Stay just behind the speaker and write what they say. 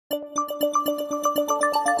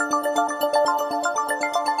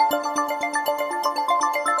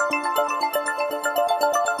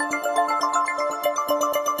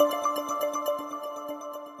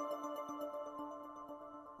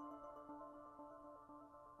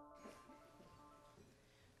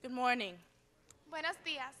Good morning. Buenos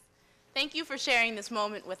días. Thank you for sharing this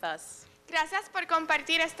moment with us. Gracias por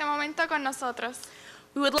compartir este momento con nosotros.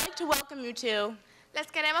 We would like to welcome you to Les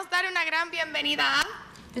queremos dar una gran bienvenida a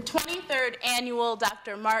the 23rd Annual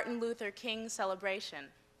Dr. Martin Luther King Celebration.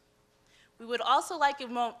 We would also like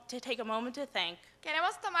to take a moment to thank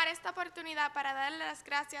Queremos tomar esta oportunidad para darle las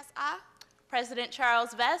gracias a President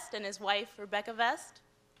Charles Vest and his wife, Rebecca Vest,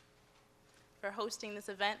 for hosting this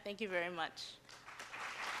event. Thank you very much.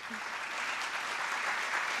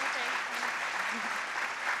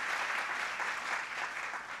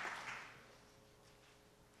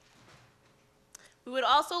 We would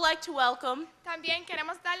also like to welcome También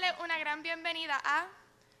queremos darle una gran bienvenida a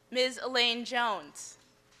Ms. Elaine Jones.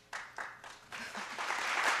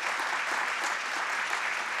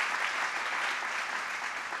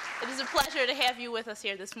 It is a pleasure to have you with us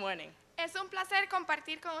here this morning. Es un placer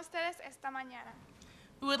compartir con ustedes esta mañana.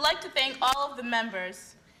 We would like to thank all of the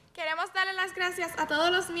members Queremos darle las gracias a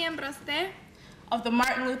todos los miembros of the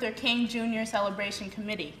Martin Luther King Jr. Celebration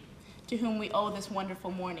Committee, to whom we owe this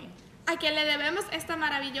wonderful morning. a quien le debemos esta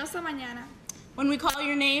maravillosa mañana. When we call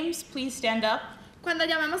your names, please stand up. Cuando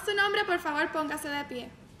llamemos su nombre, por favor, póngase de pie.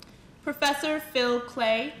 Professor Phil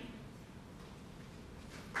Clay.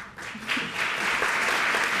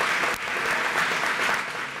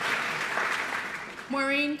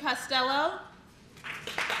 Maureen Costello.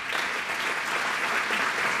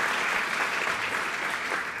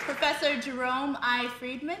 Professor Jerome I.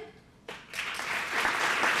 Friedman.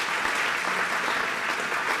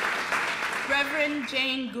 Reverend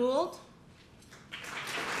Jane Gould.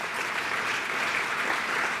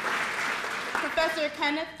 Professor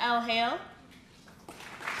Kenneth L. Hale.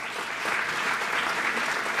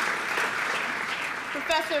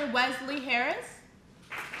 Professor Wesley Harris.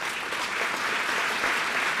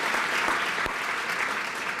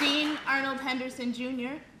 Dean Arnold Henderson,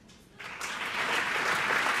 Jr.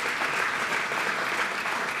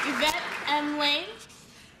 Yvette M. Lane.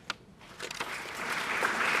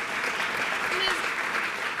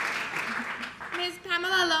 Ms.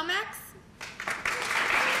 Pamela Lomax.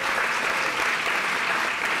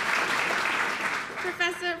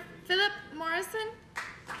 Professor Philip Morrison.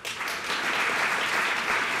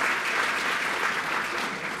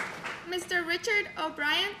 Mr. Richard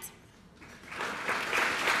O'Brien.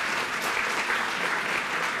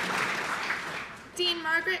 Dean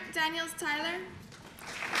Margaret Daniels Tyler.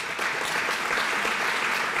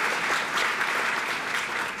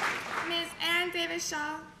 Ms. Ann Davis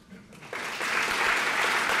Shaw.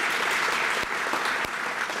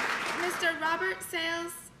 Mr. Robert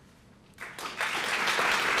Sales.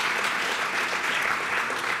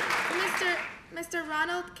 Mr.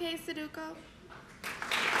 Ronald K. Seduco.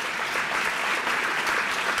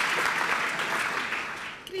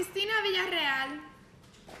 Cristina Villarreal.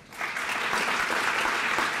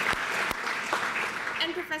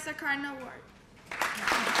 And Professor Cardinal Ward.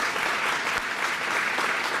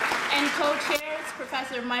 And co-chairs,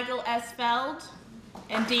 Professor Michael S. Feld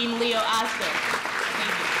and Dean Leo Osgood.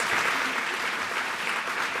 Thank you.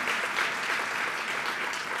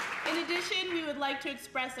 In addition, we would like to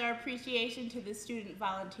express our appreciation to the student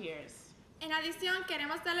volunteers En adición,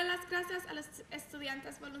 queremos darle las gracias a los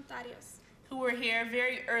estudiantes voluntarios who were here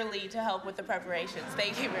very early to help with the preparations.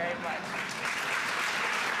 Thank you very much.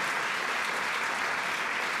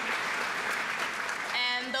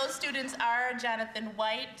 And those students are Jonathan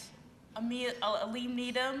White, Aleem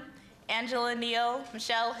Needham, Angela Neal,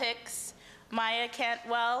 Michelle Hicks, Maya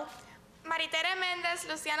Cantwell, Maritere Mendez,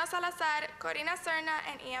 Luciano Salazar, Corina Serna,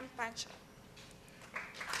 and Ian Pancho.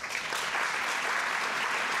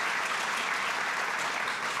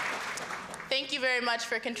 Thank you very much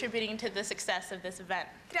for contributing to the success of this event.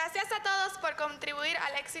 Gracias a todos por contribuir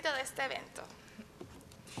al éxito de este evento.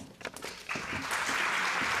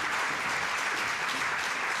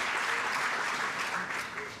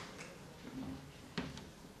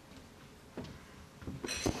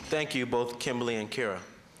 Thank you, both Kimberly and Kira.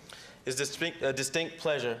 It's a distinct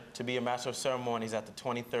pleasure to be a Master of Ceremonies at the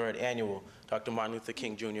 23rd Annual Dr. Martin Luther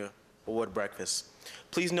King Jr. Award Breakfast.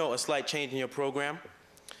 Please note a slight change in your program.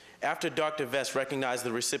 After Dr. Vest recognized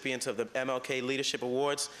the recipients of the MLK Leadership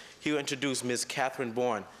Awards, he will introduce Ms. Catherine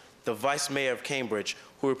Bourne, the Vice Mayor of Cambridge,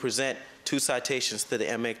 who will present 2 citations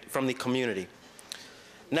to from the community.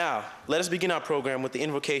 Now, let us begin our program with the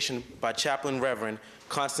invocation by Chaplain Reverend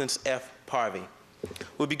Constance F. Parvey.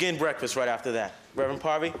 We'll begin breakfast right after that. Reverend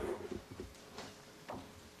Parvey.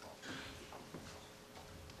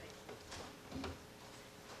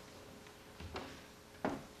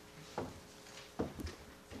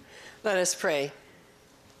 Let us pray.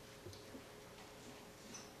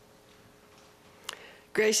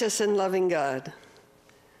 Gracious and loving God,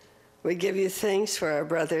 we give you thanks for our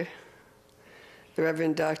brother, the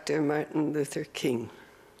Reverend Dr. Martin Luther King,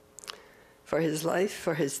 for his life,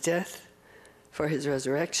 for his death, for his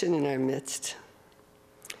resurrection in our midst,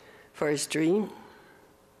 for his dream,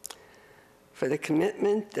 for the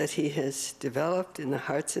commitment that he has developed in the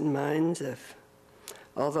hearts and minds of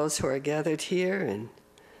all those who are gathered here and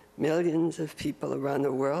millions of people around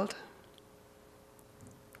the world,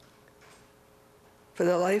 for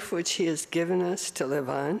the life which he has given us to live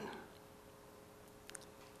on,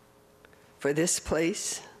 for this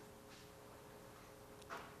place,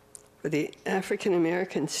 for the African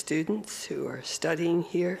American students who are studying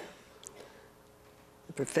here,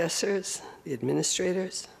 the professors, the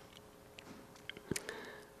administrators,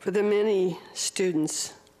 for the many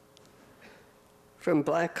students from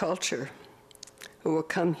Black culture who will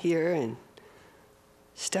come here and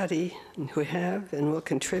study and who have and will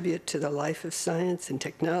contribute to the life of science and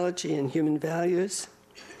technology and human values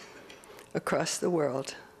across the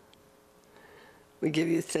world. We give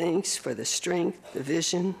you thanks for the strength, the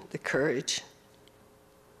vision, the courage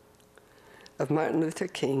of Martin Luther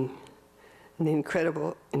King and the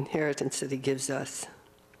incredible inheritance that he gives us.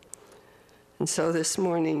 And so this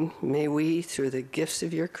morning, may we, through the gifts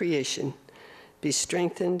of your creation, be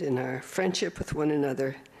strengthened in our friendship with one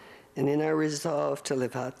another and in our resolve to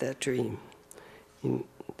live out that dream. In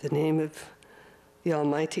the name of the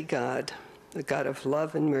Almighty God, the God of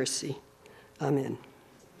love and mercy, amen.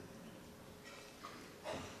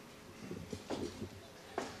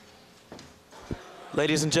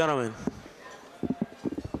 Ladies and gentlemen,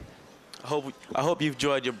 I hope you've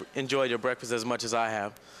enjoyed your breakfast as much as I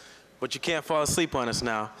have, but you can't fall asleep on us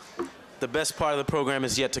now. The best part of the program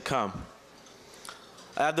is yet to come.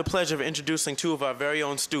 I have the pleasure of introducing two of our very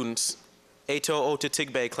own students, Ato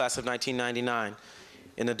Otatigbe, class of 1999,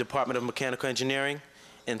 in the Department of Mechanical Engineering,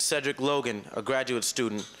 and Cedric Logan, a graduate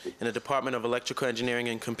student in the Department of Electrical Engineering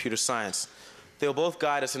and Computer Science. They will both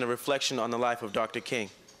guide us in a reflection on the life of Dr. King.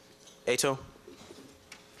 Ato?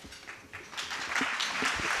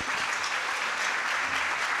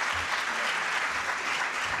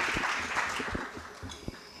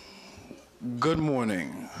 Good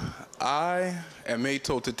morning. I am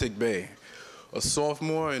Ato Otatigbe, a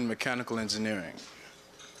sophomore in mechanical engineering.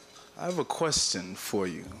 I have a question for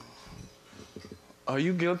you. Are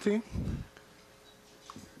you guilty?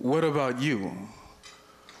 What about you?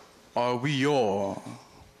 Are we all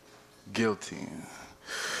guilty?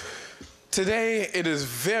 Today, it is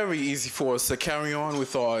very easy for us to carry on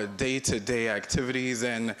with our day-to-day activities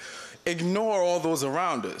and ignore all those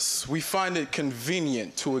around us. We find it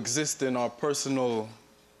convenient to exist in our personal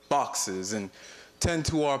boxes and tend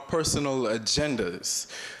to our personal agendas.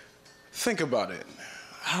 Think about it.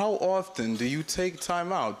 How often do you take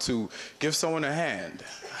time out to give someone a hand?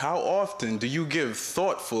 How often do you give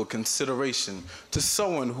thoughtful consideration to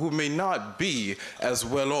someone who may not be as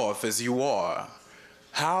well off as you are?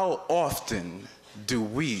 How often do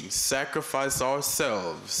we sacrifice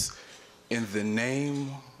ourselves in the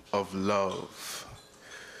name of love?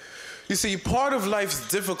 You see, part of life's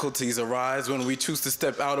difficulties arise when we choose to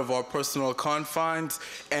step out of our personal confines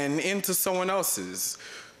and into someone else's.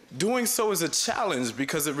 Doing so is a challenge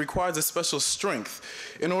because it requires a special strength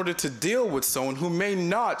in order to deal with someone who may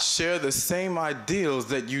not share the same ideals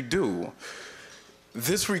that you do.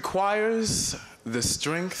 This requires the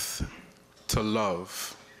strength to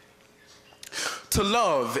love. To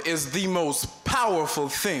love is the most powerful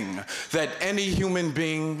thing that any human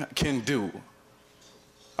being can do.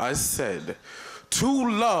 I said, to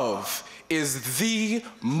love is the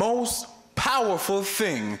most powerful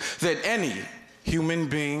thing that any human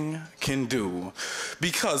being can do.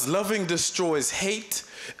 Because loving destroys hate,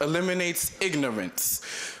 eliminates ignorance,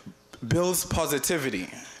 builds positivity.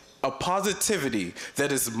 A positivity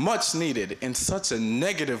that is much needed in such a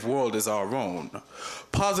negative world as our own.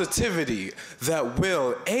 Positivity that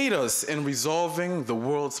will aid us in resolving the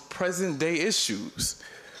world's present-day issues.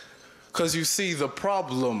 Because you see, the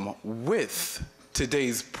problem with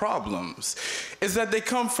today's problems is that they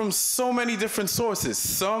come from so many different sources,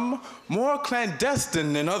 some more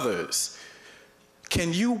clandestine than others.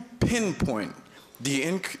 Can you pinpoint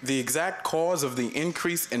the exact cause of the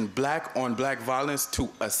increase in black-on-black violence to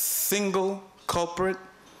a single culprit?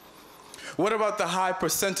 What about the high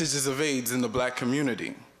percentages of AIDS in the black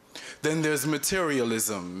community? Then there's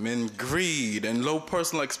materialism and greed and low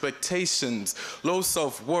personal expectations, low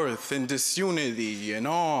self-worth and disunity, and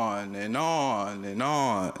on and on and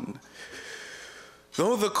on.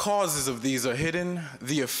 Though the causes of these are hidden,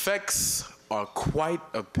 the effects are quite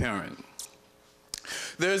apparent.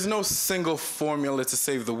 There is no single formula to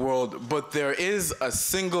save the world, but there is a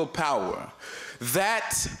single power.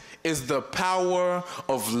 That is the power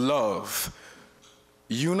of love.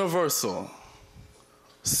 Universal,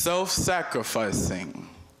 self-sacrificing,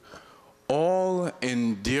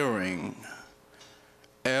 all-enduring.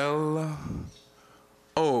 L-O-V-E.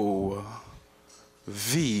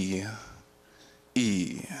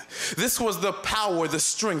 This was the power, the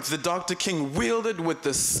strength that Dr. King wielded with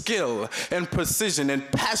the skill and precision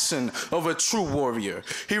and passion of a true warrior.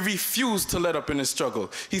 He refused to let up in his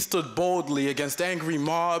struggle. He stood boldly against angry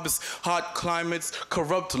mobs, hot climates,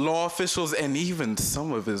 corrupt law officials, and even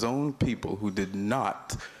some of his own people who did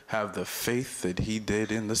not have the faith that he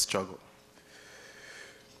did in the struggle.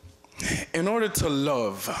 In order to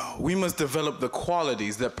love, we must develop the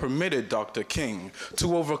qualities that permitted Dr. King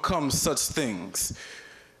to overcome such things.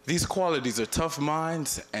 These qualities are tough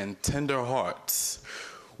minds and tender hearts.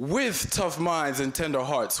 With tough minds and tender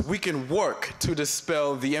hearts, we can work to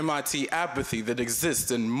dispel the MIT apathy that exists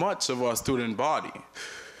in much of our student body.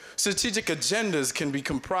 Strategic agendas can be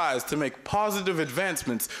comprised to make positive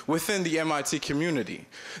advancements within the MIT community.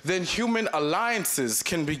 Then human alliances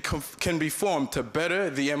can be formed to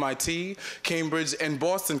better the MIT, Cambridge, and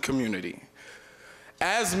Boston community.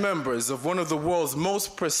 As members of one of the world's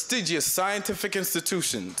most prestigious scientific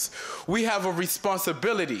institutions, we have a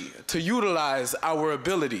responsibility to utilize our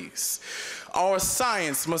abilities. Our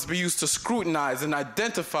science must be used to scrutinize and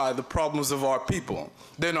identify the problems of our people.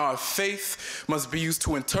 Then our faith must be used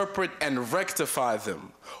to interpret and rectify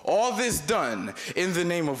them. All this done in the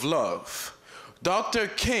name of love. Dr.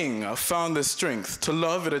 King found the strength to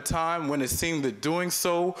love at a time when it seemed that doing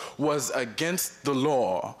so was against the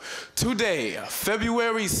law. Today,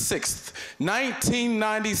 February 6th,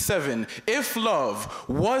 1997, if love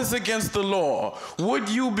was against the law, would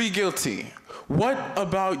you be guilty? What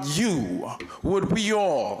about you? Would we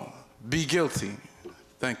all be guilty?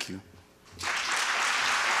 Thank you.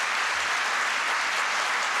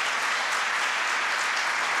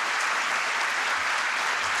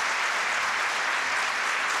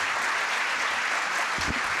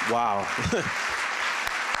 Wow.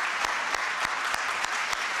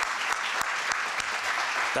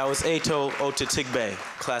 That was Ato Otetigbe,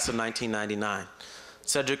 class of 1999.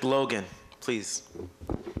 Cedric Logan, please.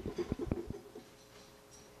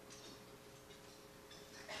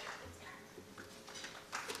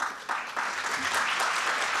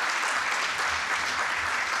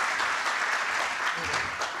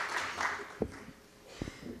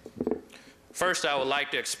 First, I would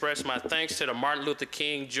like to express my thanks to the Martin Luther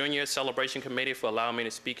King Jr. Celebration Committee for allowing me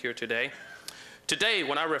to speak here today. Today,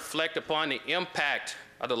 when I reflect upon the impact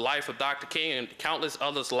of the life of Dr. King and countless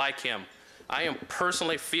others like him, I am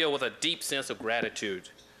personally filled with a deep sense of gratitude.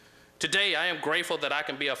 Today, I am grateful that I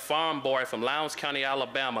can be a farm boy from Lowndes County,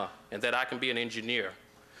 Alabama, and that I can be an engineer.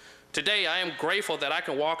 Today, I am grateful that I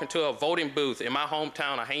can walk into a voting booth in my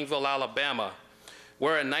hometown of Haynesville, Alabama,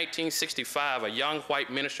 where in 1965, a young white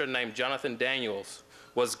minister named Jonathan Daniels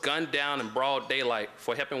was gunned down in broad daylight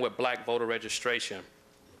for helping with black voter registration.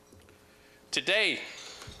 Today,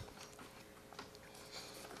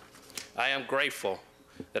 I am grateful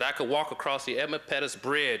that I could walk across the Edmund Pettus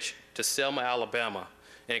Bridge to Selma, Alabama,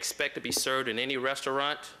 and expect to be served in any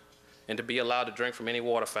restaurant and to be allowed to drink from any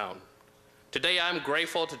water fountain. Today, I'm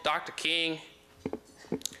grateful to Dr. King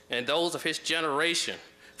and those of his generation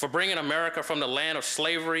for bringing America from the land of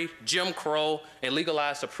slavery, Jim Crow, and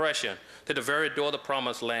legalized oppression to the very door of the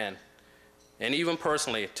promised land. And even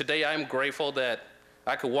personally, today I am grateful that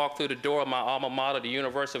I could walk through the door of my alma mater, the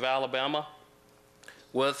University of Alabama,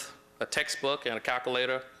 with a textbook and a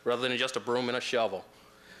calculator rather than just a broom and a shovel.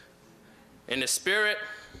 In the spirit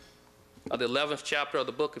of the 11th chapter of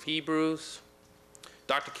the book of Hebrews,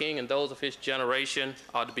 Dr. King and those of his generation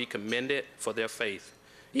ought to be commended for their faith,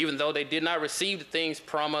 even though they did not receive the things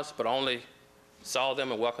promised, but only saw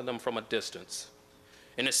them and welcomed them from a distance.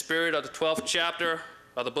 In the spirit of the 12th chapter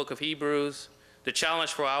of the book of Hebrews, the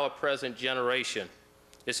challenge for our present generation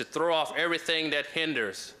is to throw off everything that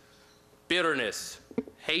hinders bitterness,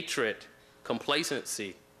 hatred,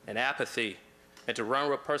 complacency, and apathy, and to run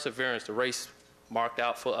with perseverance the race marked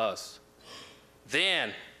out for us.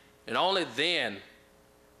 Then, and only then,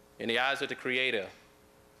 in the eyes of the Creator,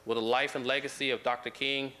 will the life and legacy of Dr.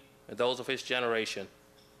 King and those of his generation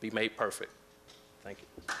be made perfect. Thank you.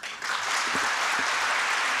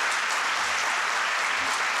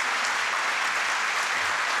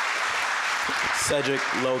 Cedric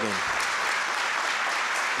Logan.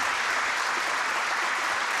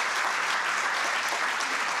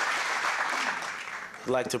 I'd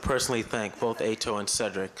like to personally thank both Ato and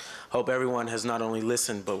Cedric. Hope everyone has not only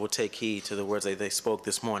listened, but will take heed to the words that they spoke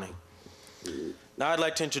this morning. Now I'd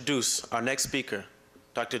like to introduce our next speaker,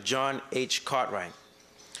 Dr. John H. Cartwright.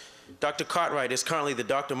 Dr. Cartwright is currently the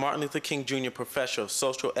Dr. Martin Luther King Jr. Professor of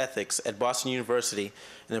Social Ethics at Boston University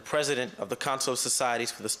and the President of the Council of Societies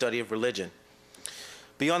for the Study of Religion.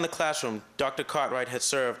 Beyond the classroom, Dr. Cartwright has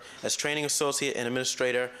served as Training Associate and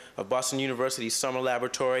Administrator of Boston University's Summer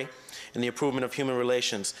Laboratory in the Improvement of Human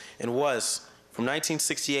Relations and was, from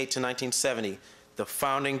 1968 to 1970, the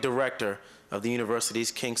founding director of the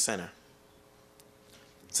university's King Center.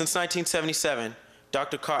 Since 1977,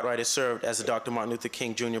 Dr. Cartwright has served as the Dr. Martin Luther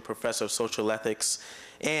King Jr. Professor of Social Ethics,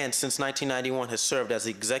 and since 1991 has served as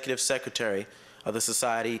the Executive Secretary of the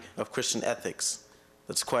Society of Christian Ethics.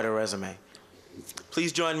 That's quite a resume.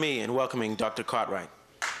 Please join me in welcoming Dr. Cartwright.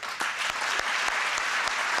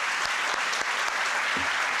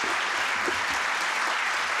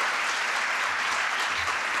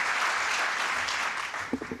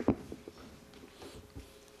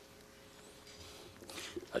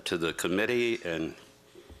 To the committee and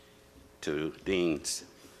to Deans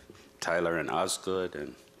Tyler and Osgood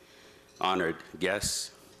and honored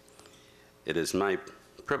guests, it is my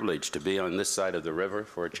privilege to be on this side of the river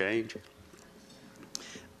for a change.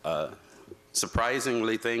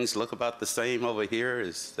 Surprisingly, things look about the same over here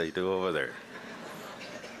as they do over there.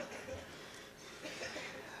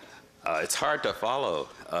 It's hard to follow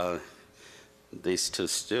these two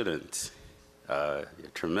students.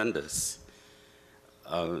 Tremendous.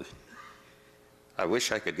 I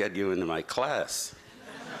wish I could get you into my class.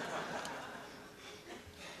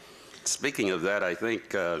 Speaking of that, I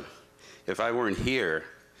think if I weren't here,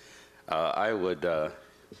 I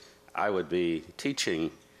would be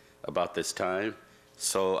teaching about this time.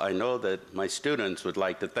 So I know that my students would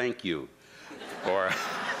like to thank you for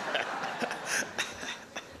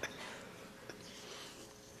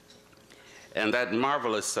and that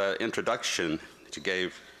marvelous introduction that you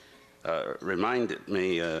gave reminded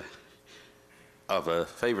me of a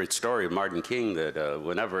favorite story of Martin King, that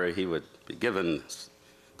whenever he would be given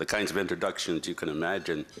the kinds of introductions you can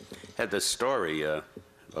imagine, had this story of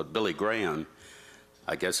Billy Graham,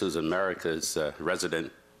 I guess, who's America's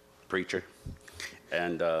resident preacher.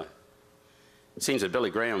 And it seems that Billy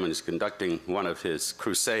Graham, when he's conducting one of his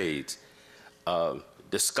crusades,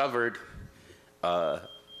 discovered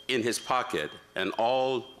in his pocket, and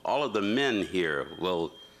all of the men here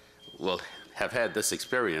will have had this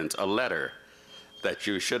experience, a letter that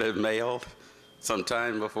you should have mailed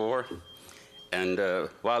sometime before. And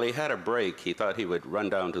while he had a break, he thought he would run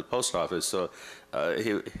down to the post office. So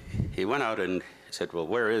he went out and said, well,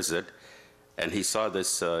 where is it? And he saw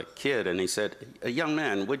this kid, and he said, young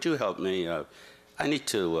man, would you help me? I need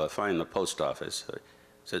to find the post office. He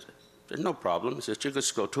said, there's no problem. He said, you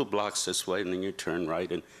just go 2 blocks this way, and then you turn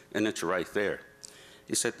right, and it's right there.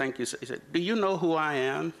 He said, thank you. He said, do you know who I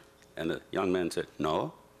am? And the young man said,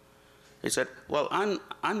 no. He said, well,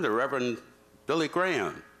 I'm the Reverend Billy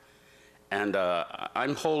Graham, and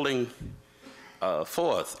I'm holding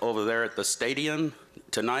forth over there at the stadium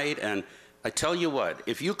tonight, and I tell you what,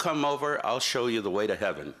 if you come over, I'll show you the way to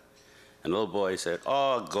heaven. And the little boy said,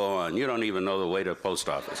 oh, go on, you don't even know the way to the post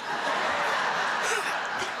office.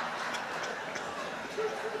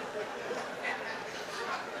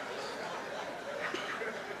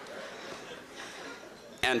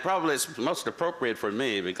 And probably it's most appropriate for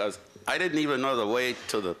me because I didn't even know the way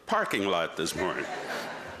to the parking lot this morning.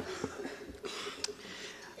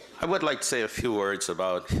 I would like to say a few words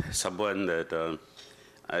about someone that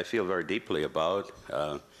I feel very deeply about.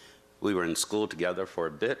 We were in school together for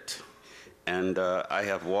a bit, and I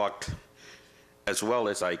have walked as well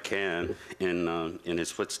as I can in his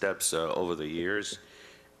footsteps over the years,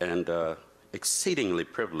 and exceedingly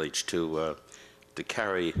privileged to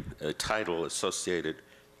carry a title associated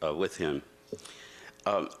with him.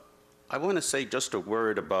 I want to say just a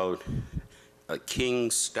word about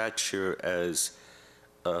King's stature as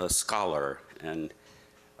a scholar and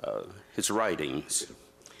his writings.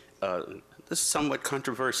 This is a somewhat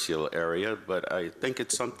controversial area, but I think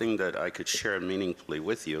it's something that I could share meaningfully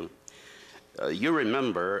with you. You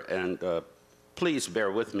remember, and please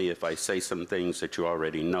bear with me if I say some things that you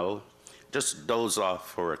already know. Just doze off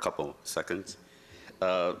for a couple seconds.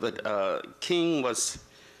 But King was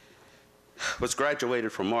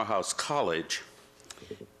graduated from Morehouse College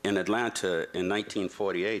in Atlanta in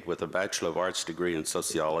 1948 with a Bachelor of Arts degree in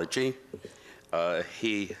sociology.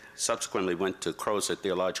 He subsequently went to Crozet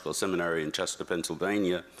Theological Seminary in Chester,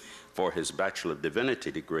 Pennsylvania for his Bachelor of Divinity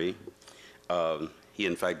degree. He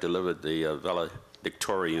in fact delivered the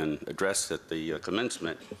valedictorian address at the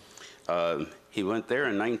commencement. He went there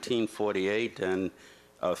in 1948 and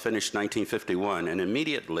finished 1951, and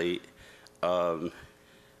immediately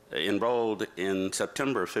enrolled in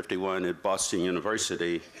September of 51 at Boston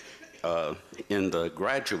University in the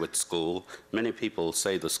graduate school. Many people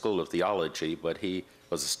say the School of Theology, but he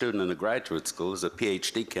was a student in the graduate school as a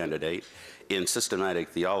PhD candidate in systematic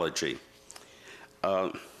theology.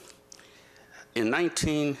 In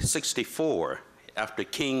 1964, after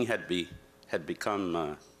King had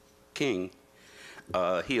become king,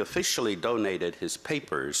 he officially donated his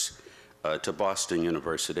papers to Boston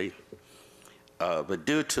University. But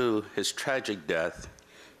due to his tragic death,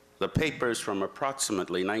 the papers from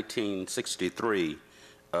approximately 1963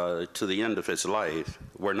 to the end of his life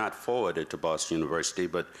were not forwarded to Boston University,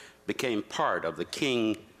 but became part of the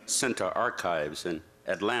King Center archives in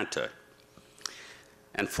Atlanta.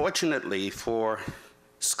 And fortunately for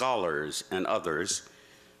scholars and others,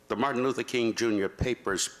 the Martin Luther King Jr.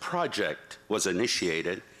 Papers Project was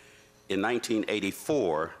initiated in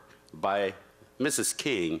 1984 by Mrs.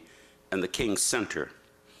 King and the King Center.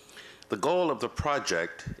 The goal of the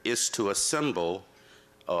project is to assemble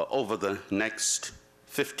over the next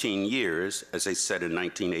 15 years, as I said in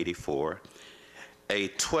 1984, a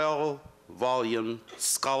 12-volume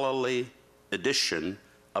scholarly edition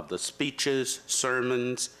of the speeches,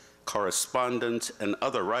 sermons, correspondence, and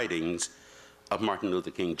other writings of Martin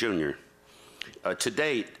Luther King Jr. To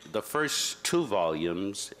date, the first 2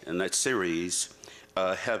 volumes in that series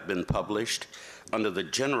have been published under the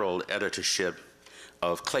general editorship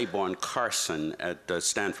of Claiborne Carson at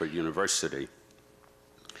Stanford University.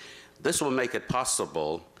 This will make it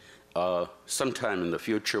possible sometime in the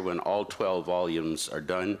future, when all 12 volumes are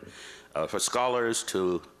done, for scholars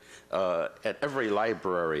to, at every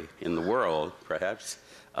library in the world, perhaps,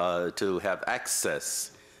 to have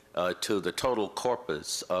access to the total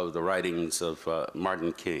corpus of the writings of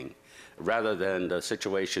Martin King, rather than the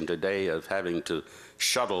situation today of having to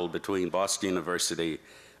shuttle between Boston University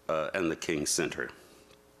and the King Center.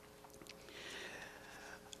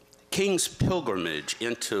 King's pilgrimage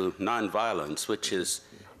into nonviolence, which is,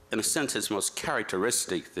 in a sense, his most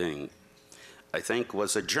characteristic thing, I think,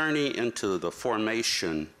 was a journey into the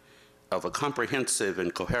formation of a comprehensive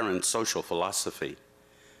and coherent social philosophy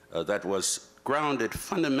that was grounded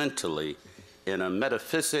fundamentally in a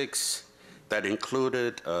metaphysics that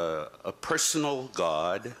included a personal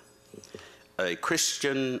God, a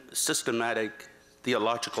Christian systematic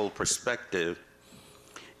theological perspective,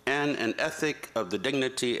 and an ethic of the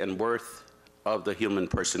dignity and worth of the human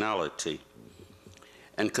personality.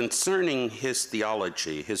 And concerning his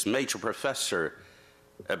theology, his major professor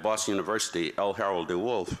at Boston University, L. Harold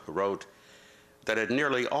DeWolf, wrote that at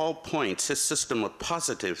nearly all points, his system of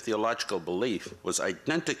positive theological belief was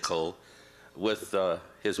identical with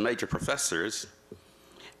his major professors.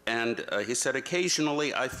 And he said,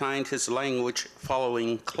 occasionally I find his language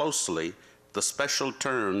following closely the special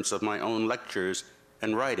terms of my own lectures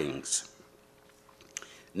and writings.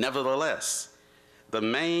 Nevertheless, the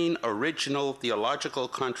main original theological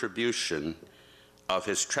contribution of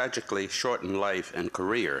his tragically shortened life and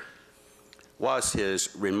career was his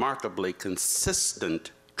remarkably consistent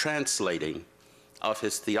translating of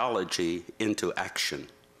his theology into action.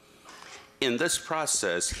 In this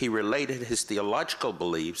process, he related his theological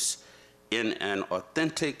beliefs in an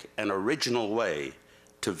authentic and original way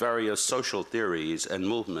to various social theories and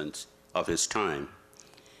movements of his time.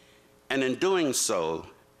 And in doing so,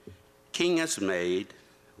 King has made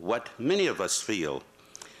what many of us feel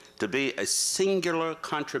to be a singular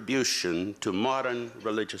contribution to modern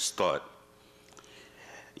religious thought.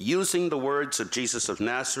 Using the words of Jesus of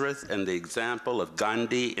Nazareth and the example of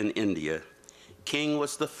Gandhi in India, King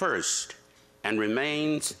was the first and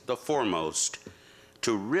remains the foremost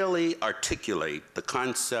to really articulate the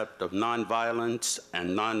concept of nonviolence and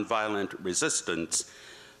nonviolent resistance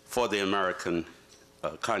for the American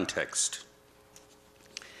context.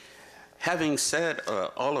 Having said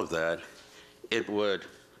all of that, it would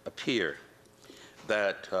appear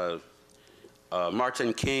that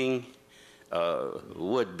Martin King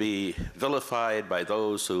would be vilified by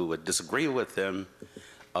those who would disagree with him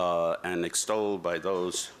and extolled by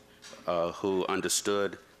those who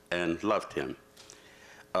understood and loved him.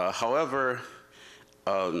 However,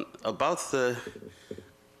 about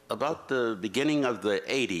the beginning of the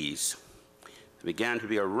 80s, there began to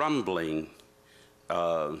be a rumbling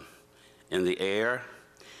in the air,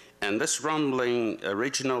 and this rumbling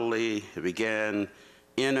originally began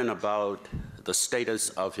in and about the status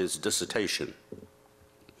of his dissertation.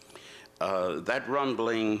 That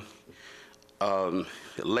rumbling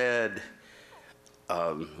led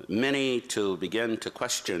many to begin to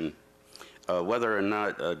question whether or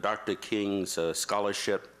not Dr. King's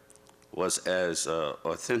scholarship was as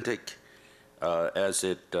authentic as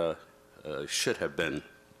it should have been.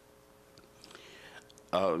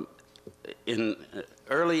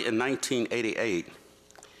 Early in 1988,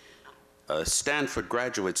 a Stanford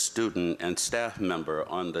graduate student and staff member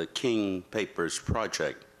on the King Papers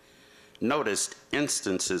project noticed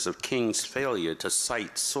instances of King's failure to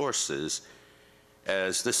cite sources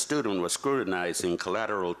as the student was scrutinizing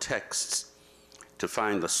collateral texts to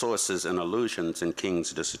find the sources and allusions in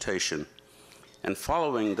King's dissertation. And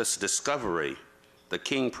following this discovery, the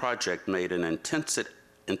King Project made an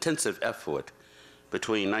intensive effort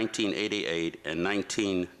between 1988 and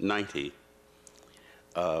 1990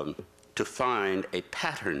 to find a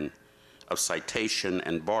pattern of citation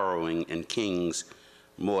and borrowing in King's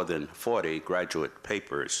more than 40 graduate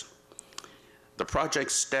papers. The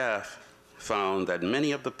project staff found that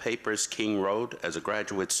many of the papers King wrote as a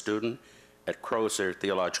graduate student at Crozer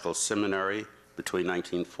Theological Seminary between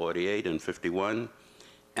 1948 and 51,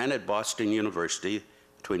 and at Boston University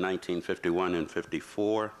between 1951 and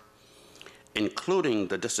 54, including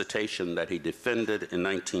the dissertation that he defended in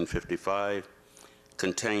 1955,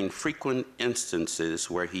 contained frequent instances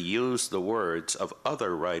where he used the words of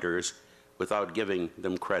other writers without giving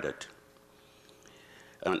them credit.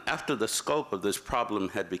 And after the scope of this problem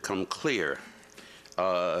had become clear,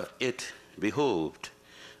 it behooved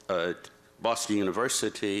Boston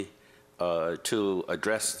University to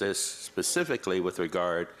address this specifically with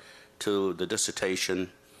regard to the dissertation,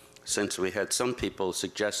 since we had some people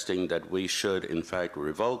suggesting that we should, in fact,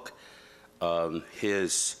 revoke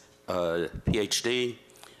his PhD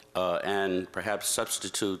and perhaps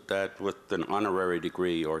substitute that with an honorary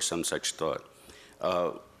degree or some such thought.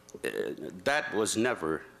 That was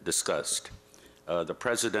never discussed. The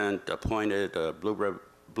president appointed a blue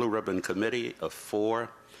ribbon committee of 4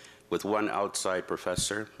 with 1 outside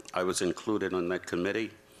professor. I was included on that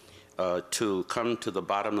committee to come to the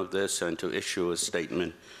bottom of this and to issue a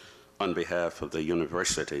statement on behalf of the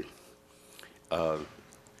university.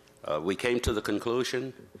 We came to the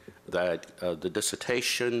conclusion that the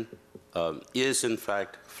dissertation is in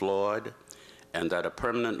fact flawed, and that a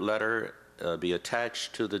permanent letter be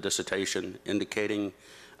attached to the dissertation indicating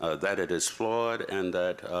that it is flawed, and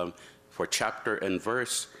that for chapter and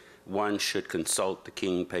verse, one should consult the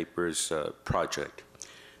King Papers project.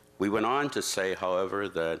 We went on to say, however,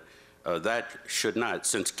 that that should not,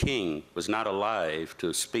 since King was not alive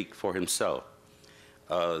to speak for himself,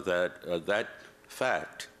 that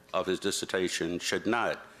fact of his dissertation should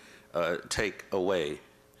not take away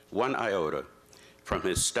 1 iota from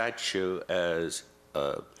his stature as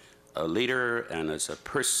a leader and as a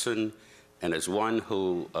person and as one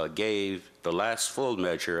who gave the last full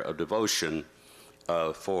measure of devotion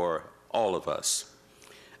for all of us.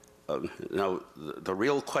 Now, the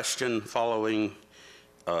real question following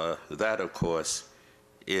that, of course,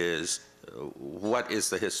 is what is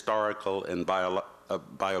the historical and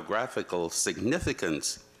biographical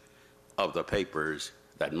significance of the papers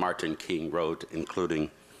that Martin King wrote, including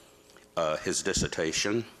his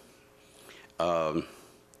dissertation. The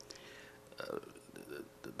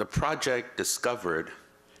project discovered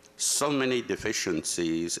so many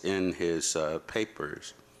deficiencies in his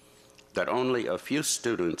papers that only a few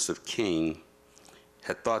students of King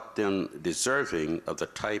had thought them deserving of the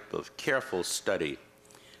type of careful study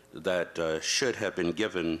that should have been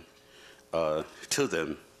given to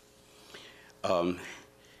them.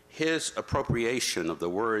 His appropriation of the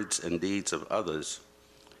words and deeds of others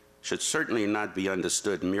should certainly not be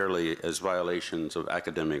understood merely as violations of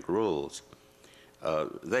academic rules.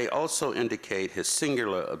 They also indicate his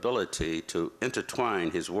singular ability to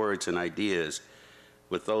intertwine his words and ideas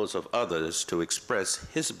with those of others to express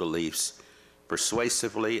his beliefs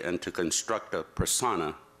persuasively and to construct a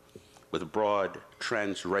persona with broad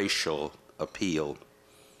transracial appeal.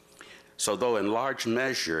 So though in large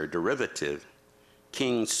measure derivative,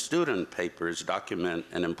 King's student papers document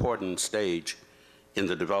an important stage in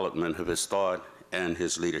the development of his thought and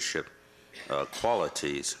his leadership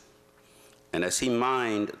qualities. And as he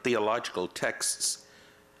mined theological texts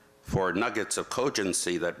for nuggets of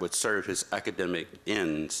cogency that would serve his academic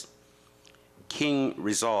ends, King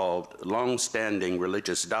resolved long-standing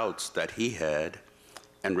religious doubts that he had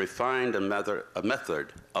and refined a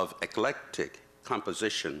method of eclectic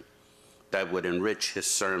composition that would enrich his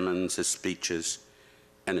sermons, his speeches,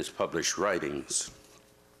 and his published writings.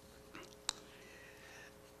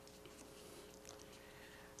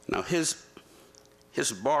 Now, his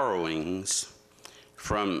borrowings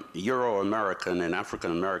from Euro-American and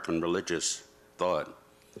African-American religious thought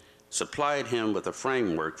supplied him with a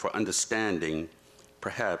framework for understanding,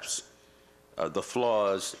 perhaps, the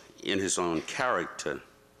flaws in his own character.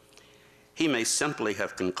 He may simply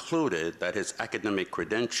have concluded that his academic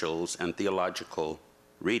credentials and theological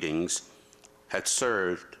readings had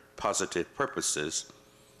served positive purposes.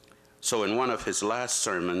 So in one of his last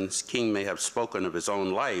sermons, King may have spoken of his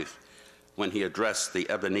own life when he addressed the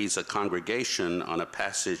Ebenezer congregation on a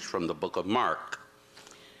passage from the book of Mark.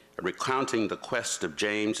 Recounting the quest of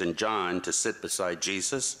James and John to sit beside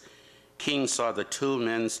Jesus, King saw the two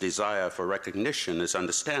men's desire for recognition as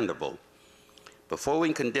understandable. Before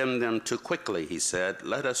we condemn them too quickly, he said,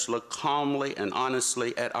 let us look calmly and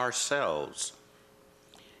honestly at ourselves,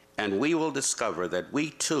 and we will discover that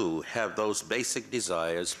we too have those basic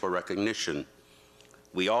desires for recognition.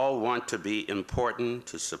 We all want to be important,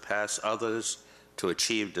 to surpass others, to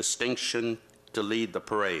achieve distinction, to lead the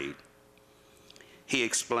parade. He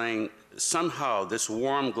explained, somehow this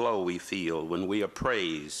warm glow we feel when we are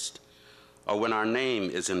praised or when our name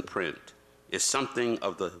is in print is something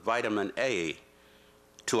of the vitamin A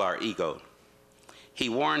to our ego. He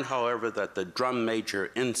warned, however, that the drum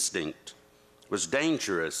major instinct was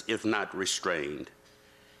dangerous if not restrained.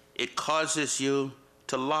 It causes you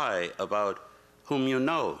to lie about whom you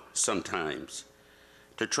know sometimes,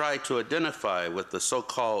 to try to identify with the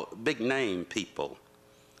so-called big-name people.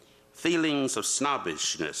 Feelings of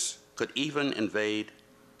snobbishness could even invade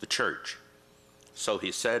the church. So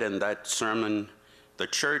he said in that sermon, the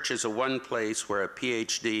church is the one place where a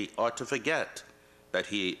PhD ought to forget that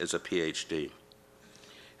he is a PhD.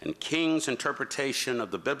 And King's interpretation of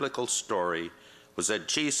the biblical story was that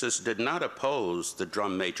Jesus did not oppose the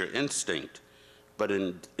drum major instinct, but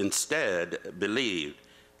instead believed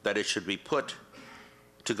that it should be put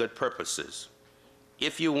to good purposes.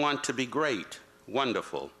 If you want to be great,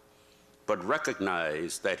 wonderful, but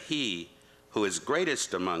recognize that he who is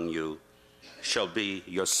greatest among you shall be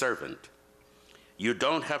your servant. You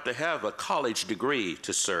don't have to have a college degree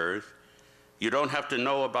to serve. You don't have to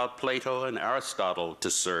know about Plato and Aristotle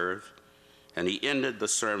to serve. And he ended the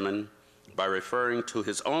sermon by referring to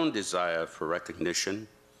his own desire for recognition,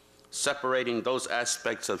 separating those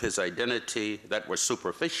aspects of his identity that were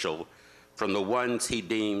superficial from the ones he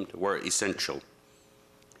deemed were essential.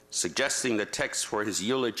 Suggesting the text for his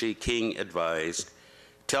eulogy, King advised,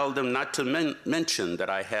 tell them not to mention that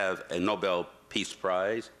I have a Nobel Peace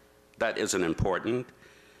Prize. That isn't important.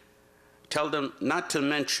 Tell them not to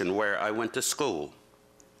mention where I went to school.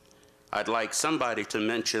 I'd like somebody to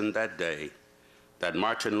mention that day that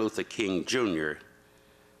Martin Luther King Jr.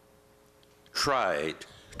 tried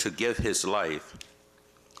to give his life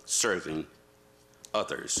serving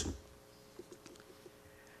others.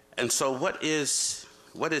 And so what is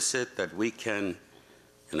it that we can,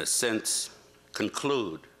 in a sense,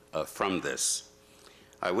 conclude from this?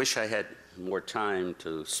 I wish I had more time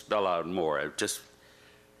to spell out more. I've just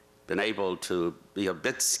been able to be a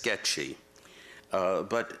bit sketchy.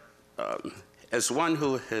 But as one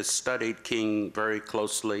who has studied King very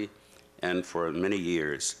closely and for many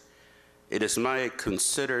years, it is my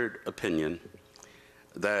considered opinion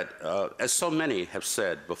that, as so many have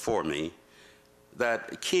said before me,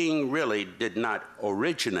 that King really did not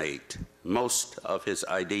originate most of his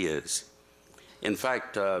ideas. In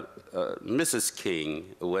fact, Mrs.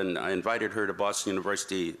 King, when I invited her to Boston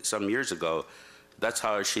University some years ago, that's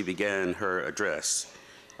how she began her address.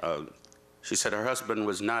 She said her husband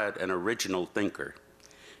was not an original thinker,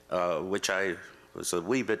 which I was a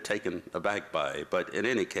wee bit taken aback by, but in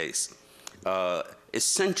any case,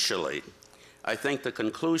 essentially, I think the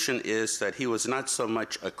conclusion is that he was not so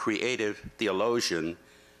much a creative theologian,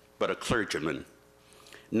 but a clergyman.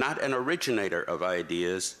 Not an originator of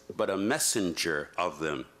ideas, but a messenger of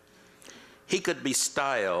them. He could be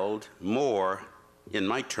styled more, in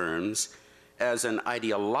my terms, as an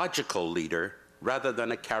ideological leader rather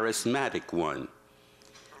than a charismatic one.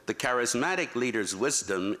 The charismatic leader's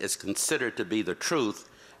wisdom is considered to be the truth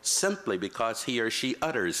simply because he or she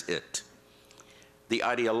utters it. The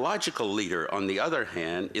ideological leader, on the other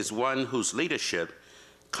hand, is one whose leadership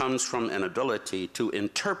comes from an ability to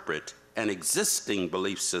interpret an existing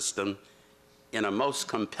belief system in a most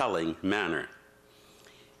compelling manner.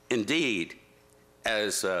 Indeed,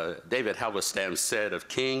 as David Halberstam said of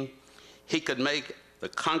King, he could make the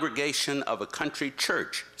congregation of a country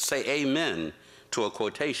church say amen to a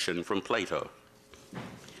quotation from Plato.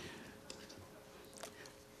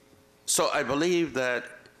 So I believe that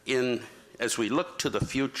as we look to the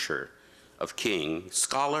future of King,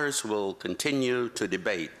 scholars will continue to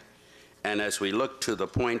debate. And as we look to the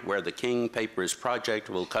point where the King Papers project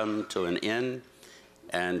will come to an end,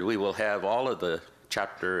 and we will have all of the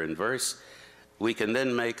chapter and verse, we can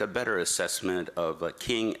then make a better assessment of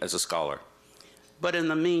King as a scholar. But in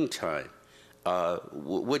the meantime,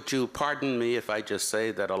 would you pardon me if I just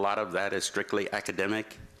say that a lot of that is strictly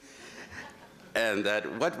academic? And that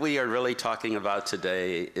what we are really talking about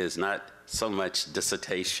today is not so much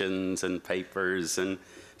dissertations and papers and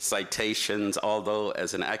citations, although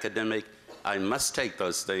as an academic, I must take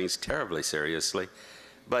those things terribly seriously.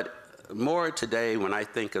 But more today, when I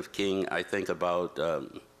think of King, I think about a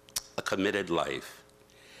committed life.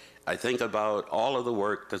 I think about all of the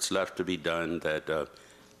work that's left to be done, that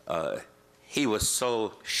he was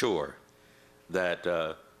so sure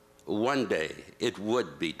that one day it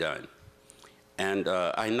would be done. And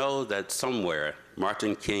I know that somewhere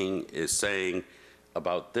Martin King is saying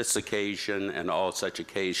about this occasion and all such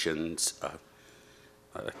occasions,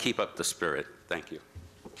 keep up the spirit. Thank you.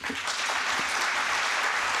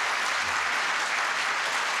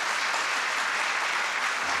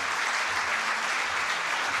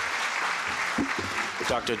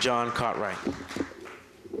 Dr. John Cartwright.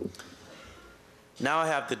 Now I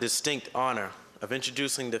have the distinct honor of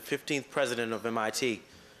introducing the 15th president of MIT,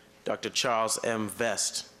 Dr. Charles M.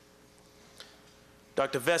 Vest.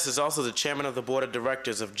 Dr. Vest is also the chairman of the board of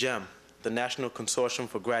directors of GEM, the National Consortium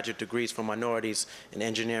for Graduate Degrees for Minorities in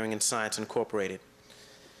Engineering and Science Incorporated.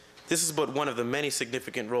 This is but one of the many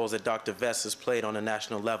significant roles that Dr. Vest has played on a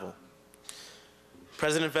national level.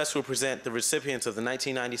 President Vest will present the recipients of the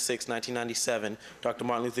 1996-1997 Dr.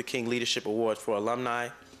 Martin Luther King Leadership Awards for alumni,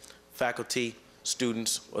 faculty,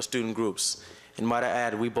 students, or student groups. And might I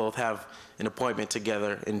add, we both have an appointment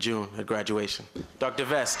together in June at graduation. Dr.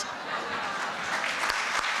 Vest.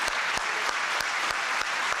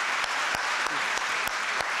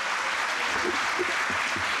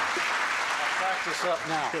 Practice up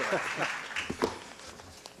now.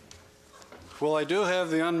 Well, I do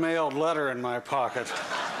have the unmailed letter in my pocket.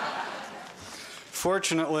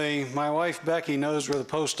 Fortunately, my wife Becky knows where the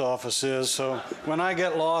post office is, so when I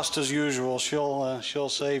get lost as usual, she'll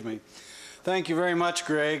save me. Thank you very much,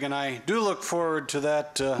 Greg, and I do look forward to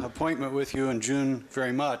that appointment with you in June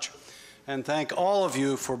very much. And thank all of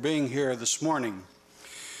you for being here this morning.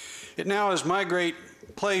 It now is my great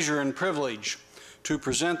pleasure and privilege to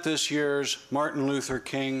present this year's Martin Luther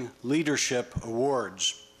King Leadership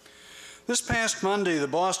Awards. This past Monday, the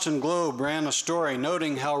Boston Globe ran a story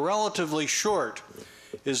noting how relatively short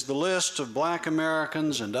is the list of Black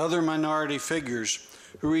Americans and other minority figures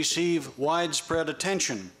who receive widespread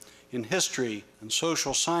attention in history and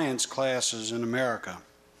social science classes in America.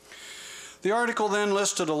 The article then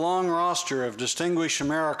listed a long roster of distinguished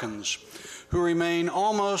Americans who remain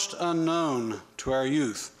almost unknown to our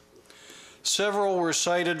youth. Several were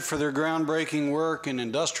cited for their groundbreaking work in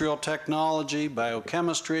industrial technology,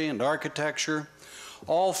 biochemistry, and architecture,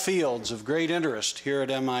 all fields of great interest here at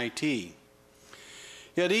MIT.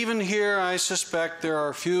 Yet even here, I suspect there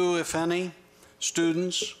are few, if any,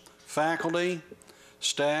 students, faculty,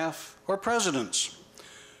 staff, or presidents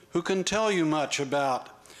who can tell you much about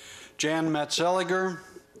Jan Metzeliger,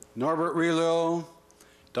 Norbert Rillo,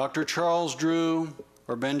 Dr. Charles Drew,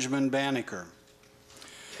 or Benjamin Banneker.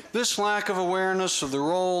 This lack of awareness of the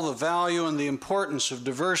role, the value, and the importance of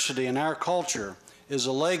diversity in our culture is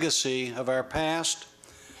a legacy of our past,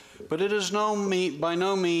 but it is by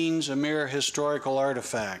no means a mere historical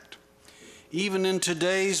artifact. Even in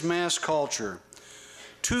today's mass culture,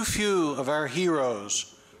 too few of our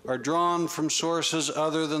heroes are drawn from sources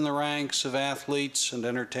other than the ranks of athletes and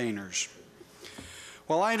entertainers.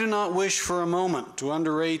 While I do not wish for a moment to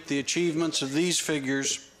underrate the achievements of these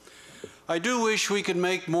figures, I do wish we could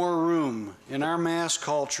make more room in our mass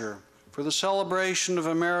culture for the celebration of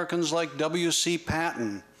Americans like W.C.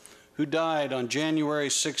 Patton, who died on January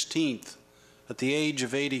 16th at the age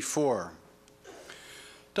of 84.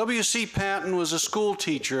 W.C. Patton was a school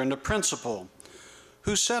teacher and a principal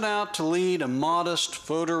who set out to lead a modest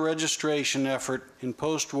voter registration effort in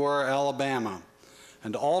post-war Alabama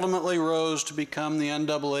and ultimately rose to become the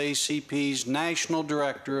NAACP's National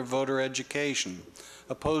Director of Voter Education,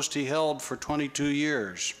 a post he held for 22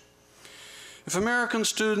 years. If American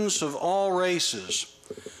students of all races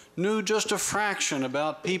knew just a fraction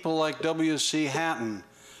about people like W.C. Hatton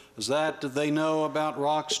as that they know about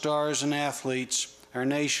rock stars and athletes, our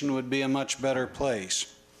nation would be a much better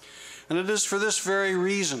place. And it is for this very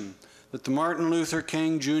reason that the Martin Luther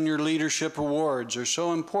King Jr. Leadership Awards are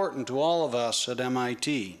so important to all of us at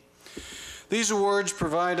MIT. These awards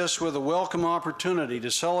provide us with a welcome opportunity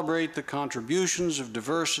to celebrate the contributions of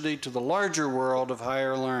diversity to the larger world of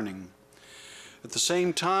higher learning. At the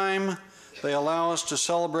same time, they allow us to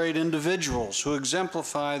celebrate individuals who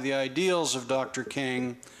exemplify the ideals of Dr.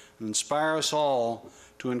 King and inspire us all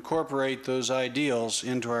to incorporate those ideals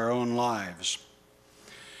into our own lives.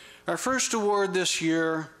 Our first award this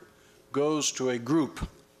year goes to a group.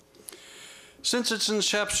 Since its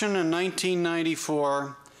inception in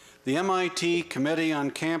 1994, the MIT Committee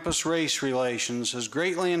on Campus Race Relations has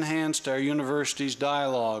greatly enhanced our university's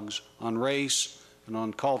dialogues on race and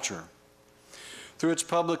on culture. Through its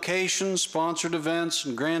publications, sponsored events,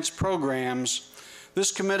 and grants programs,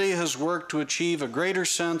 this committee has worked to achieve a greater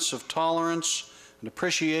sense of tolerance and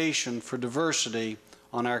appreciation for diversity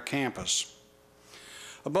on our campus.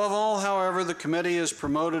 Above all, however, the committee has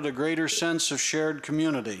promoted a greater sense of shared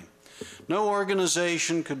community. No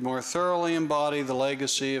organization could more thoroughly embody the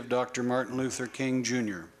legacy of Dr. Martin Luther King,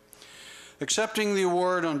 Jr. Accepting the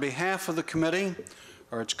award on behalf of the committee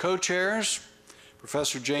are its co-chairs,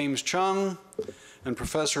 Professor James Chung and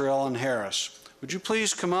Professor Ellen Harris. Would you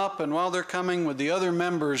please come up, and while they're coming with the other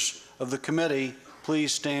members of the committee,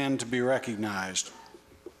 please stand to be recognized.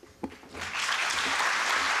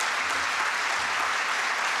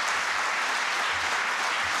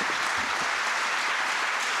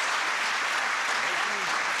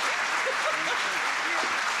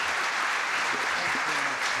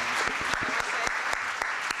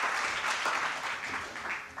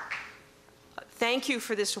 Thank you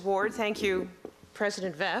for this award. Thank you,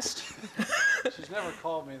 President Vest. She's never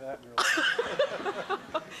called me that in her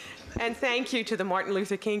life. And thank you to the Martin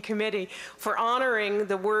Luther King Committee for honoring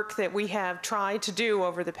the work that we have tried to do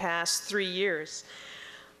over the past 3 years.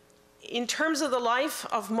 In terms of the life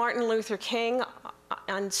of Martin Luther King,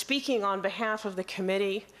 and speaking on behalf of the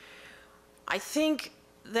committee, I think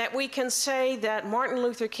that we can say that Martin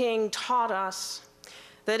Luther King taught us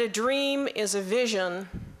that a dream is a vision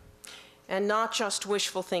and not just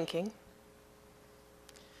wishful thinking,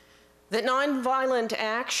 that nonviolent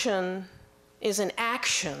action is an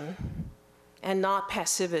action and not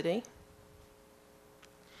passivity,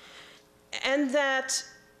 and that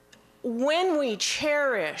when we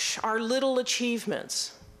cherish our little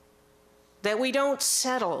achievements, that we don't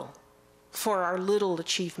settle for our little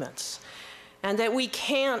achievements, and that we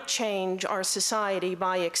can't change our society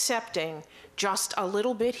by accepting just a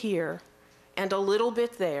little bit here and a little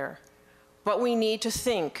bit there, but we need to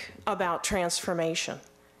think about transformation.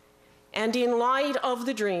 And in light of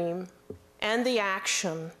the dream and the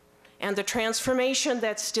action and the transformation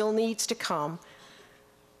that still needs to come,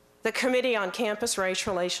 the Committee on Campus Race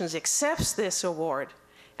Relations accepts this award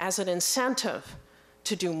as an incentive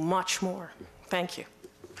to do much more. Thank you.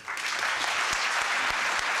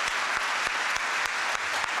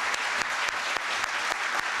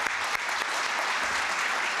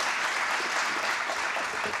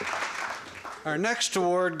 Our next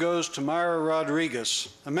award goes to Myra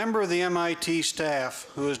Rodriguez, a member of the MIT staff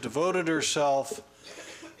who has devoted herself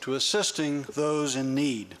to assisting those in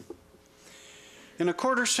need. In a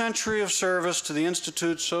quarter century of service to the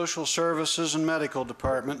Institute's Social Services and Medical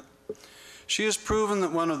Department, she has proven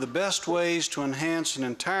that one of the best ways to enhance an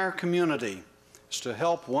entire community is to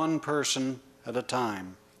help one person at a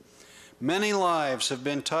time. Many lives have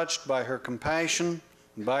been touched by her compassion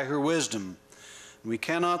and by her wisdom. We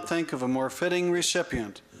cannot think of a more fitting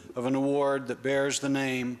recipient of an award that bears the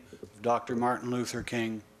name of Dr. Martin Luther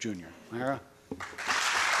King, Jr. Myra?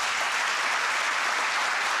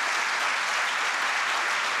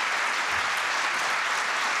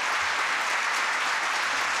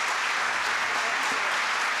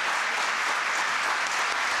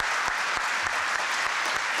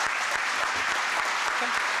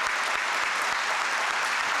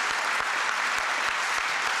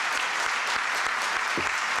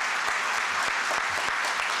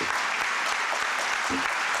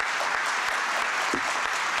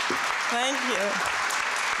 Thank you.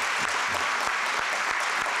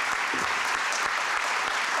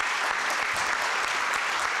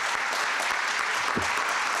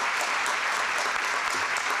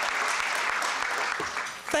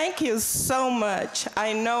 Thank you so much.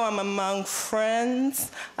 I know I'm among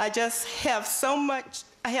friends. I just have so much,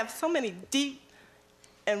 I have so many deep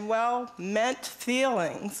and well-meant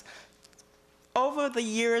feelings over the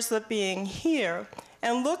years of being here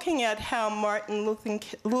and looking at how Martin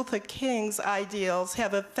Luther King's ideals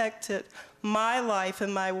have affected my life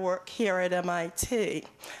and my work here at MIT.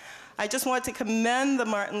 I just want to commend the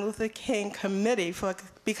Martin Luther King Committee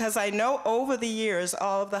because I know over the years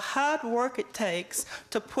all of the hard work it takes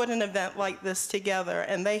to put an event like this together,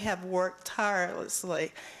 and they have worked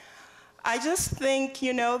tirelessly. I just think,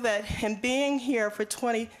 you know, that in being here for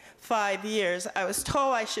 25 years, I was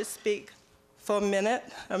told I should speak for a minute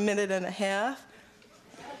and a half.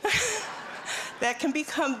 That can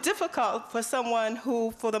become difficult for someone who,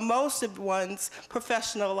 for the most of one's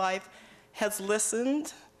professional life, has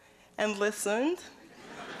listened and listened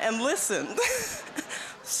and listened.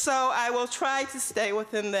 So I will try to stay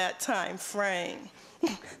within that time frame.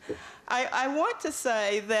 I want to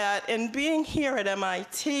say that in being here at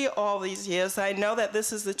MIT all these years, I know that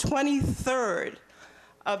this is the 23rd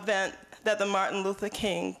event that the Martin Luther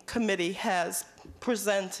King Committee has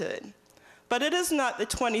presented. But it is not the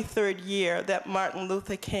 23rd year that Martin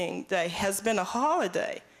Luther King Day has been a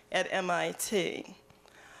holiday at MIT.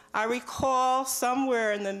 I recall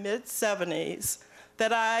somewhere in the mid-70s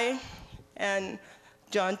that I and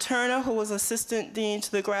John Turner, who was assistant dean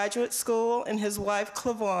to the graduate school, and his wife,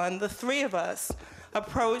 Clavon, the three of us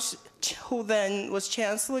approached who then was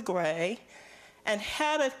Chancellor Gray and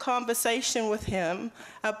had a conversation with him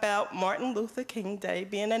about Martin Luther King Day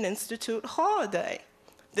being an institute holiday.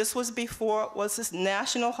 This was before it was a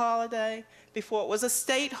national holiday, before it was a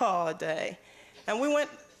state holiday. And we went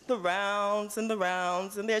the rounds, and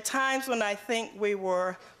there are times when I think we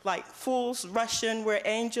were like fools rushing where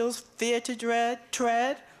angels fear to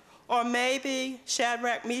tread, or maybe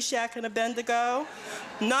Shadrach, Meshach, and Abednego.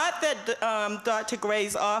 Not that Dr.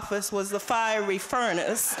 Gray's office was the fiery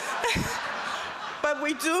furnace, but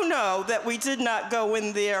we do know that we did not go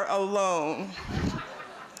in there alone.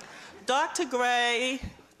 Dr. Gray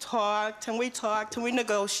talked, and we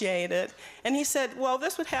negotiated, and he said, well,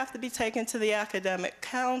 this would have to be taken to the academic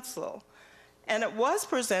council. And it was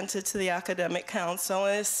presented to the academic council,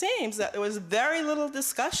 and it seems that there was very little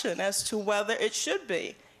discussion as to whether it should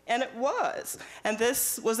be, and it was. And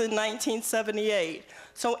this was in 1978.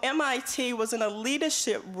 So MIT was in a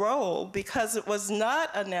leadership role because it was not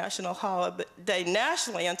a national holiday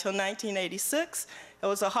nationally until 1986. It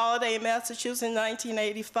was a holiday in Massachusetts in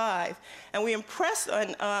 1985. And we impressed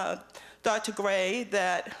on Dr. Gray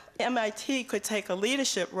that MIT could take a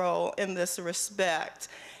leadership role in this respect.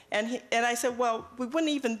 And I said, well, we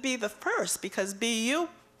wouldn't even be the first because BU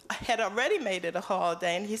had already made it a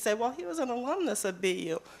holiday. And he said, well, he was an alumnus of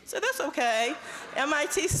BU. So that's okay.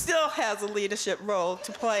 MIT still has a leadership role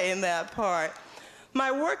to play in that part.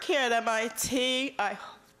 My work here at MIT, I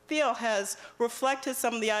feel, has reflected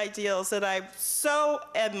some of the ideals that I so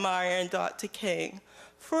admire in Dr. King.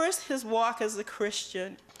 First, his walk as a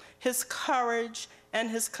Christian, his courage, and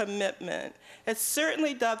his commitment. It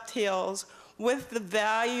certainly dovetails with the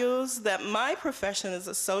values that my profession as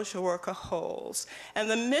a social worker holds,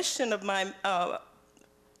 and the mission of my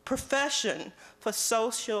profession for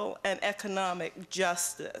social and economic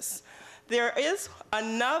justice. There is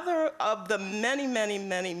another of the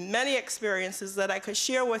many experiences that I could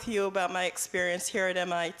share with you about my experience here at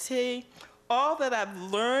MIT, all that I've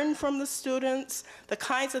learned from the students, the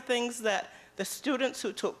kinds of things that the students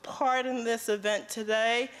who took part in this event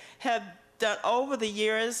today have done over the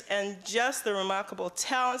years, and just the remarkable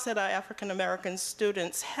talents that our African American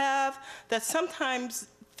students have that sometimes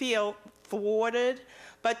feel thwarted,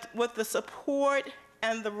 but with the support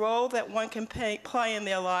and the role that one can play in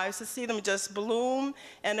their lives, to see them just bloom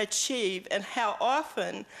and achieve, and how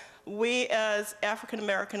often we as African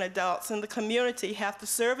American adults in the community have to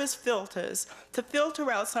serve as filters to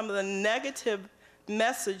filter out some of the negative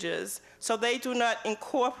messages so they do not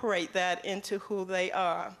incorporate that into who they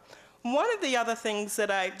are. One of the other things that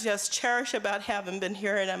I just cherish about having been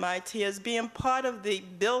here at MIT is being part of the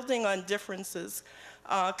Building on Differences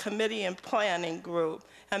committee and planning group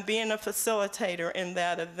and being a facilitator in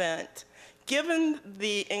that event. Given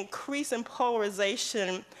the increase in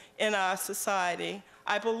polarization in our society,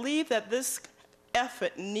 I believe that this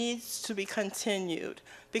effort needs to be continued,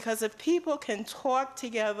 because if people can talk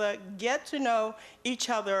together, get to know each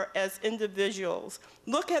other as individuals,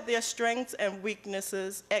 look at their strengths and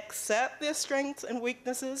weaknesses, accept their strengths and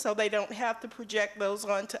weaknesses so they don't have to project those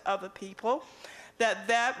onto other people,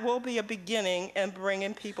 that will be a beginning in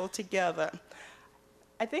bringing people together.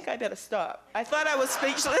 I think I better stop. I thought I was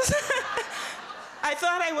speechless. I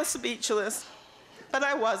thought I was speechless, but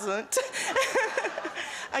I wasn't.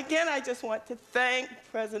 Again, I just want to thank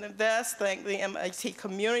President Vest, thank the MIT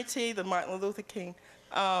community, the Martin Luther King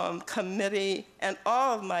Committee, and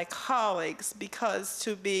all of my colleagues, because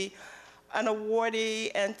to be an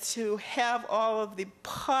awardee and to have all of the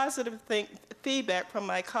positive feedback from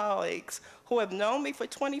my colleagues who have known me for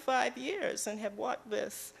 25 years and have walked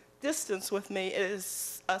this distance with me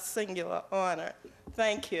is a singular honor.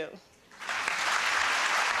 Thank you.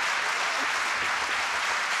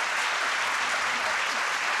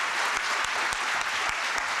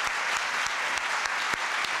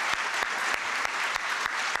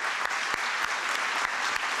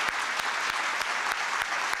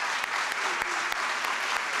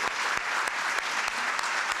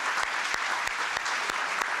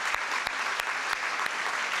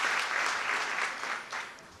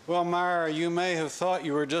 Well, Myra, you may have thought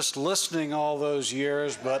you were just listening all those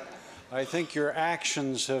years, but I think your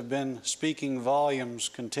actions have been speaking volumes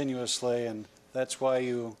continuously, and that's why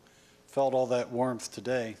you felt all that warmth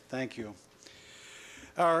today. Thank you.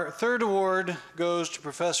 Our third award goes to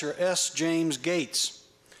Professor S. James Gates,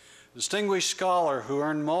 distinguished scholar who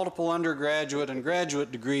earned multiple undergraduate and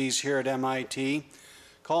graduate degrees here at MIT,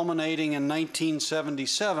 culminating in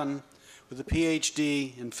 1977 with a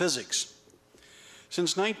PhD in physics.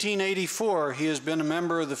 Since 1984, he has been a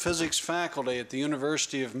member of the physics faculty at the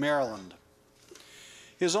University of Maryland.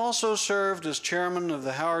 He has also served as chairman of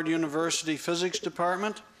the Howard University Physics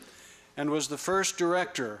Department and was the first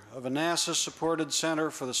director of a NASA-supported Center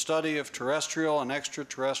for the Study of Terrestrial and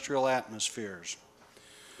Extraterrestrial Atmospheres.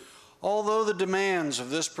 Although the demands of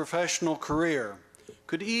this professional career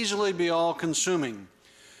could easily be all-consuming,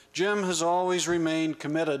 Jim has always remained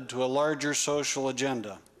committed to a larger social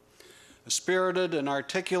agenda. A spirited and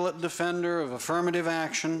articulate defender of affirmative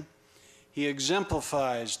action, he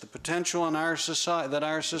exemplifies the potential in that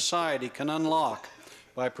our society can unlock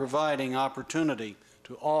by providing opportunity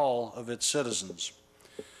to all of its citizens.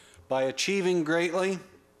 By achieving greatly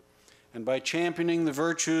and by championing the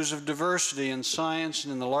virtues of diversity in science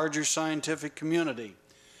and in the larger scientific community,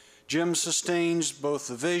 Jim sustains both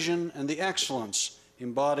the vision and the excellence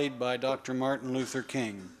embodied by Dr. Martin Luther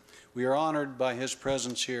King. We are honored by his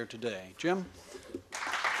presence here today. Jim?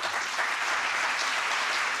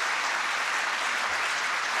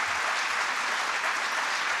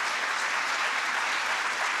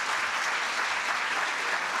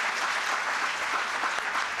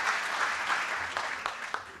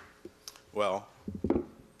 Well,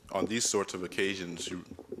 on these sorts of occasions,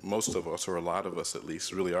 most of us, or a lot of us at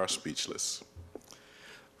least, really are speechless.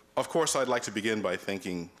 Of course, I'd like to begin by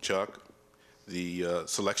thanking Chuck, the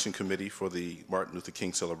selection committee for the Martin Luther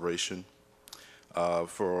King celebration.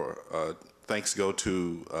 Thanks go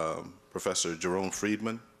to Professor Jerome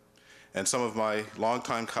Friedman and some of my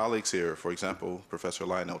longtime colleagues here, for example, Professor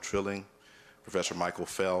Lionel Trilling, Professor Michael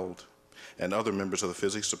Feld, and other members of the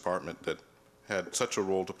physics department that had such a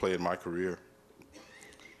role to play in my career.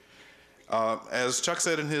 As Chuck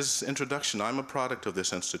said in his introduction, I'm a product of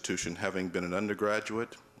this institution, having been an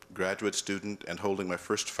undergraduate, graduate student, and holding my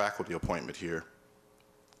first faculty appointment here.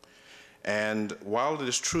 And while it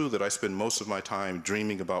is true that I spend most of my time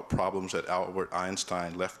dreaming about problems that Albert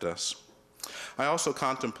Einstein left us, I also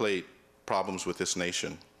contemplate problems with this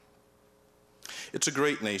nation. It's a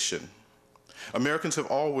great nation. Americans have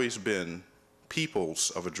always been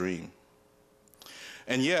peoples of a dream.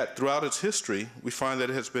 And yet, throughout its history, we find that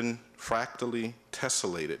it has been fractally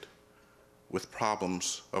tessellated with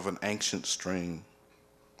problems of an ancient strain.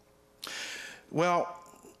 Well,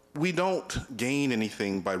 we don't gain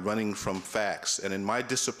anything by running from facts, and in my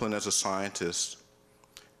discipline as a scientist,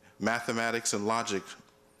 mathematics and logic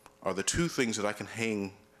are the two things that I can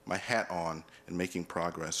hang my hat on in making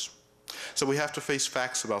progress. So we have to face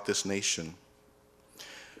facts about this nation.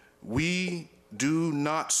 We do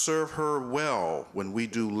not serve her well when we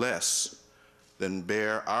do less than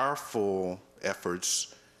bear our full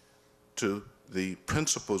efforts to the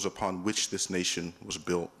principles upon which this nation was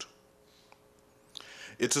built.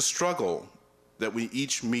 It's a struggle that we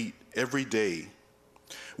each meet every day.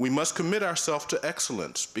 We must commit ourselves to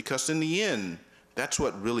excellence because in the end, that's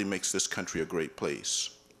what really makes this country a great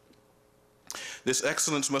place. This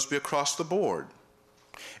excellence must be across the board.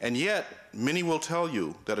 And yet, many will tell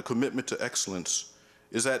you that a commitment to excellence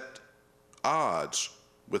is at odds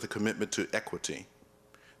with a commitment to equity.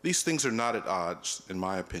 These things are not at odds, in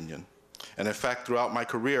my opinion. And in fact, throughout my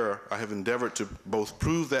career, I have endeavored to both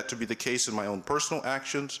prove that to be the case in my own personal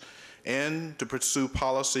actions and to pursue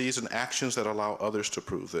policies and actions that allow others to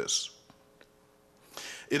prove this.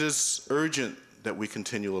 It is urgent that we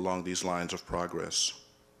continue along these lines of progress.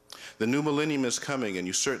 The new millennium is coming, and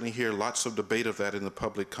you certainly hear lots of debate of that in the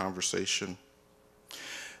public conversation.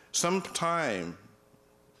 Sometime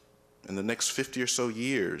in the next 50 or so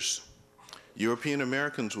years, European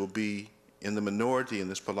Americans will be in the minority in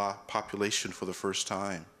this population for the first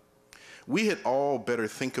time. We had all better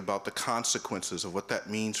think about the consequences of what that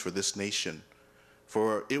means for this nation,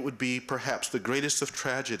 for it would be perhaps the greatest of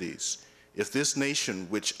tragedies if this nation,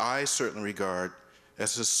 which I certainly regard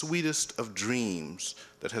as the sweetest of dreams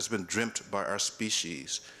that has been dreamt by our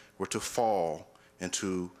species, were to fall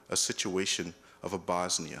into a situation of a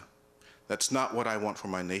Bosnia. That's not what I want for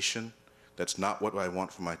my nation. That's not what I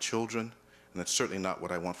want for my children. And that's certainly not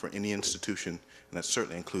what I want for any institution, and that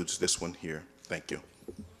certainly includes this one here. Thank you.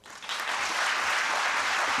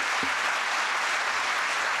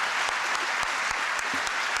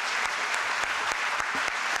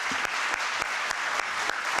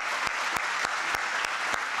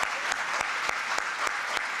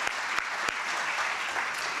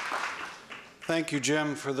 Thank you,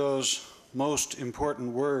 Jim, for those most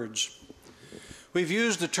important words. We've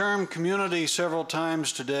used the term community several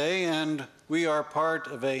times today, and we are part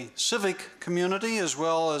of a civic community as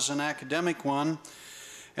well as an academic one,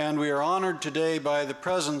 and we are honored today by the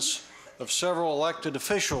presence of several elected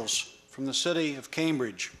officials from the city of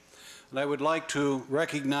Cambridge. And I would like to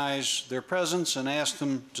recognize their presence and ask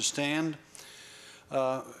them to stand.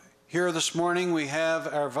 Here this morning we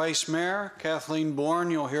have our Vice Mayor, Kathleen Bourne.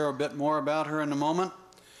 You'll hear a bit more about her in a moment.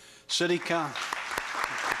 City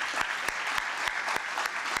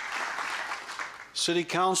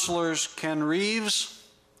Councilors Ken Reeves,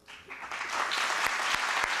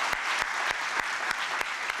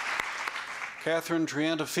 Catherine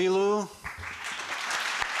Triantafilou,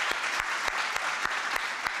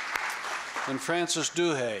 and Francis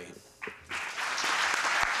Duhay.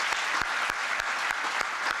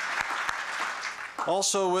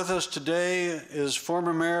 Also with us today is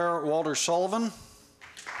former Mayor Walter Sullivan,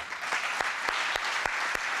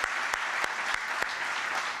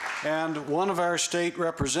 and one of our state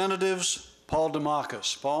representatives, Paul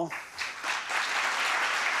Demakis. Paul?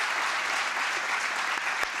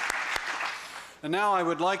 And now I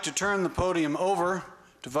would like to turn the podium over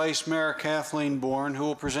to Vice Mayor Kathleen Bourne, who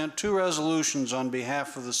will present two resolutions on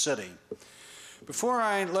behalf of the city. Before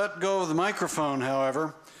I let go of the microphone,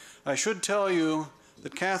 however, I should tell you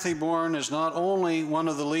that Kathy Bourne is not only one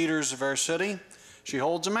of the leaders of our city, she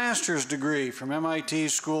holds a master's degree from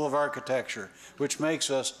MIT's School of Architecture, which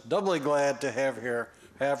makes us doubly glad to have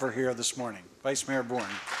her here this morning. Vice Mayor Bourne.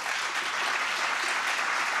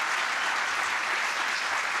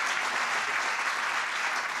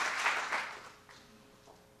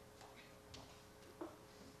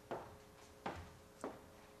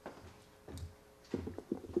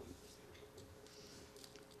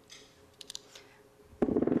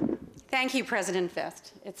 Thank you, President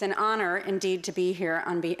Vest. It's an honor indeed to be here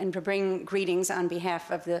and to bring greetings on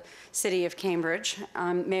behalf of the City of Cambridge.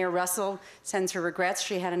 Mayor Russell sends her regrets.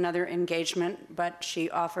 She had another engagement, but she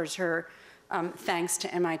offers her thanks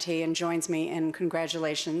to MIT and joins me in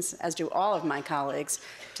congratulations, as do all of my colleagues,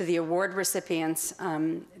 to the award recipients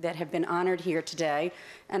that have been honored here today.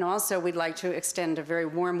 And also we'd like to extend a very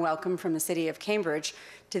warm welcome from the City of Cambridge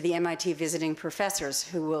to the MIT visiting professors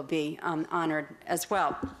who will be honored as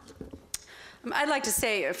well. I'd like to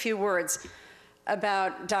say a few words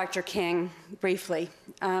about Dr. King briefly.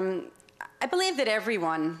 I believe that every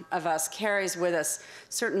one of us carries with us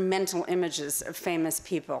certain mental images of famous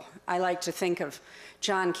people. I like to think of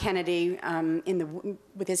John Kennedy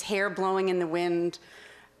with his hair blowing in the wind,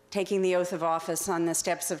 taking the oath of office on the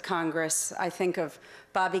steps of Congress. I think of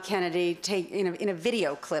Bobby Kennedy in a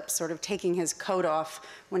video clip, sort of taking his coat off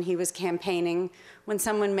when he was campaigning. When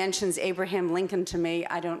someone mentions Abraham Lincoln to me,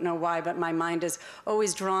 I don't know why, but my mind is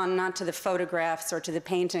always drawn not to the photographs or to the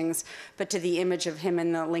paintings, but to the image of him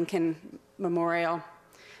in the Lincoln Memorial.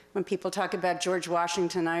 When people talk about George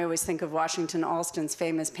Washington, I always think of Washington Alston's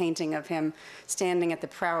famous painting of him standing at the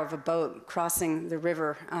prow of a boat crossing the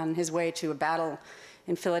river on his way to a battle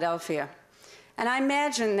in Philadelphia. And I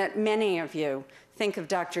imagine that many of you think of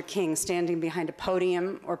Dr. King standing behind a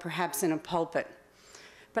podium or perhaps in a pulpit.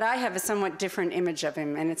 But I have a somewhat different image of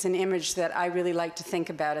him, and it's an image that I really like to think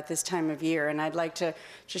about at this time of year. And I'd like to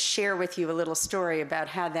just share with you a little story about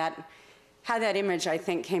how that image, I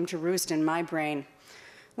think, came to roost in my brain.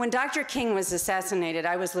 When Dr. King was assassinated,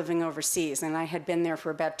 I was living overseas, and I had been there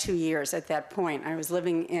for about 2 years at that point. I was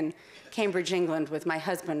living in Cambridge, England, with my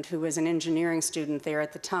husband, who was an engineering student there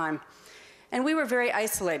at the time. And we were very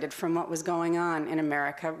isolated from what was going on in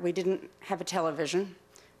America. We didn't have a television.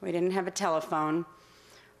 We didn't have a telephone.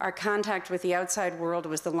 Our contact with the outside world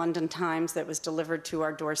was the London Times that was delivered to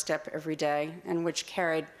our doorstep every day, and which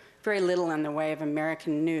carried very little in the way of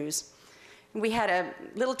American news. We had a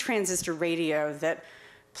little transistor radio that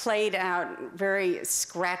played out very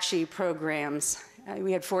scratchy programs.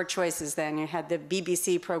 We had 4 choices then. You had the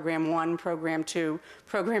BBC Program 1, Program 2,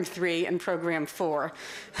 Program 3, and Program 4.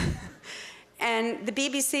 And the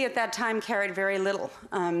BBC at that time carried very little,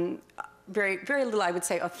 very little, I would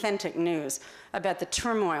say, authentic news about the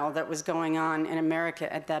turmoil that was going on in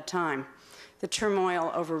America at that time. The turmoil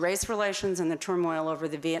over race relations and the turmoil over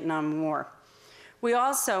the Vietnam War. We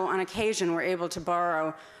also, on occasion, were able to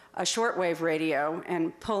borrow a shortwave radio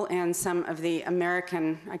and pull in some of the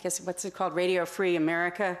American, I guess, what's it called, Radio Free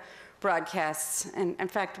America broadcasts. And in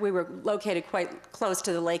fact, we were located quite close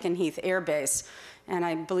to the Lakenheath Air Base, and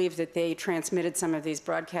I believe that they transmitted some of these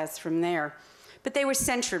broadcasts from there. But they were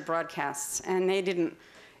censored broadcasts, and they didn't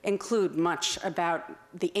include much about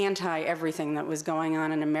the anti-everything that was going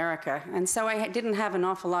on in America. And so I didn't have an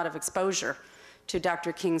awful lot of exposure to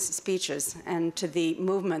Dr. King's speeches and to the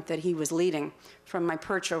movement that he was leading from my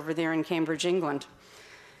perch over there in Cambridge, England.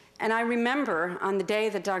 And I remember on the day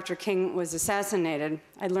that Dr. King was assassinated,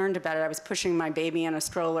 I learned about it. I was pushing my baby in a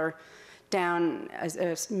stroller down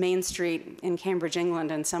a main street in Cambridge,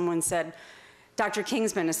 England, and someone said, Dr.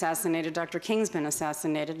 King's been assassinated, Dr. King's been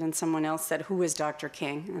assassinated, and someone else said, who is Dr.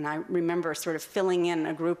 King? And I remember sort of filling in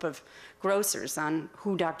a group of grocers on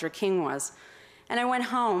who Dr. King was. And I went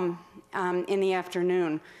home in the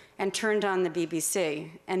afternoon and turned on the BBC,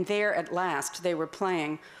 and there at last they were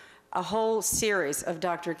playing a whole series of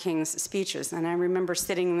Dr. King's speeches. And I remember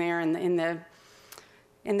sitting there in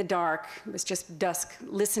the dark, it was just dusk,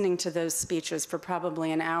 listening to those speeches for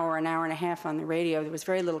probably an hour and a half on the radio. There was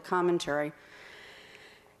very little commentary.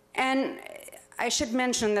 And I should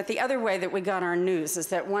mention that the other way that we got our news is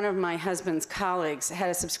that one of my husband's colleagues had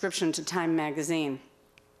a subscription to Time magazine.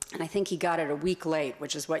 And I think he got it a week late,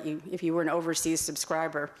 which is what you, if you were an overseas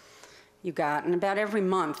subscriber, you got. And about every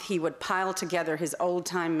month, he would pile together his old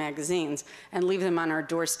Time magazines and leave them on our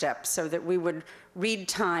doorstep so that we would read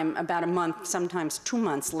Time about a month, sometimes 2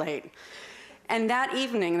 months late. And that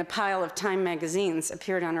evening, the pile of Time magazines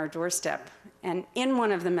appeared on our doorstep. And in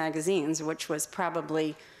one of the magazines, which was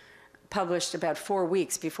probably published about 4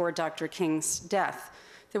 weeks before Dr. King's death,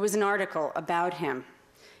 there was an article about him.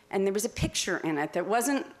 And there was a picture in it that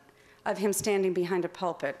wasn't of him standing behind a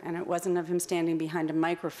pulpit, and it wasn't of him standing behind a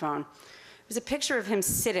microphone. It was a picture of him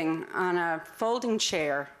sitting on a folding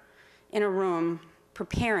chair in a room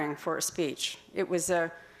preparing for a speech. It was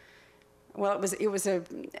a, well, it was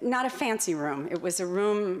not a fancy room. It was a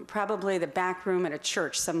room, probably the back room at a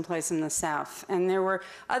church someplace in the South. And there were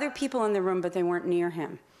other people in the room, but they weren't near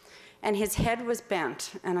him. And his head was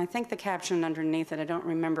bent, and I think the caption underneath it, I don't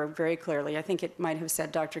remember very clearly. I think it might have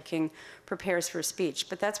said, Dr. King prepares for speech,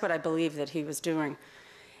 but that's what I believe that he was doing.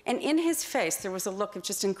 And in his face, there was a look of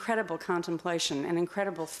just incredible contemplation and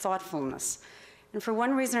incredible thoughtfulness. And for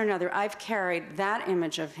one reason or another, I've carried that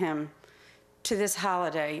image of him to this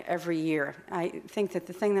holiday every year. I think that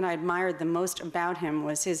the thing that I admired the most about him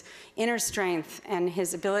was his inner strength and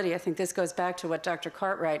his ability, I think this goes back to what Dr.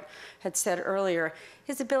 Cartwright had said earlier,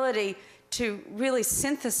 his ability to really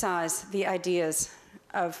synthesize the ideas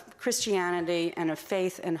of Christianity and of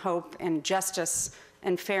faith and hope and justice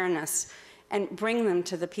and fairness and bring them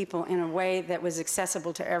to the people in a way that was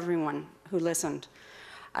accessible to everyone who listened.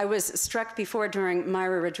 I was struck before during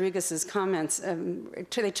Myra Rodriguez's comments,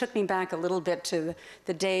 they took me back a little bit to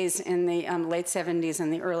the days in the late 70s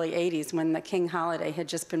and the early 80s when the King holiday had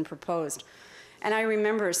just been proposed. And I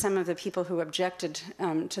remember some of the people who objected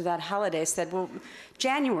to that holiday said, well,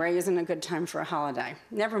 January isn't a good time for a holiday.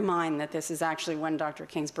 Never mind that this is actually when Dr.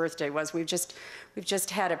 King's birthday was. We've just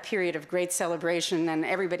had a period of great celebration, and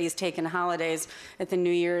everybody's taken holidays at the New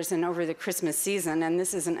Year's and over the Christmas season, and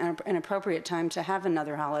this isn't an appropriate time to have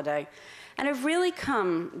another holiday. And I've really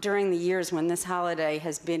come during the years when this holiday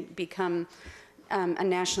has become a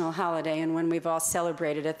national holiday and when we've all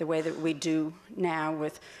celebrated it the way that we do now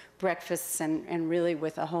with breakfasts and really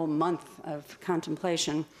with a whole month of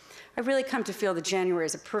contemplation. I've really come to feel that January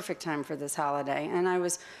is a perfect time for this holiday. And I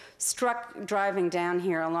was struck driving down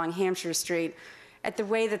here along Hampshire Street at the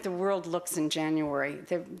way that the world looks in January.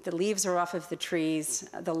 The leaves are off of the trees.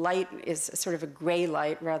 The light is sort of a gray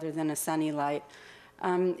light rather than a sunny light.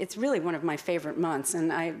 It's really one of my favorite months,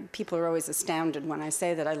 and people are always astounded when I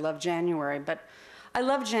say that I love January. But I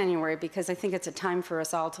love January because I think it's a time for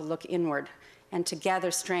us all to look inward and to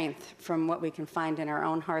gather strength from what we can find in our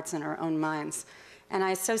own hearts and our own minds. And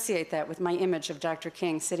I associate that with my image of Dr.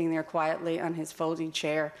 King sitting there quietly on his folding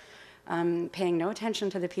chair, paying no attention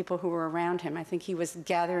to the people who were around him. I think he was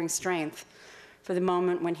gathering strength for the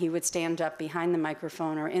moment when he would stand up behind the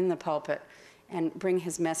microphone or in the pulpit and bring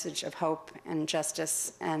his message of hope and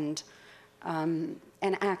justice and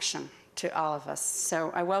action to all of us.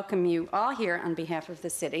 So I welcome you all here on behalf of the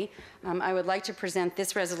city. I would like to present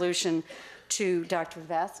this resolution to Dr.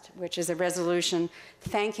 Vest, which is a resolution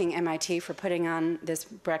thanking MIT for putting on this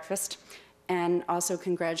breakfast and also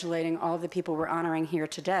congratulating all of the people we're honoring here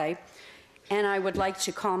today. And I would like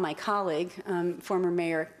to call my colleague, former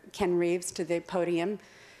Mayor Ken Reeves, to the podium.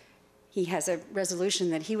 He has a resolution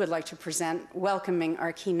that he would like to present welcoming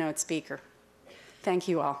our keynote speaker. Thank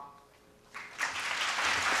you all.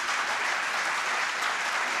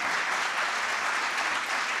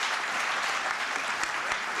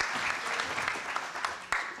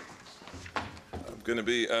 Going to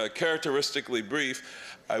be characteristically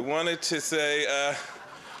brief. I wanted to say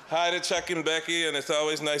hi to Chuck and Becky, and it's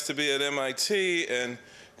always nice to be at MIT, and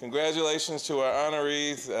congratulations to our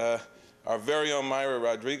honorees, our very own Myra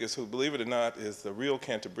Rodriguez, who, believe it or not, is the real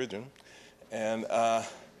Cantabrigian, and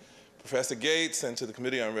Professor Gates, and to the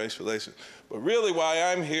Committee on Race Relations. But really why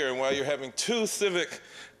I'm here and why you're having two civic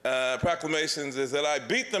proclamations is that I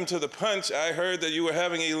beat them to the punch. I heard that you were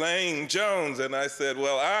having Elaine Jones, and I said,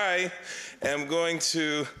 well, I am going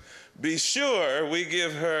to be sure we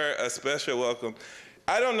give her a special welcome.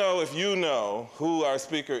 I don't know if you know who our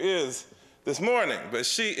speaker is this morning, but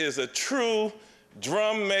she is a true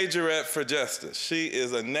drum majorette for justice. She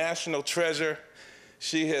is a national treasure.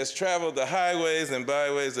 She has traveled the highways and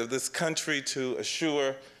byways of this country to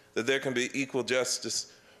assure that there can be equal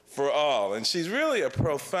justice for all. And she's really a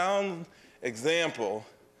profound example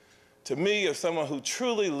to me of someone who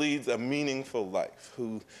truly leads a meaningful life,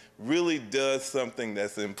 who really does something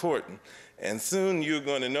that's important. And soon you're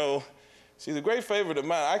going to know she's a great favorite of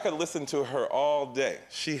mine. I could listen to her all day.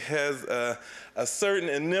 She has a certain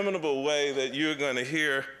inimitable way that you're going to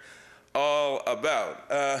hear all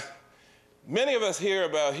about. Many of us hear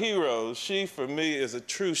about heroes. She, for me, is a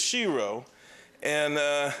true shero,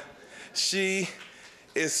 and she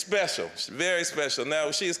is special. She's very special. Now,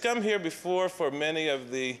 she has come here before for many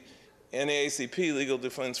of the NAACP Legal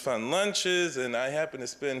Defense Fund lunches, and I happened to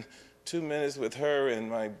spend 2 minutes with her and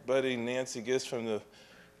my buddy Nancy Gist from the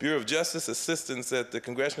Bureau of Justice Assistance at the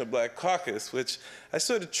Congressional Black Caucus, which I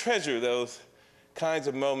sort of treasure those kinds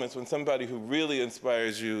of moments when somebody who really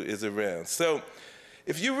inspires you is around. So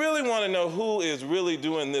if you really want to know who is really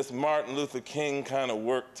doing this Martin Luther King kind of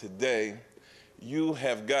work today, you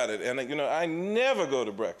have got it. And you know, I never go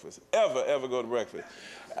to breakfast, ever go to breakfast.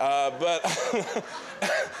 But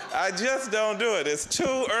I just don't do it. It's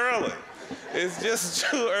too early. It's just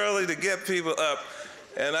too early to get people up.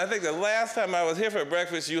 And I think the last time I was here for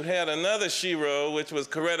breakfast, you had another shero, which was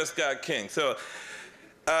Coretta Scott King. So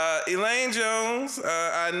Elaine Jones,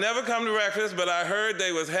 I never come to breakfast, but I heard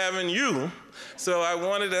they was having you. So I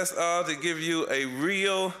wanted us all to give you a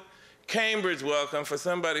real Cambridge welcome for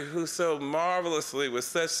somebody who so marvelously, with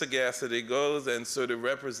such sagacity, goes and sort of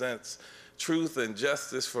represents truth and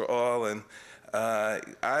justice for all. And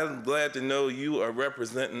I'm glad to know you are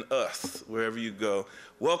representing us wherever you go.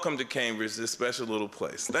 Welcome to Cambridge, this special little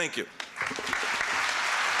place. Thank you.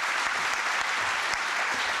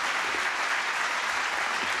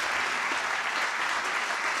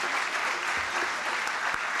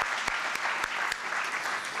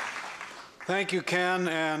 Thank you, Ken,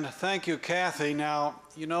 and thank you, Kathy. Now,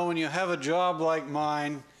 you know, when you have a job like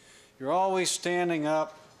mine, you're always standing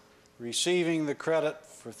up, receiving the credit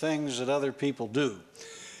for things that other people do.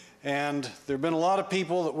 And there have been a lot of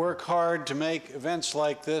people that work hard to make events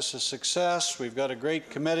like this a success. We've got a great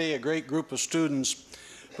committee, a great group of students,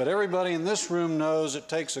 but everybody in this room knows it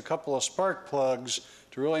takes a couple of spark plugs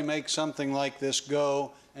to really make something like this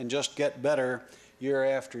go and just get better year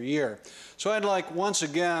after year. So I'd like once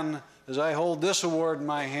again, as I hold this award in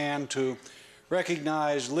my hand, to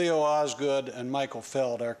recognize Leo Osgood and Michael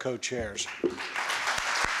Feld, our co-chairs.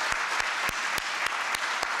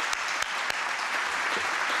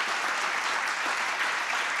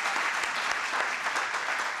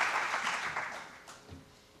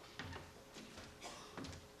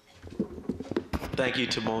 Thank you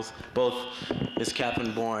to both Ms.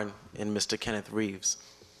 Catherine Bourne and Mr. Kenneth Reeves.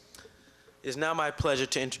 It is now my pleasure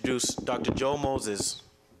to introduce Dr. Joe Moses,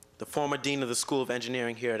 the former Dean of the School of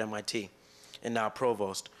Engineering here at MIT, and now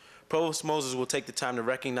Provost. Provost Moses will take the time to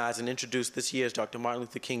recognize and introduce this year's Dr. Martin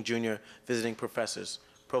Luther King Jr. visiting professors.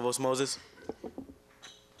 Provost Moses.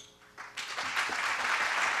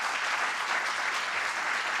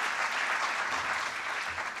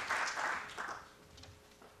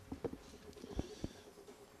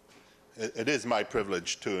 It is my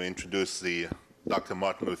privilege to introduce the Dr.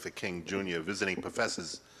 Martin Luther King Jr. visiting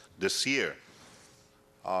professors this year.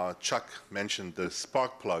 Chuck mentioned the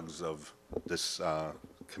spark plugs of this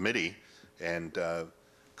committee, and a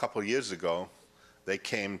couple of years ago, they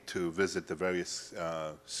came to visit the various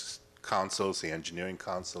councils, the Engineering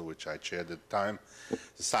Council, which I chaired at the time,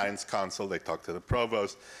 the Science Council. They talked to the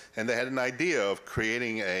provost, and they had an idea of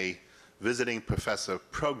creating a visiting professor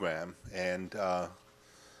program, and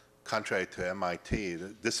contrary to MIT,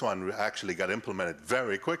 this one actually got implemented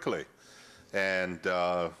very quickly and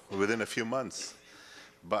within a few months,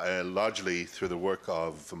 but largely through the work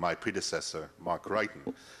of my predecessor, Mark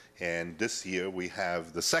Wrighton. And this year we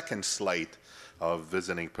have the second slate of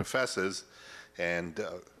visiting professors, and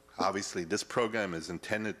obviously this program is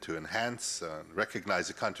intended to enhance and recognize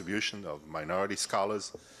the contribution of minority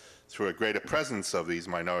scholars through a greater presence of these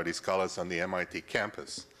minority scholars on the MIT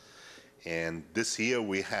campus. And this year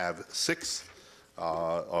we have 6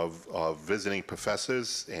 of visiting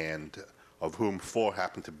professors, and of whom 4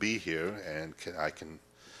 happen to be here, and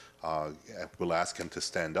I will ask him to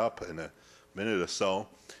stand up in a minute or so.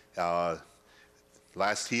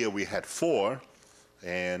 Last year we had 4,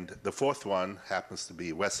 and the 4th one happens to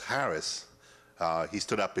be Wes Harris. He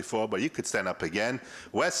stood up before, but you could stand up again.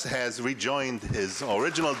 Wes has rejoined his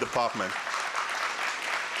original department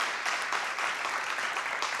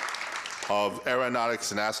of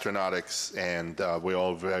aeronautics and astronautics, and we're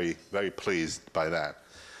all very, very pleased by that.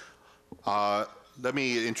 Let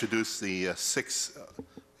me introduce the 6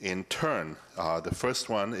 in turn. The first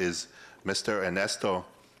one is Mr. Ernesto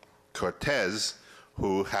Cortez,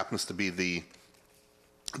 who happens to be the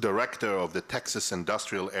director of the Texas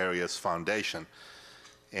Industrial Areas Foundation,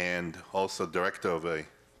 and also director of a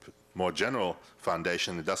more general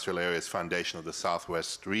foundation, Industrial Areas Foundation of the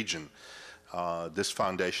Southwest region. This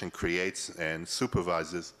foundation creates and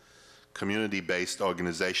supervises community-based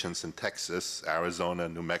organizations in Texas, Arizona,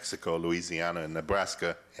 New Mexico, Louisiana, and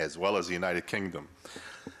Nebraska, as well as the United Kingdom.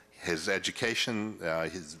 His education,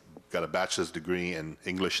 he's got a bachelor's degree in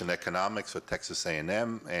English and economics at Texas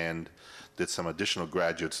A&M, and did some additional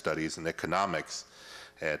graduate studies in economics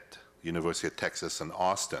at University of Texas in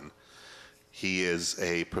Austin. He is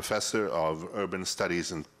a professor of urban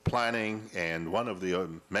studies and planning, and one of the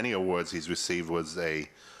many awards he's received was a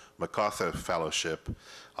MacArthur Fellowship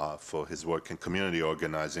for his work in community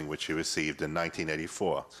organizing, which he received in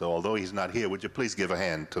 1984. So although he's not here, would you please give a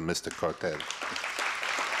hand to Mr. Cortez?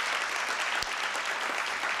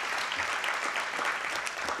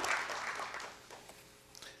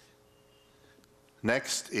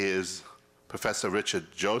 Next is Professor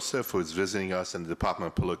Richard Joseph, who is visiting us in the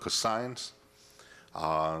Department of Political Science.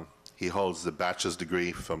 He holds the bachelor's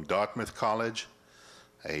degree from Dartmouth College,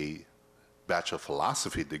 a Bachelor of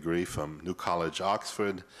Philosophy degree from New College,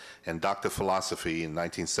 Oxford, and Doctor of Philosophy in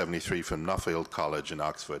 1973 from Nuffield College in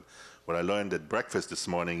Oxford. What I learned at breakfast this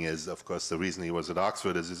morning is, of course, the reason he was at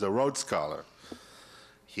Oxford is he's a Rhodes Scholar.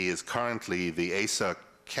 He is currently the Asa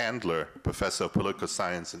Candler Professor of Political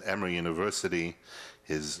Science at Emory University.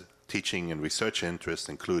 His teaching and research interests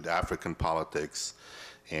include African politics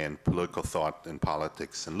and political thought in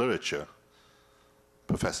politics and literature.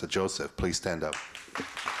 Professor Joseph, please stand up.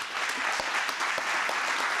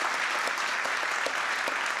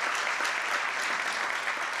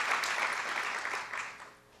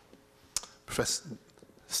 Professor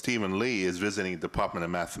Stephen Lee is visiting the Department of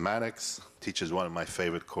Mathematics, teaches one of my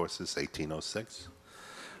favorite courses, 1806.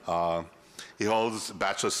 He holds a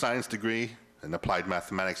Bachelor of Science degree in Applied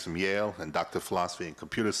Mathematics from Yale and Doctor of Philosophy in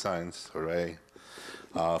Computer Science, hooray,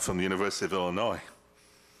 from the University of Illinois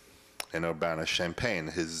in Urbana-Champaign.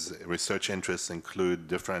 His research interests include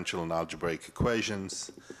differential and algebraic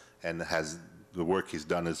equations, and the work he's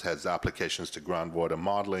done has applications to groundwater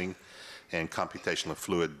modeling and computational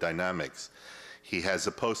fluid dynamics. He has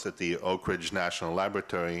a post at the Oak Ridge National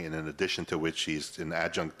Laboratory, and in addition to which he's an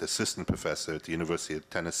adjunct assistant professor at the University of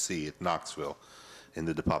Tennessee at Knoxville in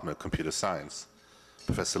the Department of Computer Science.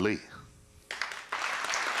 Professor Lee.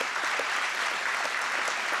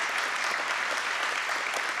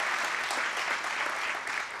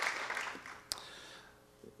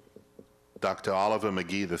 Dr. Oliver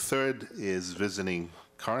McGee III is visiting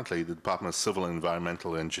currently the Department of Civil and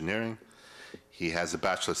Environmental Engineering. He has a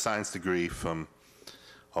Bachelor of Science degree from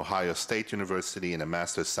Ohio State University and a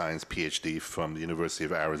Master of Science PhD from the University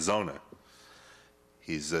of Arizona.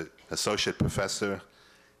 He's an associate professor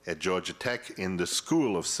at Georgia Tech in the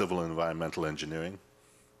School of Civil and Environmental Engineering,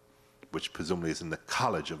 which presumably is in the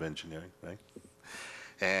College of Engineering, right?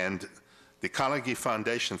 And the Carnegie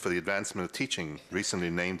Foundation for the Advancement of Teaching recently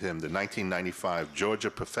named him the 1995 Georgia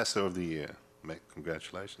Professor of the Year.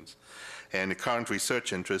 Congratulations. And the current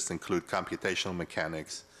research interests include computational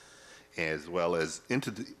mechanics, as well as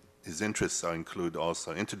his interests include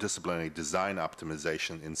also interdisciplinary design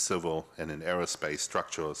optimization in civil and in aerospace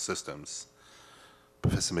structural systems.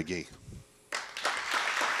 Professor McGee.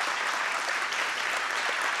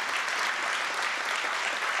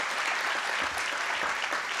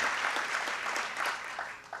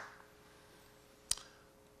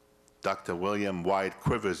 Dr. William White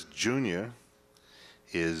Quivers, Jr.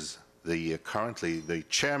 is currently the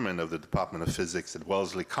chairman of the Department of Physics at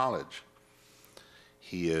Wellesley College.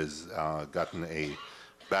 He has gotten a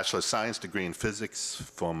Bachelor of Science degree in physics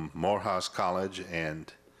from Morehouse College,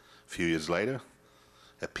 and a few years later,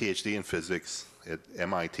 a PhD in physics at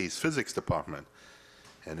MIT's physics department.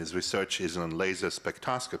 And his research is on laser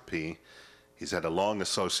spectroscopy. He's had a long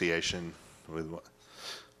association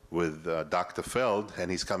with Dr. Feld,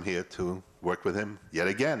 and he's come here to work with him yet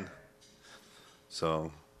again.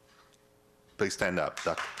 So please stand up,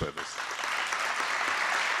 Dr. Quivers.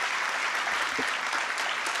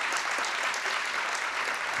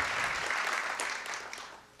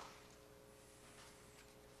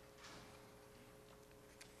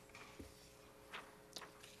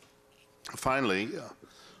 Finally,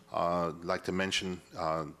 I'd like to mention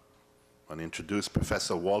and introduce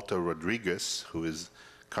Professor Walter Rodriguez, who is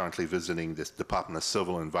currently visiting this Department of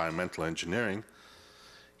Civil and Environmental Engineering.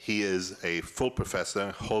 He is a full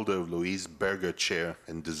professor, holder of Louise Berger Chair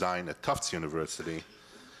in Design at Tufts University.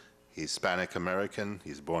 He's Hispanic American,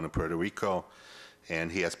 he's born in Puerto Rico,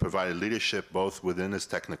 and he has provided leadership both within his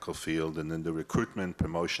technical field and in the recruitment,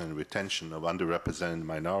 promotion, and retention of underrepresented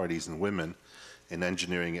minorities and women in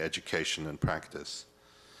engineering education and practice.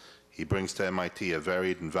 He brings to MIT a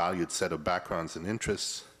varied and valued set of backgrounds and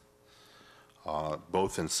interests,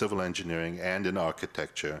 both in civil engineering and in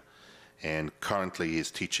architecture, and currently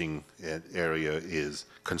his teaching area is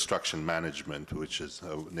construction management, which is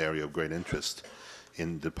an area of great interest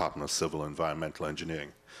in the Department of Civil and Environmental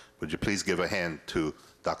Engineering. Would you please give a hand to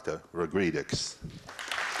Dr. Rodriguez?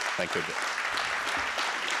 Thank you.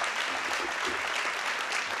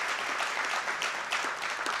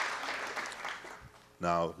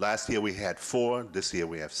 Now, last year we had 4, this year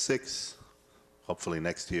we have 6. Hopefully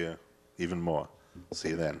next year, even more. See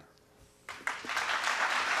you then.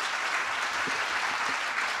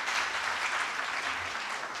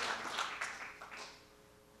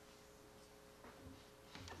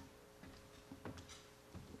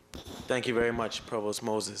 Thank you very much, Provost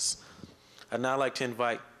Moses. I'd now like to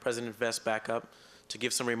invite President Vest back up to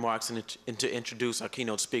give some remarks and to introduce our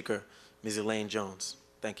keynote speaker, Ms. Elaine Jones.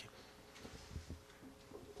 Thank you.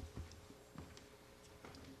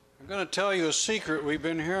 I'm going to tell you a secret. We've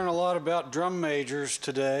been hearing a lot about drum majors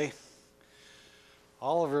today.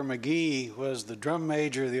 Oliver McGee was the drum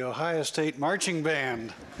major of the Ohio State Marching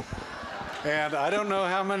Band. And I don't know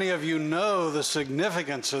how many of you know the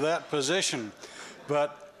significance of that position,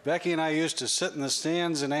 but Becky and I used to sit in the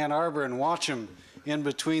stands in Ann Arbor and watch him in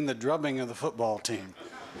between the drumming of the football team.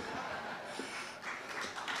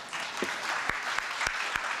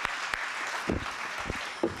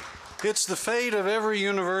 It's the fate of every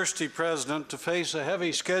university president to face a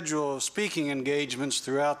heavy schedule of speaking engagements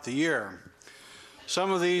throughout the year. Some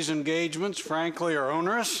of these engagements, frankly, are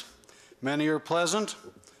onerous. Many are pleasant.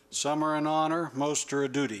 Some are an honor. Most are a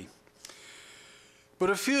duty. But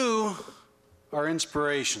a few are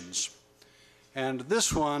inspirations. And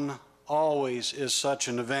this one always is such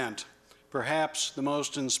an event, perhaps the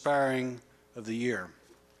most inspiring of the year.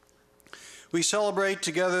 We celebrate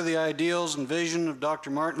together the ideals and vision of Dr.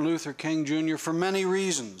 Martin Luther King Jr. for many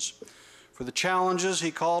reasons. For the challenges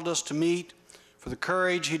he called us to meet, for the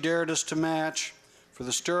courage he dared us to match, for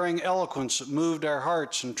the stirring eloquence that moved our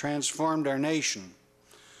hearts and transformed our nation.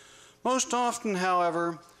 Most often,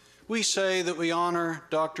 however, we say that we honor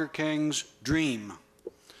Dr. King's dream.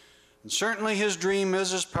 And certainly his dream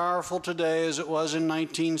is as powerful today as it was in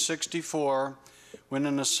 1964, when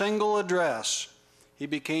in a single address, he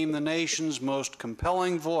became the nation's most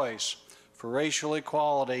compelling voice for racial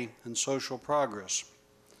equality and social progress.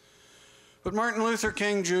 But Martin Luther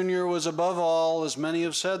King Jr. was above all, as many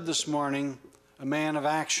have said this morning, a man of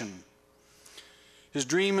action. His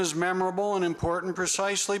dream is memorable and important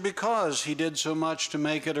precisely because he did so much to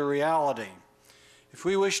make it a reality. If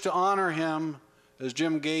we wish to honor him, as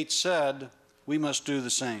Jim Gates said, we must do the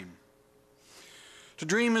same. To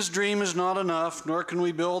dream his dream is not enough, nor can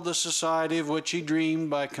we build the society of which he dreamed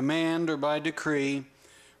by command or by decree.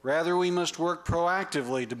 Rather, we must work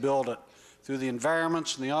proactively to build it through the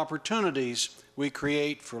environments and the opportunities we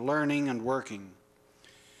create for learning and working.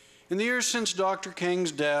 In the years since Dr.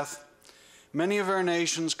 King's death, many of our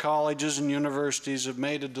nation's colleges and universities have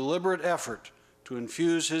made a deliberate effort to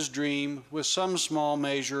infuse his dream with some small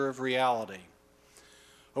measure of reality.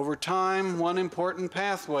 Over time, one important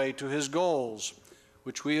pathway to his goals,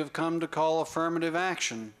 which we have come to call affirmative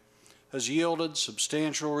action, has yielded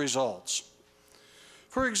substantial results.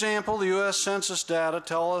 For example, the U.S. Census data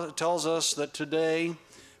tells us that today,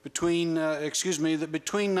 between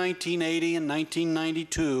 1980 and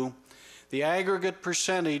 1992, the aggregate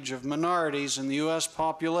percentage of minorities in the U.S.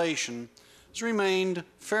 population has remained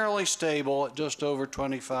fairly stable at just over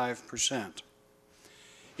 25%.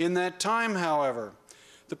 In that time, however,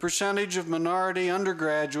 the percentage of minority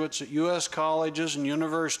undergraduates at U.S. colleges and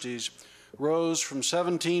universities rose from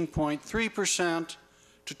 17.3%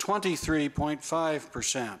 to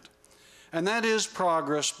 23.5%, and that is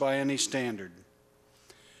progress by any standard.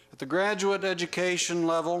 At the graduate education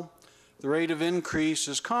level, the rate of increase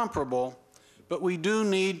is comparable, but we do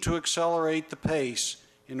need to accelerate the pace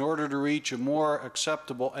in order to reach a more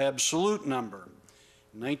acceptable absolute number.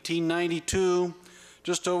 In 1992,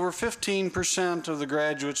 just over 15% of the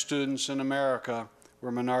graduate students in America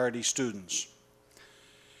were minority students.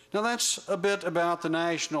 Now that's a bit about the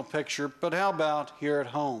national picture, but how about here at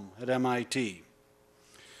home at MIT?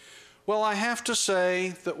 Well, I have to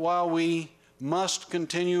say that while we must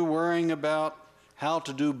continue worrying about how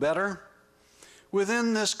to do better,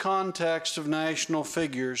 within this context of national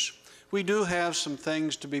figures, we do have some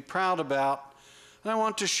things to be proud about, and I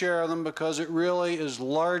want to share them because it really is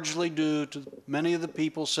largely due to many of the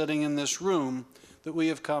people sitting in this room that we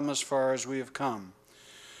have come as far as we have come.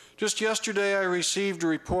 Just yesterday, I received a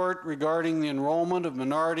report regarding the enrollment of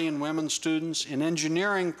minority and women students in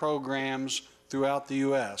engineering programs throughout the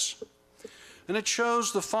U.S. And it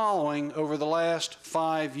shows the following over the last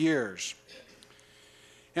 5 years.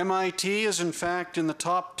 MIT is in fact in the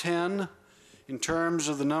top 10 in terms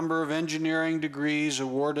of the number of engineering degrees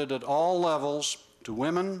awarded at all levels to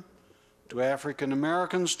women, to African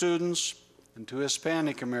American students, and to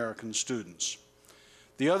Hispanic American students.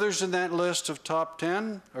 The others in that list of top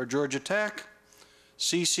 10 are Georgia Tech,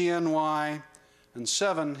 CCNY, and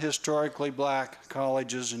 7 historically black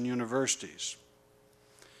colleges and universities.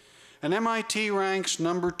 And MIT ranks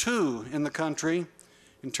number 2 in the country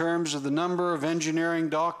in terms of the number of engineering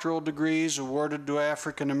doctoral degrees awarded to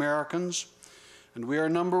African Americans, and we are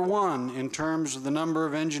number 1 in terms of the number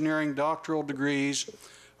of engineering doctoral degrees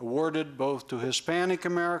awarded both to Hispanic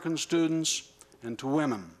American students and to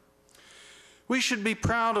women. We should be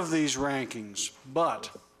proud of these rankings, but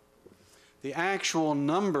the actual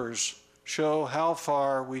numbers show how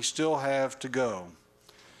far we still have to go.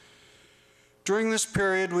 During this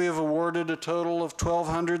period, we have awarded a total of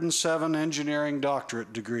 1,207 engineering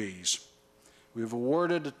doctorate degrees. We have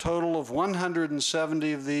awarded a total of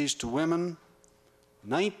 170 of these to women,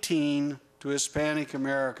 19 to Hispanic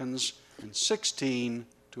Americans, and 16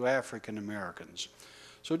 to African Americans.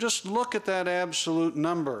 So just look at that absolute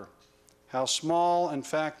number, how small, in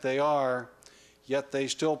fact, they are, yet they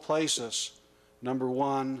still place us number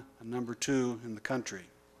 1 and number 2 in the country.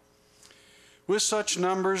 With such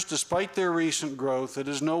numbers, despite their recent growth, it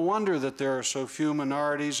is no wonder that there are so few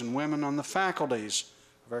minorities and women on the faculties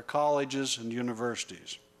of our colleges and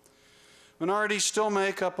universities. Minorities still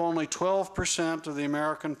make up only 12% of the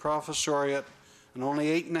American professoriate and only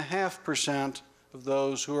 8.5% of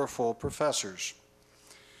those who are full professors.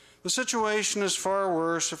 The situation is far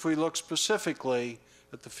worse if we look specifically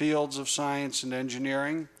at the fields of science and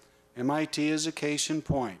engineering. MIT is a case in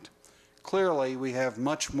point. Clearly, we have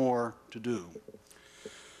much more to do.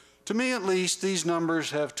 To me, at least, these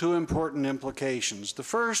numbers have 2 important implications. The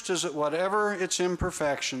first is that whatever its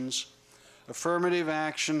imperfections, affirmative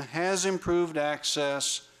action has improved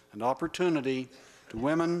access and opportunity to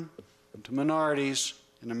women and to minorities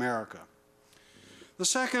in America. The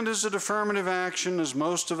second is that affirmative action, as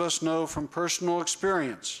most of us know from personal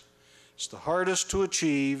experience, is the hardest to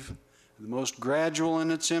achieve and the most gradual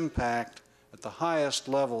in its impact at the highest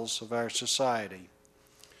levels of our society.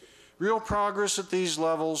 Real progress at these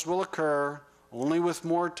levels will occur only with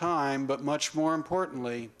more time, but much more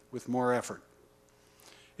importantly, with more effort.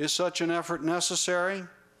 Is such an effort necessary?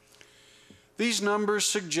 These numbers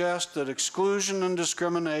suggest that exclusion and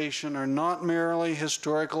discrimination are not merely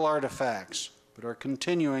historical artifacts, but are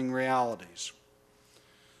continuing realities.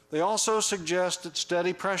 They also suggest that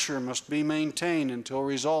steady pressure must be maintained until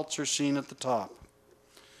results are seen at the top.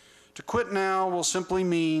 To quit now will simply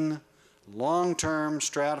mean long-term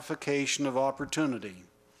stratification of opportunity,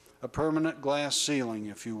 a permanent glass ceiling,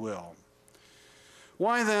 if you will.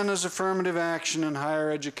 Why then is affirmative action in higher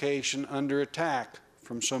education under attack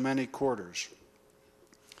from so many quarters?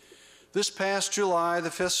 This past July, the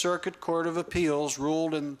Fifth Circuit Court of Appeals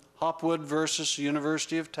ruled in Hopwood versus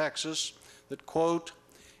University of Texas that, quote,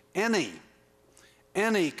 any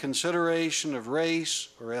consideration of race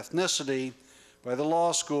or ethnicity by the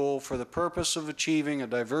law school for the purpose of achieving a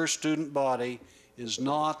diverse student body is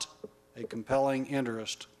not a compelling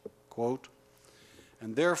interest, quote,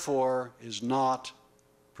 and therefore is not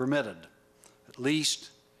permitted, at least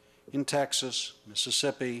in Texas,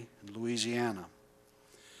 Mississippi, and Louisiana.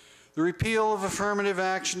 The repeal of affirmative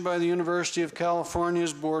action by the University of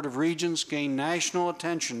California's Board of Regents gained national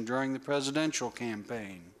attention during the presidential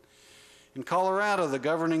campaign. In Colorado, the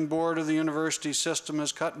governing board of the university system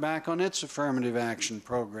has cut back on its affirmative action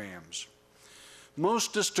programs.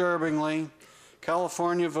 Most disturbingly,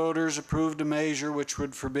 California voters approved a measure which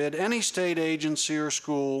would forbid any state agency or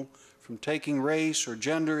school from taking race or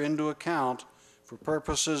gender into account for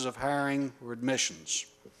purposes of hiring or admissions.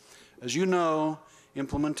 As you know,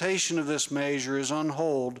 implementation of this measure is on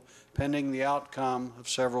hold pending the outcome of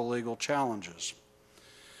several legal challenges.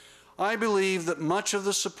 I believe that much of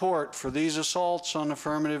the support for these assaults on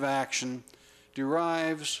affirmative action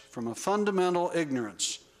derives from a fundamental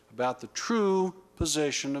ignorance about the true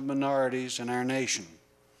position of minorities in our nation.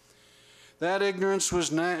 That ignorance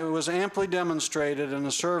was amply demonstrated in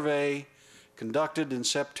a survey conducted in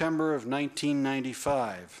September of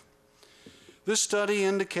 1995. This study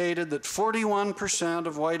indicated that 41%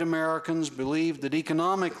 of white Americans believed that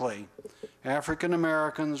economically, African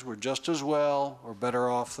Americans were just as well or better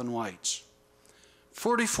off than whites.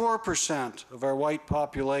 44% of our white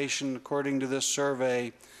population, according to this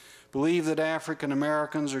survey, believe that African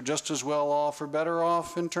Americans are just as well off or better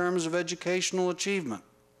off in terms of educational achievement.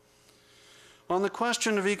 On the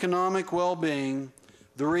question of economic well-being,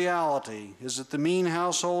 the reality is that the mean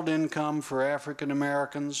household income for African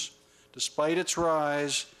Americans, despite its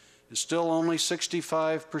rise, is still only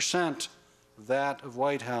 65% of that of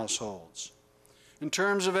white households. In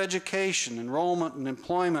terms of education, enrollment, and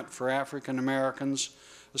employment for African Americans,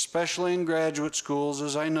 especially in graduate schools,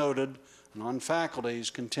 as I noted, and on faculties,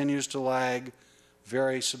 continues to lag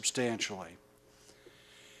very substantially.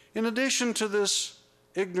 In addition to this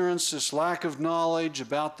ignorance, this lack of knowledge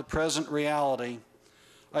about the present reality,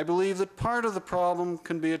 I believe that part of the problem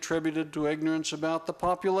can be attributed to ignorance about the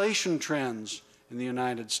population trends in the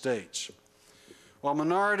United States. While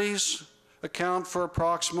minorities account for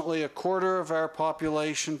approximately a quarter of our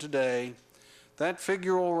population today, that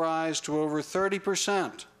figure will rise to over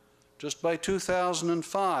 30% just by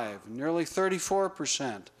 2005, and nearly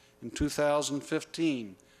 34% in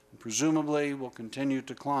 2015, and presumably will continue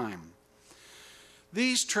to climb.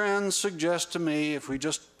 These trends suggest to me, if we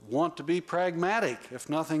just want to be pragmatic, if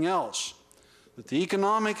nothing else, that the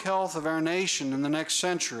economic health of our nation in the next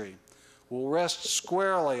century will rest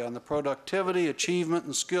squarely on the productivity, achievement,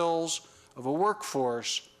 and skills of a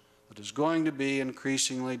workforce that is going to be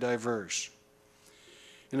increasingly diverse.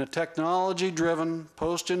 In a technology-driven,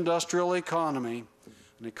 post-industrial economy,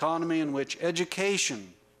 an economy in which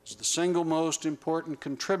education is the single most important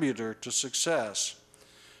contributor to success,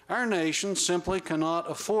 our nation simply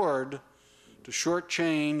cannot afford to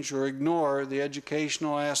shortchange or ignore the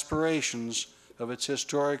educational aspirations of its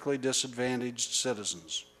historically disadvantaged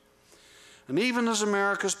citizens. And even as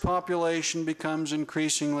America's population becomes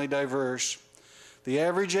increasingly diverse, the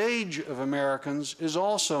average age of Americans is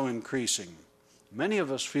also increasing. Many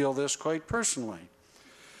of us feel this quite personally.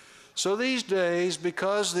 So these days,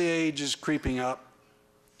 because the age is creeping up,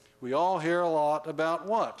 we all hear a lot about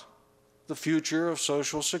what? The future of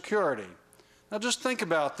Social Security. Now just think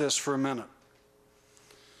about this for a minute.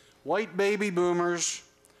 White baby boomers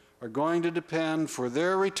are going to depend for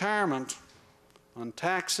their retirement on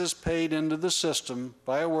taxes paid into the system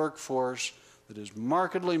by a workforce that is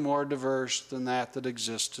markedly more diverse than that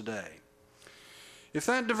exists today. If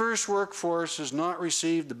that diverse workforce has not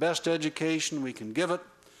received the best education we can give it,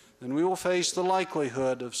 then we will face the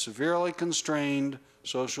likelihood of severely constrained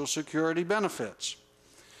Social Security benefits.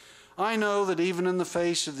 I know that even in the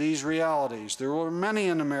face of these realities, there are many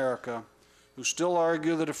in America who still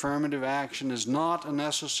argue that affirmative action is not a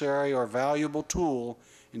necessary or valuable tool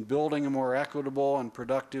in building a more equitable and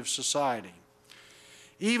productive society.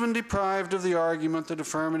 Even deprived of the argument that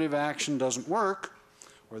affirmative action doesn't work,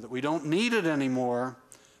 or that we don't need it anymore,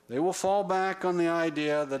 they will fall back on the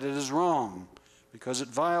idea that it is wrong because it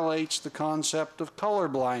violates the concept of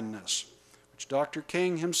colorblindness, which Dr.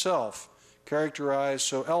 King himself characterized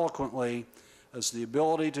so eloquently as the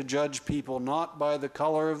ability to judge people not by the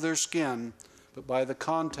color of their skin, but by the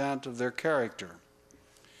content of their character.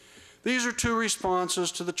 These are two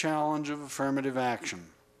responses to the challenge of affirmative action.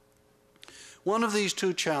 One of these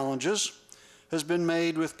two challenges has been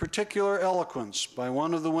made with particular eloquence by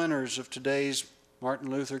one of the winners of today's Martin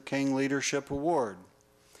Luther King Leadership Award.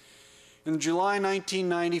 In the July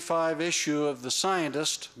 1995 issue of The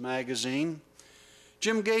Scientist magazine,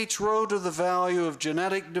 Jim Gates wrote of the value of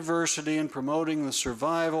genetic diversity in promoting the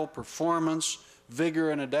survival, performance, vigor,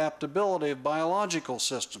 and adaptability of biological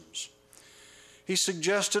systems. He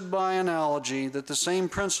suggested by analogy that the same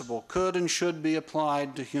principle could and should be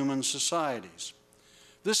applied to human societies.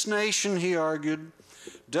 This nation, he argued,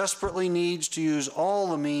 desperately needs to use all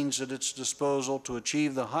the means at its disposal to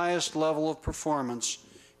achieve the highest level of performance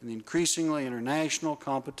in the increasingly international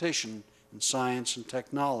competition in science and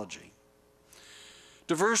technology.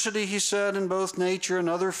 Diversity, he said, in both nature and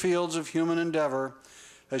other fields of human endeavor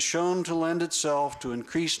has shown to lend itself to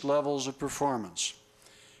increased levels of performance.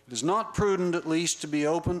 It is not prudent, at least, to be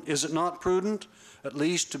open. Is it not prudent, at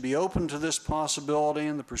least, to be open to this possibility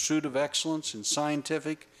in the pursuit of excellence in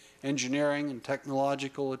scientific, engineering, and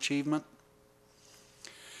technological achievement?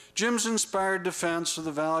 Jim's inspired defense of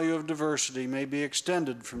the value of diversity may be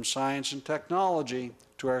extended from science and technology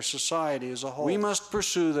to our society as a whole. We must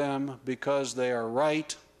pursue them because they are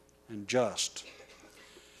right and just.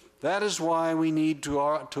 That is why we need to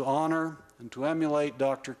honor and to emulate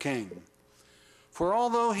Dr. King. For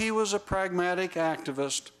although he was a pragmatic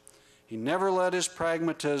activist, he never let his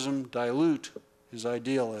pragmatism dilute his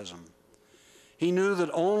idealism. He knew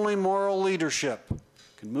that only moral leadership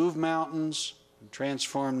can move mountains and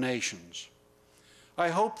transform nations. I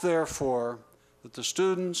hope, therefore, that the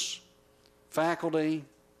students, faculty,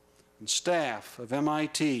 and staff of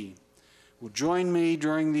MIT will join me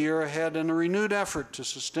during the year ahead in a renewed effort to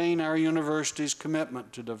sustain our university's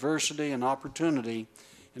commitment to diversity and opportunity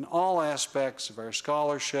in all aspects of our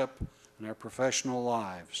scholarship and our professional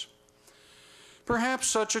lives. Perhaps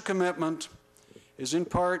such a commitment is in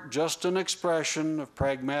part just an expression of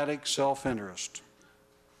pragmatic self-interest.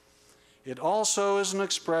 It also is an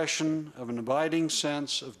expression of an abiding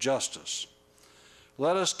sense of justice.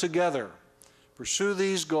 Let us together pursue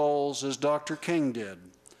these goals as Dr. King did,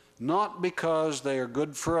 not because they are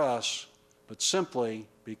good for us, but simply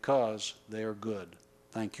because they are good.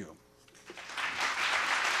 Thank you.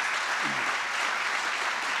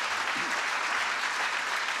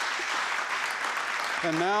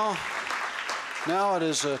 And now it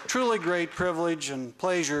is a truly great privilege and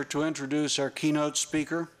pleasure to introduce our keynote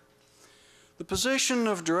speaker. The position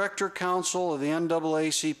of Director Counsel of the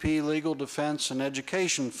NAACP Legal Defense and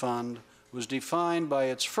Education Fund was defined by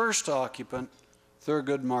its first occupant,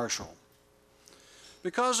 Thurgood Marshall.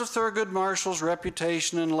 Because of Thurgood Marshall's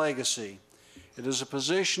reputation and legacy, it is a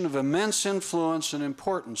position of immense influence and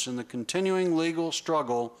importance in the continuing legal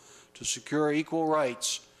struggle to secure equal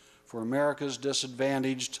rights for America's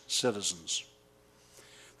disadvantaged citizens.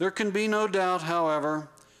 There can be no doubt, however,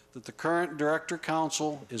 that the current Director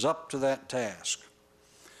Counsel is up to that task.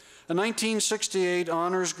 A 1968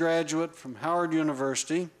 honors graduate from Howard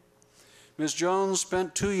University, Ms. Jones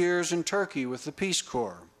spent 2 years in Turkey with the Peace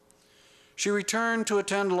Corps. She returned to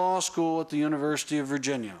attend law school at the University of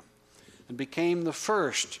Virginia and became the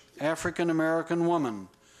first African-American woman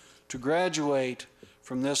to graduate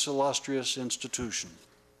from this illustrious institution.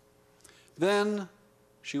 Then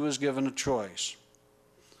she was given a choice.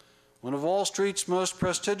 One of Wall Street's most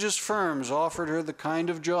prestigious firms offered her the kind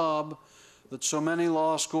of job that so many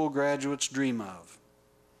law school graduates dream of.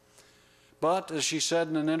 But, as she said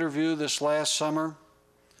in an interview this last summer,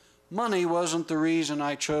 money wasn't the reason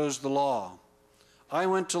I chose the law. I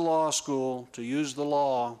went to law school to use the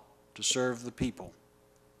law to serve the people.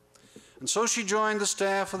 And so she joined the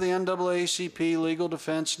staff of the NAACP Legal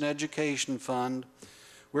Defense and Education Fund,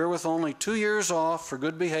 where with only 2 years off for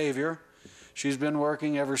good behavior, she's been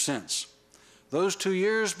working ever since. Those 2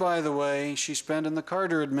 years, by the way, she spent in the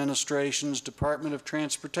Carter administration's Department of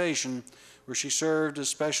Transportation, where she served as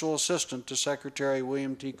Special Assistant to Secretary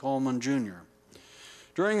William T. Coleman, Jr.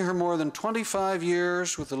 During her more than 25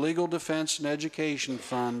 years with the Legal Defense and Education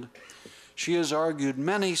Fund, she has argued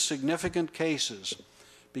many significant cases,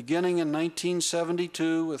 beginning in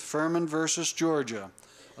 1972 with Furman versus Georgia,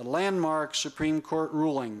 a landmark Supreme Court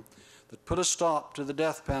ruling that put a stop to the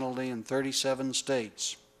death penalty in 37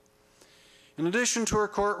 states. In addition to her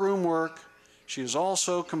courtroom work, she has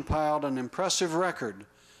also compiled an impressive record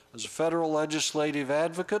as a federal legislative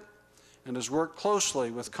advocate and has worked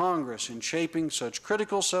closely with Congress in shaping such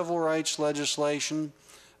critical civil rights legislation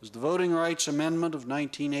as the Voting Rights Amendment of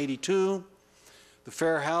 1982, the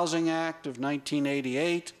Fair Housing Act of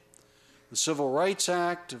 1988, the Civil Rights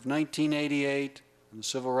Act of 1988, and the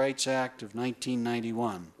Civil Rights Act of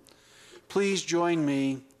 1991. Please join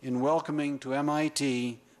me in welcoming to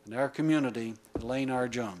MIT and our community, Elaine R.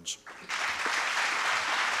 Jones.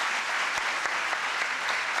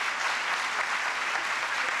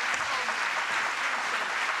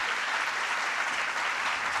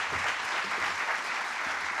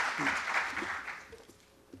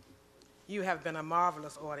 You have been a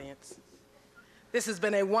marvelous audience. This has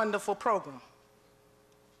been a wonderful program.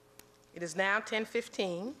 It is now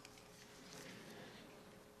 10:15.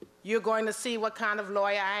 You're going to see what kind of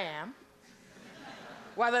lawyer I am.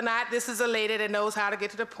 Whether or not this is a lady that knows how to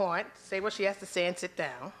get to the point, say what she has to say and sit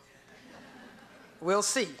down. We'll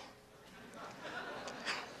see.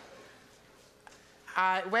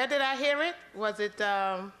 Where did I hear it? Was it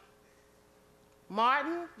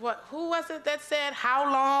Martin? Who was it that said, "How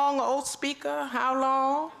long, O speaker, how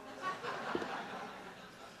long?"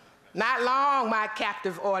 Not long, my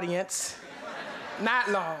captive audience. Not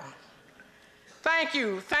long. Thank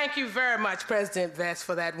you very much, President Vest,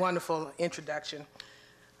 for that wonderful introduction.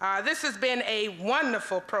 This has been a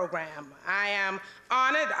wonderful program. I am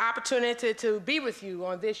honored the opportunity to be with you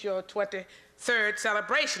on this, your 23rd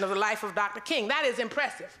celebration of the life of Dr. King. That is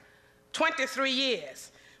impressive. 23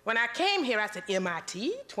 years. When I came here, I said,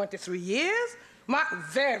 MIT, 23 years?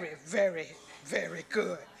 Very, very, very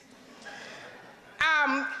good.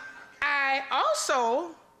 I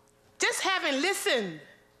also just having listened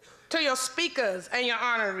to your speakers and your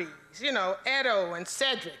honorees, you know, Edo and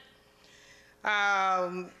Cedric,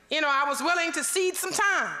 you know, I was willing to cede some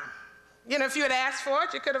time. You know, if you had asked for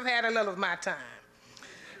it, you could have had a little of my time.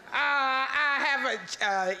 I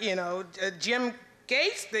have you know, Jim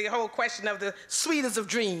Gates, the whole question of the sweetest of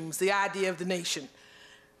dreams, the idea of the nation.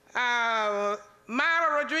 Myra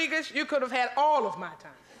Rodriguez, you could have had all of my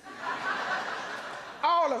time.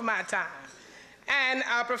 All of my time. And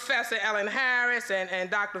Professor Ellen Harris and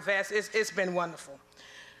Dr. Vest, it's been wonderful.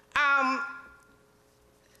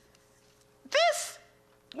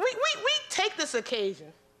 We take this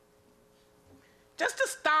occasion just to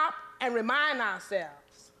stop and remind ourselves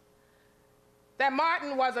that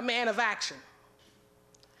Martin was a man of action.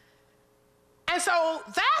 And so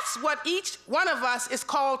that's what each one of us is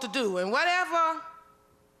called to do in whatever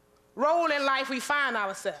role in life we find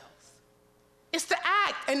ourselves. It's to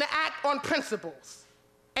act, and to act on principles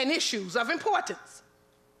and issues of importance.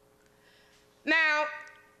 Now,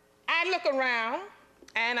 I look around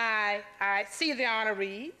and I see the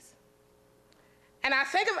honorees, and I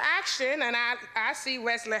think of action, and I see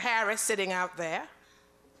Wesley Harris sitting out there,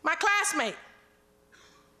 my classmate.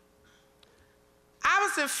 I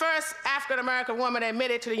was the first African-American woman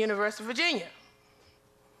admitted to the University of Virginia.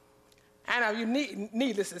 And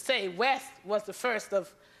needless to say, West was the first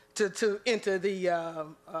to enter the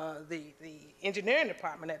engineering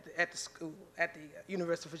department at the school, at the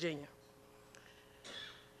University of Virginia.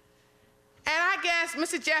 And I guess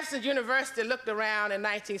Mr. Jefferson University looked around in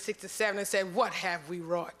 1967 and said, what have we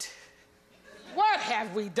wrought? What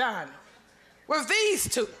have we done with these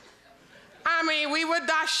two? I mean, we were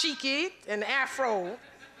dashiki and afro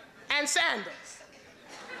and sandals.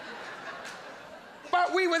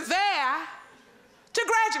 But we were there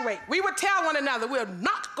to graduate. We would tell one another, we're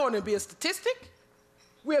not going to be a statistic.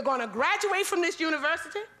 We're going to graduate from this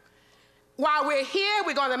university. While we're here,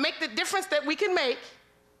 we're going to make the difference that we can make.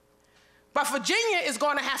 But Virginia is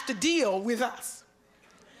going to have to deal with us.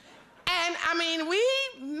 And I mean, we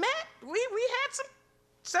had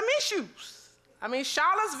some issues. I mean,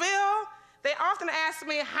 Charlottesville, they often ask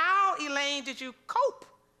me, how, Elaine, did you cope?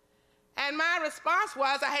 And my response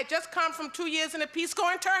was, I had just come from 2 years in the Peace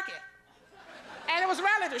Corps in Turkey. And it was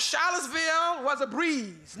relative. Charlottesville was a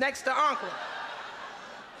breeze next to Uncle.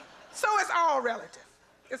 So it's all relative.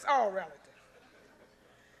 It's all relative.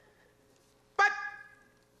 But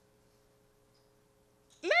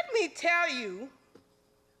let me tell you,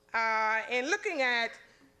 in looking at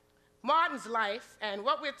Martin's life and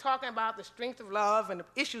what we're talking about, the strength of love and the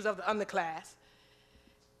issues of the underclass,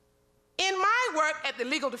 in my work at the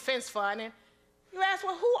Legal Defense Fund, and you ask,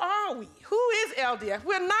 well, who are we? Who is LDF?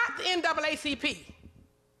 We're not the NAACP.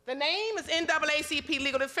 The name is NAACP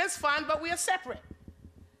Legal Defense Fund, but we are separate.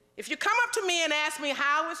 If you come up to me and ask me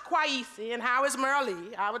how is Kwaisi and how is Merle,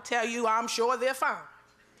 I would tell you I'm sure they're fine.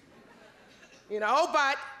 You know,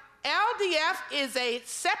 but LDF is a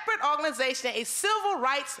separate organization, a civil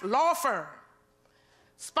rights law firm,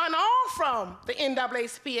 spun off from the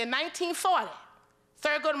NAACP in 1940.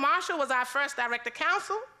 Thurgood Marshall was our first director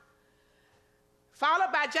counsel,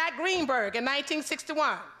 followed by Jack Greenberg in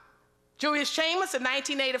 1961, Julius Chambers in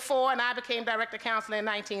 1984, and I became director counsel in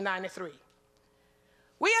 1993.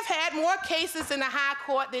 We have had more cases in the High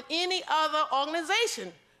Court than any other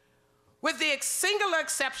organization, with the singular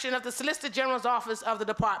exception of the Solicitor General's Office of the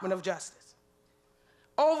Department of Justice.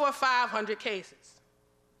 Over 500 cases.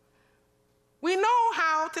 We know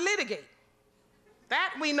how to litigate.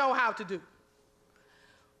 That we know how to do.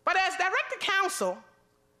 But as director counsel,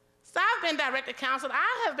 since I've been director counsel,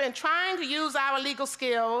 I have been trying to use our legal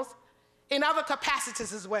skills in other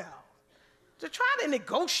capacities as well, to try to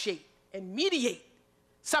negotiate and mediate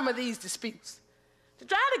some of these disputes, to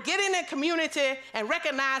try to get in the community and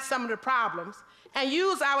recognize some of the problems and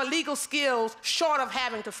use our legal skills short of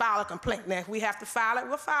having to file a complaint. Now, if we have to file it,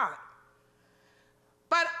 we'll file it.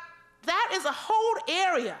 But that is a whole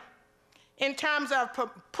area in terms of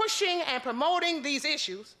pushing and promoting these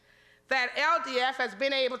issues that LDF has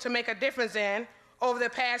been able to make a difference in over the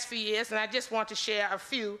past few years, and I just want to share a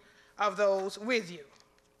few of those with you.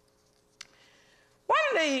 One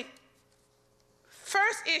of the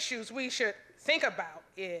first issues we should think about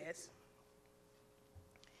is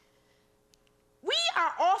we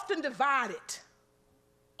are often divided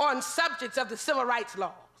on subjects of the civil rights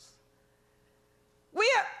laws.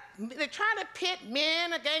 They're trying to pit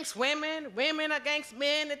men against women, women against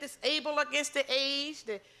men, the disabled against the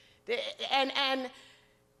aged, and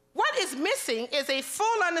what is missing is a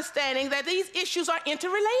full understanding that these issues are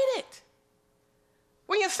interrelated.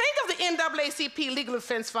 When you think of the NAACP Legal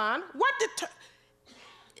Defense Fund,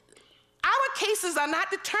 Our cases are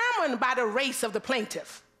not determined by the race of the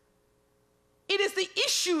plaintiff. It is the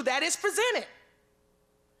issue that is presented.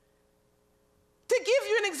 To give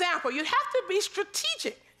you an example, you have to be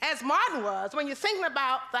strategic, as Martin was, when you're thinking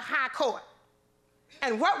about the high court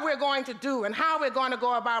and what we're going to do and how we're going to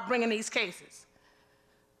go about bringing these cases.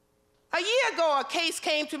 A year ago, a case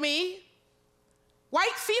came to me,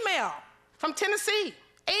 white female from Tennessee,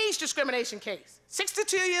 age discrimination case,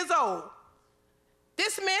 62 years old,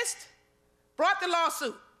 dismissed, brought the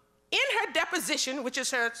lawsuit. In her deposition, which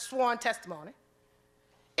is her sworn testimony,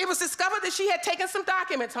 it was discovered that she had taken some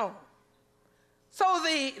documents home. So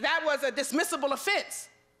that was a dismissible offense.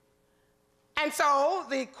 And so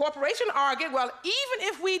the corporation argued, well, even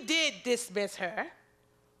if we did dismiss her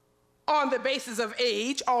on the basis of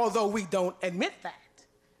age, although we don't admit that,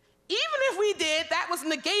 even if we did, that was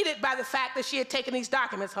negated by the fact that she had taken these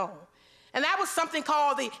documents home. And that was something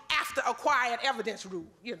called the after acquired evidence rule.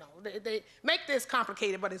 You know, they make this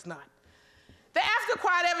complicated, but it's not. The after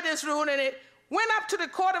acquired evidence rule, and it went up to the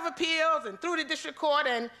Court of Appeals and through the district court,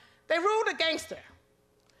 and they ruled against her.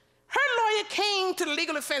 Her lawyer came to the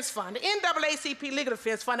Legal Defense Fund, the NAACP Legal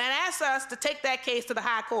Defense Fund, and asked us to take that case to the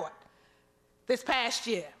High Court this past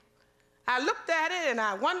year. I looked at it and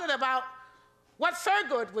I wondered about what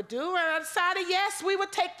Thurgood would do, and I decided, yes, we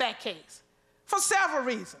would take that case for several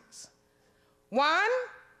reasons. One,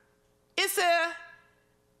 it's an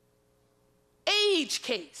age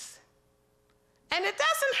case. And it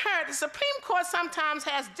doesn't hurt. The Supreme Court sometimes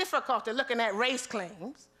has difficulty looking at race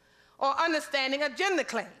claims or understanding a gender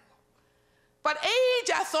claim. But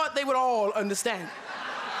age, I thought they would all understand.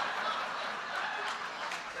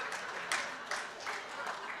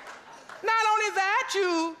 Not only that,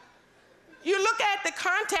 you look at the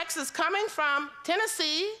context it's coming from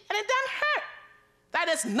Tennessee, and it doesn't hurt that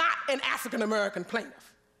it's not an African-American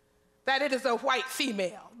plaintiff, that it is a white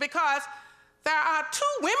female, because there are two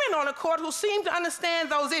women on the court who seem to understand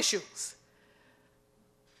those issues.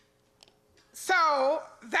 So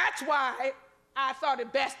that's why I thought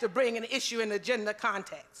it best to bring an issue in the gender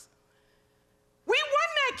context. We won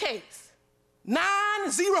that case,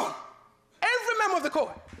 9-0, every member of the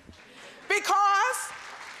court, because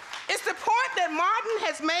it's the point that Martin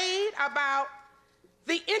has made about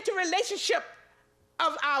the interrelationship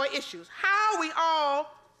of our issues, how we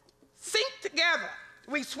all sink together.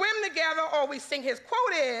 We swim together or we sink. His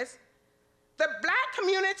quote is, the black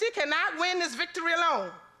community cannot win this victory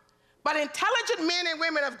alone, but intelligent men and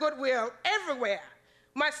women of goodwill everywhere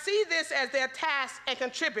must see this as their task and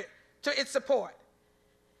contribute to its support.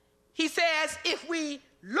 He says, if we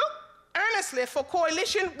look earnestly for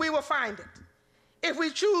coalition, we will find it. If we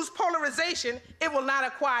choose polarization, it will not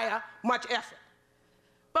acquire much effort.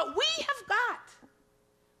 But we have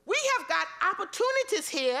got opportunities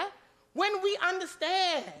here when we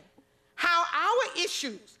understand how our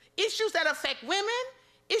issues that affect women,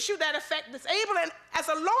 issues that affect disabled, and as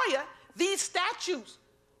a lawyer, these statutes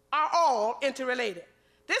are all interrelated.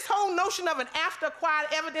 This whole notion of an after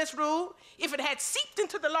acquired evidence rule, if it had seeped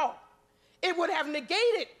into the law, it would have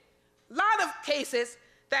negated a lot of cases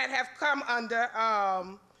that have come under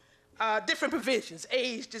different provisions,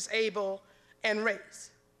 age, disabled, and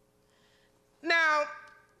race. Now,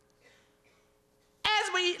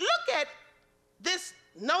 as we look at this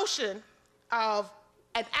notion of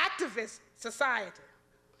an activist society,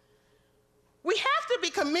 we have to be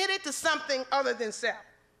committed to something other than self.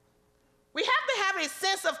 We have to have a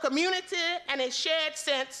sense of community and a shared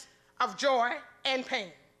sense of joy and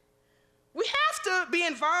pain. We have to be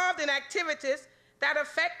involved in activities that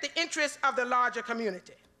affect the interests of the larger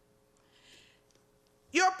community.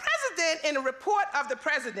 Your president, in a report of the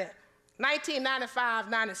president,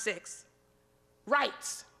 1995-96,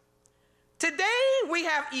 writes, today we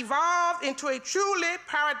have evolved into a truly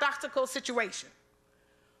paradoxical situation.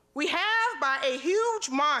 We have, by a huge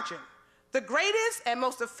margin, the greatest and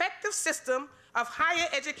most effective system of higher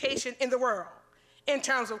education in the world in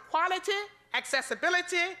terms of quality,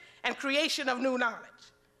 accessibility, and creation of new knowledge.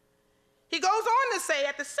 He goes on to say,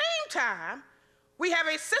 at the same time, we have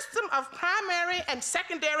a system of primary and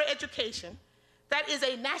secondary education that is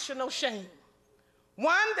a national shame,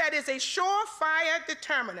 one that is a surefire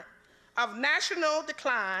determinant of national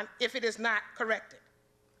decline if it is not corrected.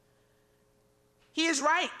 He is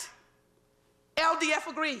right. LDF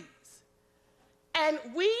agrees. And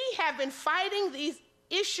we have been fighting these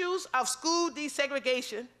issues of school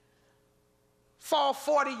desegregation for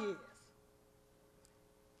 40 years.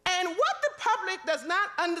 And what the public does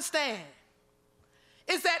not understand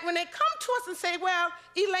is that when they come to us and say, well,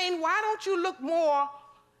 Elaine, why don't you look more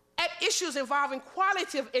at issues involving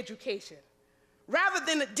quality of education rather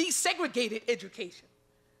than a desegregated education?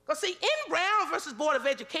 Because see, in Brown versus Board of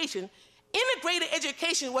Education, integrated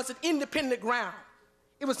education was an independent ground.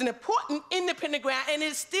 It was an important independent ground, and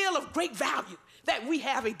it's still of great value that we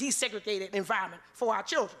have a desegregated environment for our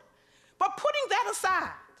children. But putting that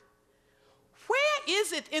aside, where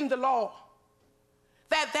is it in the law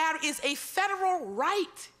that there is a federal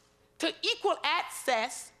right to equal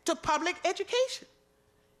access to public education?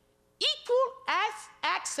 Equal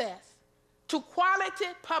access to quality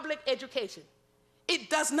public education. It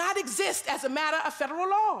does not exist as a matter of federal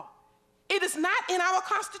law. It is not in our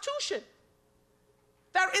Constitution.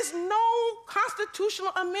 There is no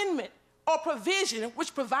constitutional amendment or provision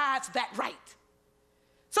which provides that right.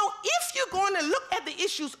 So if you're going to look at the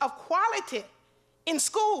issues of quality in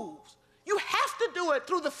schools, you have to do it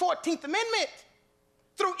through the 14th Amendment,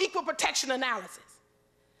 through equal protection analysis.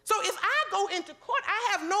 So if I go into court,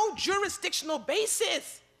 I have no jurisdictional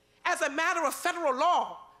basis as a matter of federal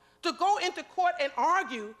law to go into court and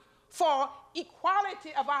argue for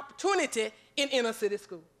equality of opportunity in inner city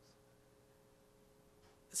schools.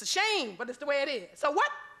 It's a shame, but it's the way it is. So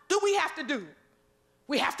what do we have to do?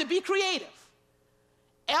 We have to be creative.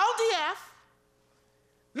 LDF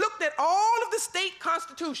looked at all of the state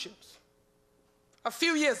constitutions a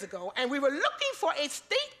few years ago, and we were looking for a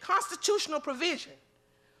state constitutional provision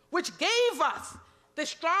which gave us the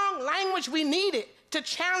strong language we needed to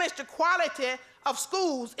challenge the quality of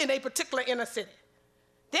schools in a particular inner city.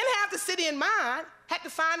 Didn't have the city in mind, had to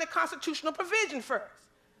find the constitutional provision first.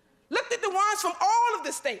 Looked at the ones from all of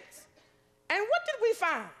the states. And what did we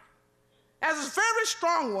find? As a very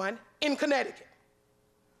strong one in Connecticut,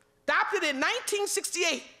 adopted in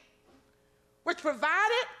 1968, which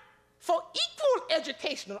provided for equal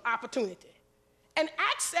educational opportunity and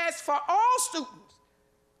access for all students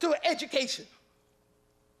to education,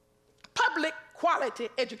 public quality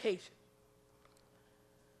education.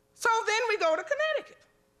 So then we go to Connecticut.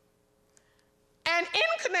 And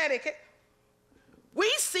in Connecticut, we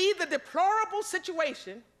see the deplorable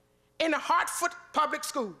situation in the Hartford public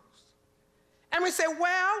schools. And we say,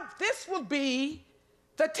 well, this will be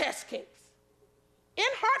the test case. In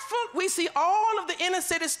Hartford, we see all of the inner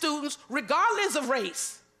city students, regardless of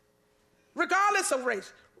race,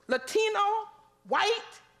 Latino, white,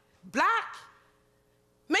 black,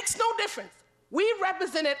 makes no difference. We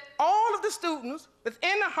represented all of the students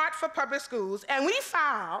within the Hartford public schools, and we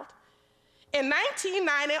filed in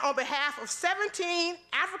 1990 on behalf of 17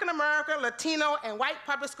 African American, Latino, and white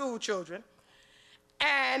public school children,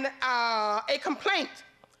 and a complaint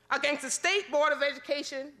against the State Board of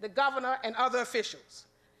Education, the governor, and other officials.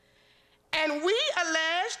 And we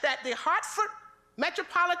alleged that the Hartford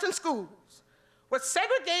metropolitan schools were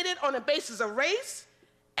segregated on the basis of race,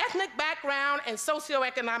 ethnic background, and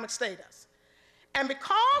socioeconomic status. And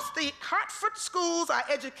because the Hartford schools are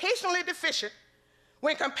educationally deficient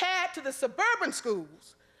when compared to the suburban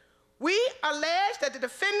schools, we allege that the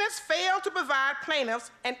defendants failed to provide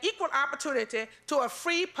plaintiffs an equal opportunity to a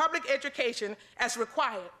free public education as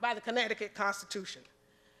required by the Connecticut Constitution.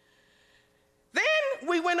 Then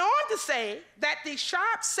we went on to say that the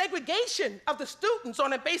sharp segregation of the students on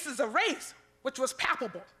the basis of race, which was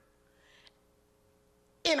palpable,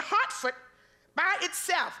 in Hartford by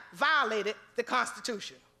itself violated the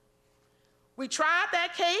Constitution. We tried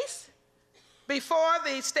that case before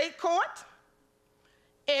the state court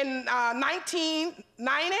in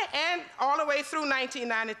 1990 and all the way through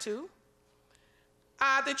 1992.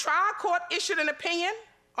 The trial court issued an opinion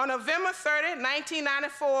on November 30,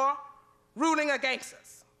 1994, ruling against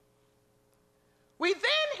us. We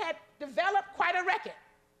then had developed quite a record.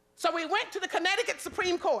 So we went to the Connecticut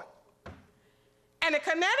Supreme Court. And the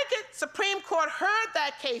Connecticut Supreme Court heard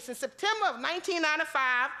that case in September of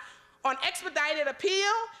 1995 on expedited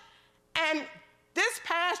appeal, and this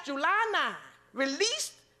past July 9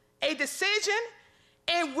 released a decision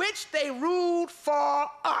in which they ruled for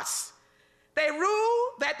us. They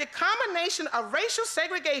ruled that the combination of racial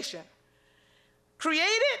segregation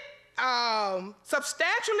created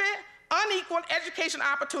substantially unequal education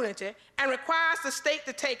opportunity and requires the state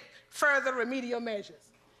to take further remedial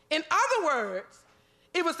measures. In other words,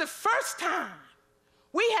 it was the first time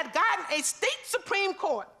we had gotten a state Supreme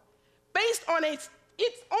Court based on its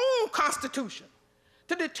own constitution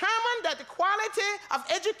to determine that the quality of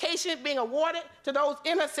education being awarded to those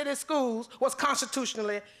inner city schools was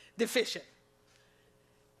constitutionally deficient.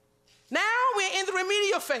 Now we're in the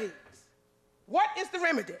remedial phase. What is the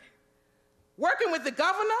remedy? Working with the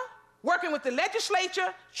governor, working with the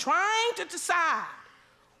legislature, trying to decide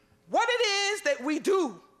what it is that we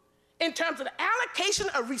do in terms of the allocation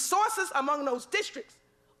of resources among those districts,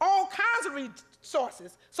 all kinds of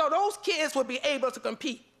resources, so those kids will be able to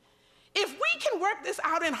compete. If we can work this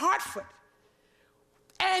out in Hartford,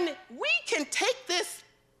 and we can take this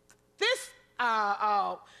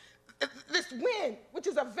win, which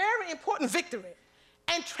is a very important victory,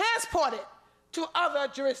 and transport it to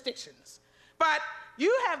other jurisdictions. But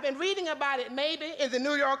you have been reading about it maybe in the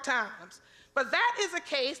New York Times, but that is a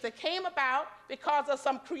case that came about because of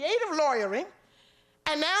some creative lawyering,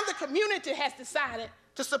 and now the community has decided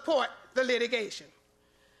to support the litigation.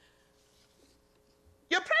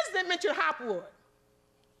 Your president mentioned Hopwood.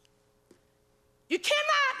 You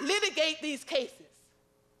cannot litigate these cases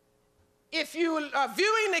if you are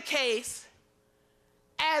viewing the case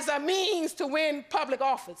as a means to win public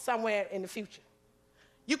office somewhere in the future.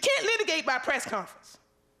 You can't litigate by press conference,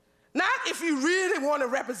 not if you really want to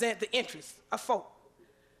represent the interests of folk.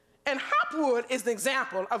 And Hopwood is an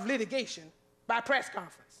example of litigation by press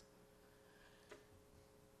conference.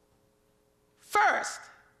 First,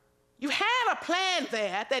 you had a plan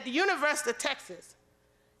there that the University of Texas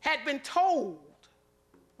had been told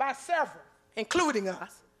by several, including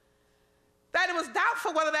us, that it was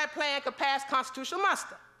doubtful whether that plan could pass constitutional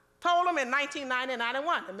muster. Told them in 1990 and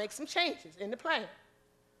 91 to make some changes in the plan.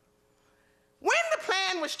 When the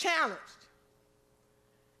plan was challenged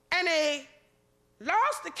and they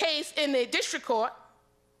lost the case in the district court,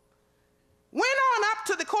 went on up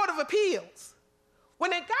to the Court of Appeals. When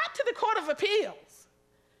they got to the Court of Appeals,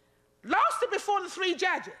 lost it before the 3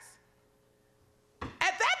 judges.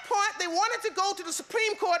 At that point, they wanted to go to the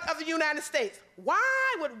Supreme Court of the United States.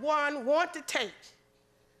 Why would one want to take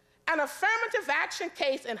an affirmative action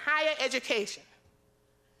case in higher education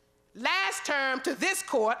last term to this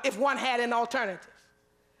court if one had an alternative?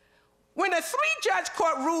 When a 3-judge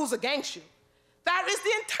court rules against you, that is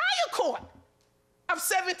the entire court of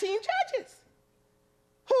 17 judges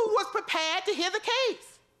who was prepared to hear the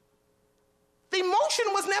case. The motion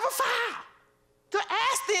was never filed to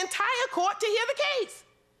ask the entire court to hear the case.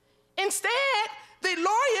 Instead, the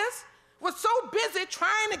lawyers were so busy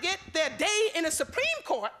trying to get their day in the Supreme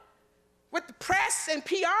Court with the press and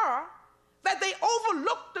PR that they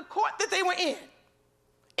overlooked the court that they were in.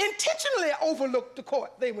 Intentionally overlooked the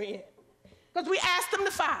court they were in, because we asked them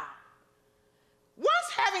to file.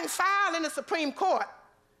 Once having filed in the Supreme Court,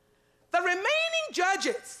 the remaining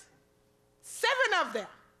judges, 7 of them,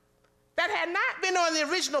 that had not been on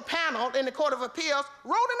the original panel in the Court of Appeals,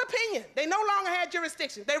 wrote an opinion. They no longer had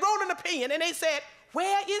jurisdiction. They wrote an opinion, and they said,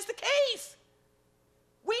 where is the case?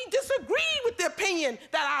 We disagree with the opinion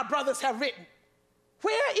that our brothers have written.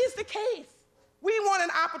 Where is the case? We want an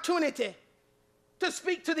opportunity to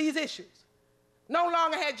speak to these issues. No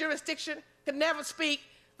longer had jurisdiction, could never speak.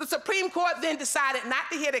 The Supreme Court then decided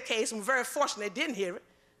not to hear the case, and we're very fortunate they didn't hear it.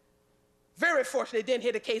 Very fortunate they didn't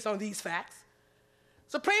hear the case on these facts.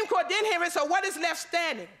 Supreme Court didn't hear it, so what is left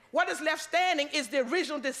standing? What is left standing is the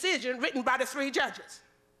original decision written by the 3 judges.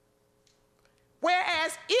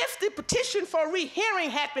 Whereas if the petition for rehearing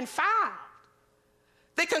had been filed,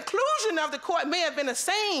 the conclusion of the court may have been the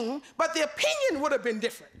same, but the opinion would have been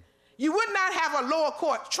different. You would not have a lower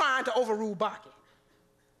court trying to overrule Bakke.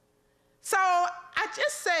 So I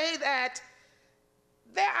just say that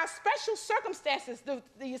there are special circumstances to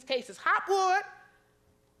these cases. Hopwood,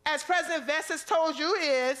 as President Vest has told you,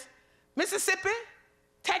 is Mississippi,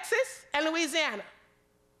 Texas, and Louisiana.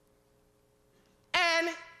 And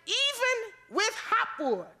even with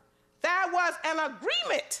Hopwood, there was an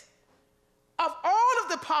agreement of all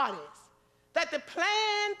of the parties that the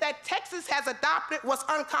plan that Texas has adopted was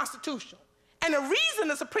unconstitutional. And the reason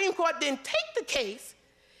the Supreme Court didn't take the case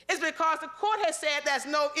is because the court has said there's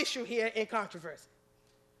no issue here in controversy.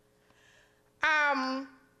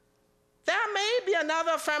 There may be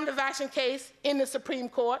another affirmative action case in the Supreme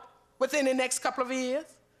Court within the next couple of years.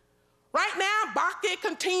 Right now, Bakke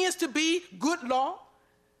continues to be good law.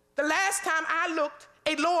 The last time I looked,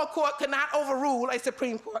 a lower court could not overrule a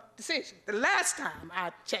Supreme Court decision. The last time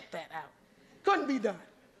I checked that out. Couldn't be done.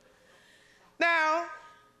 Now,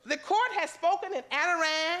 the court has spoken in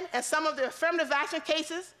Anoran and some of the affirmative action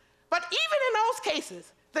cases, but even in those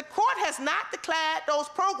cases, the court has not declared those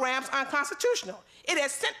programs unconstitutional. It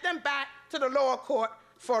has sent them back to the lower court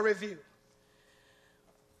for review.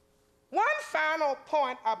 One final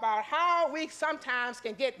point about how we sometimes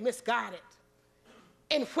can get misguided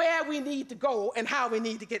in where we need to go and how we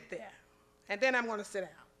need to get there. And then I'm going to sit down.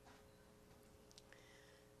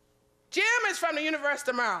 Jim is from the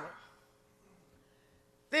University of Maryland.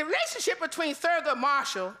 The relationship between Thurgood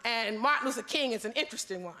Marshall and Martin Luther King is an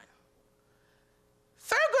interesting one.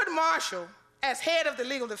 Thurgood Marshall, as head of the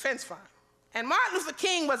Legal Defense Fund, and Martin Luther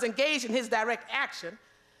King was engaged in his direct action,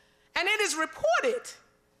 and it is reported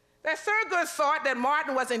that Thurgood thought that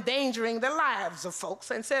Martin was endangering the lives of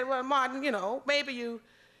folks and said, well, Martin, you know, maybe you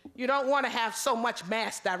don't want to have so much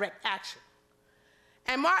mass direct action.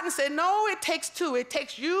 And Martin said, no, it takes two. It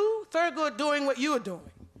takes you, Thurgood, doing what you're doing.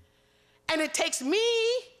 And it takes me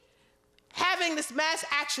having this mass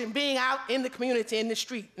action, being out in the community, in the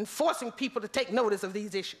street, and forcing people to take notice of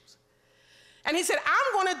these issues. And he said,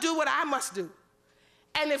 I'm going to do what I must do.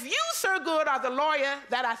 And if you, Thurgood, are the lawyer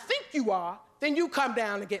that I think you are, then you come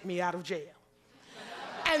down and get me out of jail.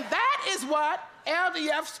 And that is what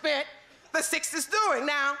LDF spent the 60s doing.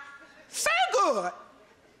 Now, Thurgood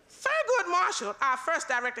Marshall, our first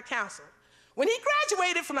director counsel, when he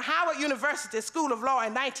graduated from the Howard University School of Law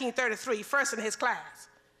in 1933, first in his class,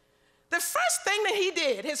 the first thing that he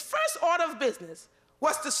did, his first order of business,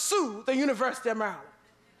 was to sue the University of Maryland.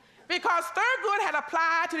 Because Thurgood had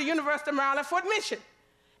applied to the University of Maryland for admission,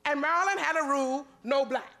 and Maryland had a rule, no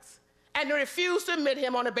blacks, and they refused to admit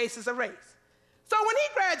him on the basis of race. So when he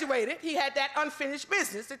graduated, he had that unfinished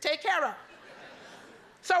business to take care of.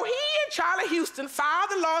 So he and Charlie Houston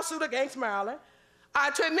filed a lawsuit against Maryland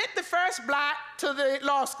to admit the first black to the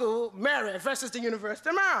law school, Mary versus the University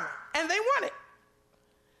of Maryland, and they won it.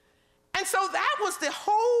 And so that was the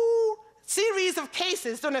whole series of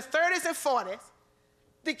cases during the 30s and 40s,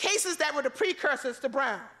 the cases that were the precursors to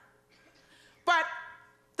Brown. But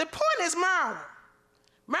the point is Maryland.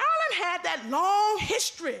 Maryland had that long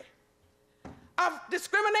history of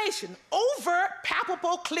discrimination, overt,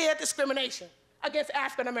 palpable, clear discrimination against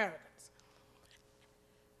African Americans.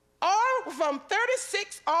 All from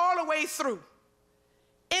 36 all the way through.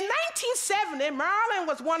 In 1970, Maryland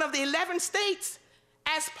was one of the 11 states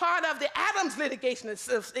as part of the Adams litigation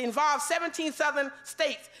that involved 17 southern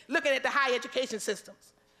states looking at the higher education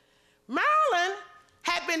systems. Maryland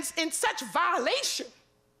had been in such violation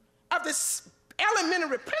of the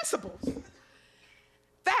elementary principles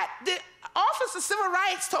that the Office of Civil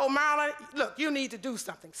Rights told Maryland, look, you need to do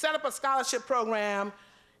something. Set up a scholarship program.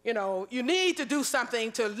 You know, you need to do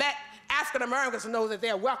something to let African Americans know that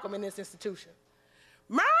they're welcome in this institution.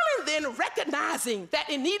 Maryland then, recognizing that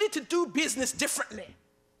it needed to do business differently,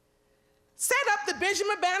 set up the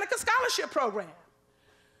Benjamin Banneker Scholarship Program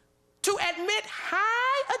to admit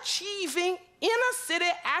high-achieving inner-city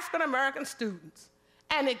African American students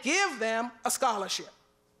and to give them a scholarship.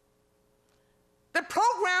 The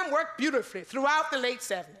program worked beautifully throughout the late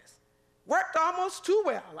 70s. Worked almost too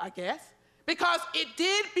well, I guess, because it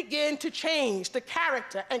did begin to change the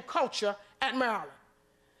character and culture at Maryland.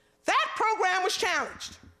 That program was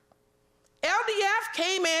challenged. LDF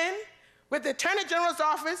came in with the Attorney General's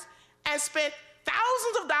office and spent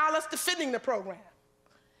thousands of dollars defending the program.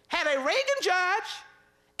 Had a Reagan judge,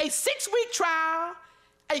 a 6-week trial,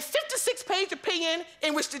 a 56-page opinion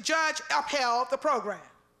in which the judge upheld the program.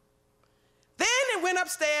 Then it went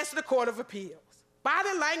upstairs to the Court of Appeals. Body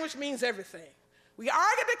language means everything. We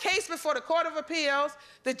argued the case before the Court of Appeals.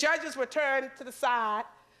 The judges were turned to the side,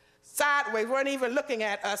 sideways, weren't even looking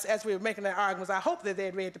at us as we were making their arguments. I hope that they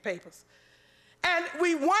had read the papers. And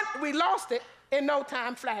we lost it in no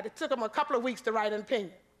time flat. It took them a couple of weeks to write an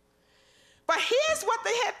opinion. But here's what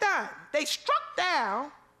they had done. They struck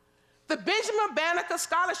down the Benjamin Banneker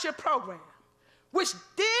Scholarship Program, which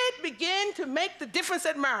did begin to make the difference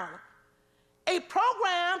at Maryland. A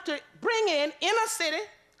program to bring in inner-city,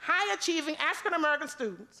 high-achieving African-American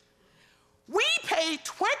students. We paid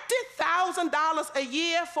 $20,000 a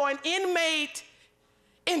year for an inmate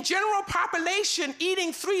in general population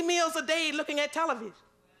eating 3 meals a day looking at television.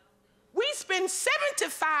 We spend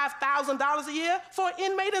 $75,000 a year for an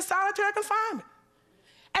inmate in solitary confinement.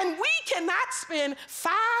 And we cannot spend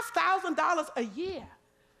 $5,000 a year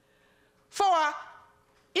for an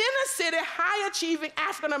inner-city, high-achieving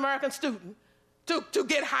African-American student to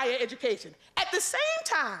get higher education. At the same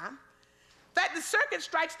time that the circuit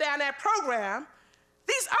strikes down that program,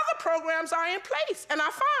 these other programs are in place and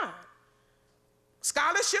are fine.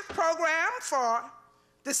 Scholarship program for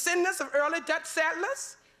descendants of early Dutch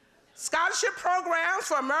settlers, scholarship programs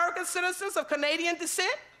for American citizens of Canadian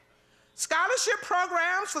descent, scholarship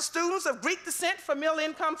programs for students of Greek descent from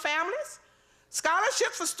middle-income families,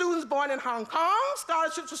 scholarships for students born in Hong Kong,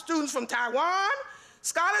 scholarships for students from Taiwan,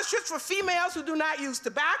 scholarships for females who do not use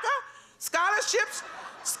tobacco, scholarships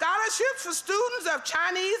for students of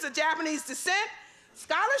Chinese or Japanese descent,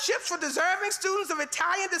 scholarships for deserving students of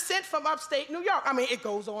Italian descent from upstate New York. I mean, it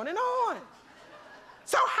goes on and on.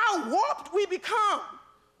 So how warped we become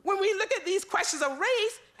when we look at these questions of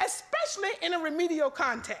race, especially in a remedial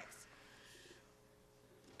context.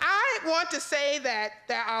 I want to say that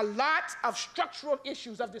there are lots of structural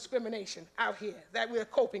issues of discrimination out here that we're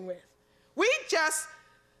coping with. We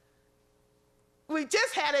we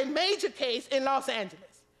just had a major case in Los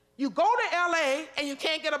Angeles. You go to LA and you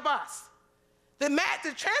can't get a bus. The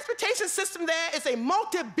transportation system there is a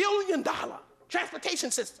multi-billion-dollar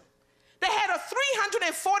transportation system. They had a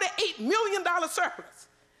 $348 million surplus,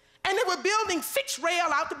 and they were building fixed rail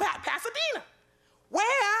out to Pasadena, where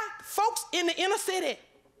folks in the inner city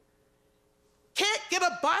can't get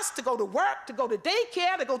a bus to go to work, to go to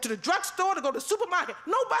daycare, to go to the drugstore, to go to the supermarket.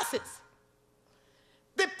 No buses.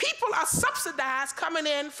 The people are subsidized coming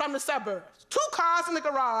in from the suburbs. 2 cars in the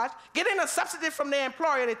garage, getting a subsidy from their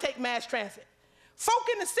employer to take mass transit. Folk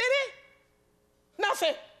in the city,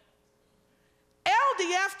 nothing.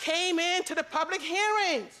 LDF came into the public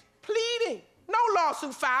hearings, pleading. No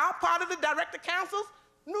lawsuit filed, part of the director council's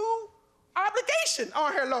new obligation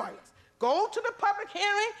on her lawyers. Go to the public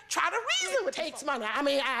hearing, try to reason with takes money. I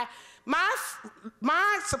mean,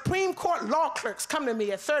 my Supreme Court law clerks come to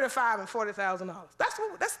me at $35,000 and $40,000.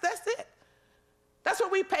 That's it. That's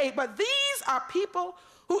what we pay. But these are people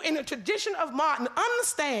who, in the tradition of Martin,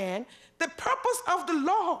 understand the purpose of the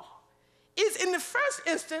law is, in the first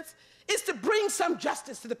instance, is to bring some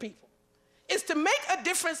justice to the people. It's to make a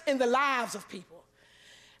difference in the lives of people.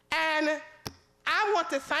 And I want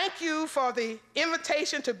to thank you for the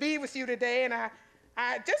invitation to be with you today, and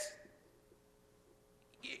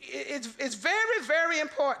it's very, very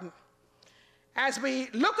important as we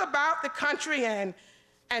look about the country and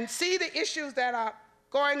see the issues that are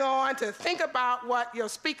going on to think about what your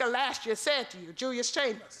speaker last year said to you, Julius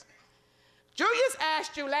Chambers. Julius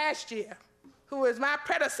asked you last year, who was my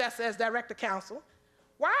predecessor as director counsel,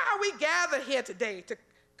 why are we gathered here today to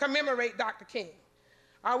commemorate Dr. King?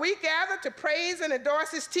 Are we gathered to praise and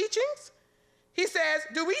endorse his teachings? He says,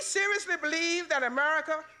 do we seriously believe that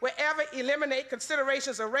America will ever eliminate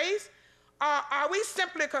considerations of race? Or are we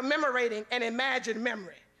simply commemorating an imagined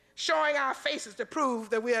memory, showing our faces to prove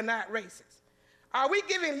that we are not racist? Are we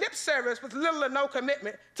giving lip service with little or no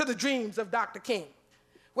commitment to the dreams of Dr. King?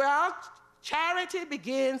 Well, charity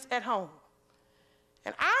begins at home.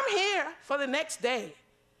 And I'm here for the next day.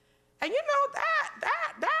 And you know,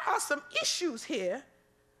 there are some issues here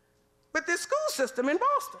with the school system in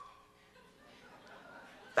Boston.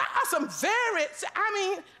 There are some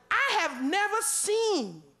I have never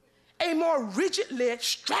seen a more rigidly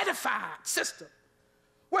stratified system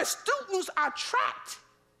where students are tracked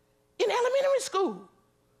in elementary school.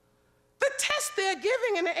 The test they're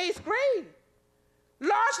giving in the 8th grade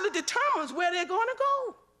largely determines where they're going to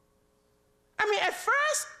go. I mean, at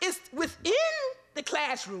first, it's within the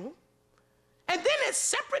classroom, and then it's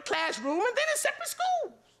separate classroom, and then it's separate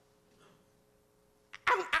schools.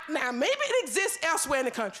 Now, maybe it exists elsewhere in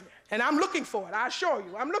the country, and I'm looking for it, I assure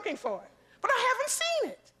you, I'm looking for it. But I haven't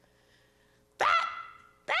seen it.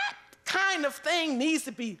 That kind of thing needs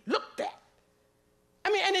to be looked at.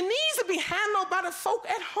 I mean, and it needs to be handled by the folk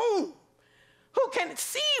at home who can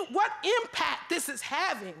see what impact this is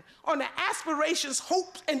having on the aspirations,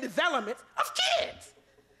 hopes, and development of kids.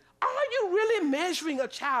 Are you really measuring a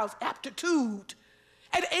child's aptitude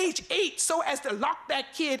at age 8 so as to lock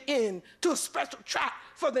that kid in to a special track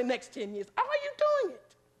for the next 10 years? Are you doing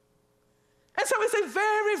it? And so it's a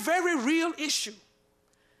very, very real issue.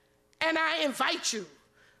 And I invite you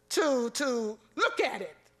to look at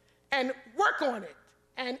it and work on it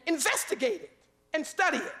and investigate it and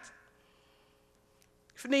study it.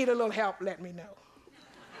 If you need a little help, let me know.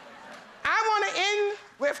 I want to end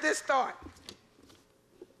with this thought.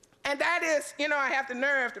 And that is, you know, I have the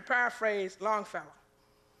nerve to paraphrase Longfellow.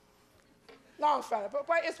 Longfellow, but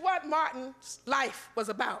it's what Martin's life was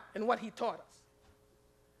about and what he taught us.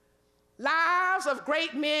 Lives of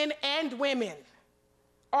great men and women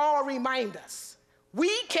all remind us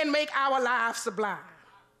we can make our lives sublime,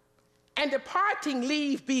 and departing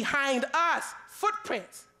leave behind us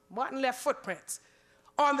footprints. Martin left footprints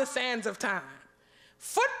on the sands of time.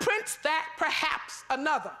 Footprints that perhaps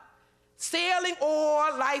another, sailing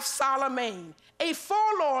o'er life's solemn main, a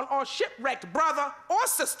forlorn or shipwrecked brother or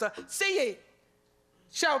sister, seeing,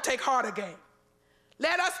 shall take heart again.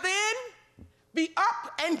 Let us then be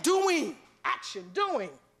up and doing, action, doing,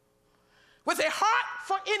 with a heart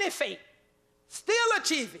for any fate, still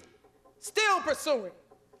achieving, still pursuing,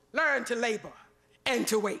 learn to labor and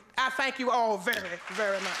to wait. I thank you all very,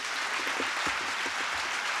 very much.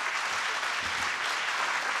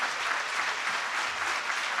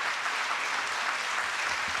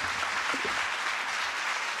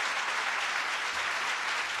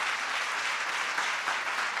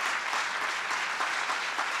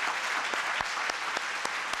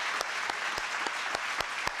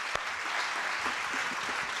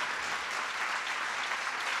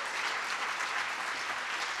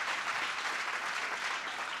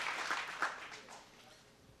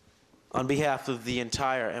 On behalf of the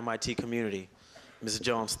entire MIT community, Ms.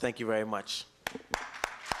 Jones, thank you very much.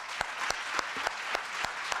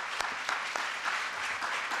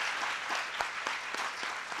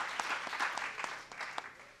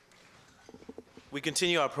 We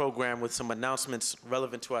continue our program with some announcements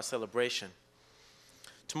relevant to our celebration.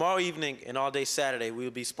 Tomorrow evening and all day Saturday, we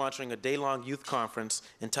will be sponsoring a day-long youth conference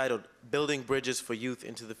entitled Building Bridges for Youth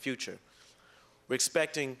into the Future. We're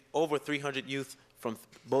expecting over 300 youth from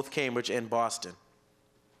both Cambridge and Boston.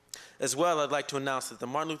 As well, I'd like to announce that the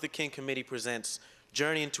Martin Luther King Committee presents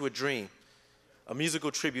Journey into a Dream, a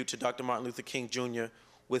musical tribute to Dr. Martin Luther King Jr.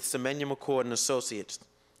 with Semenya McCord and Associates.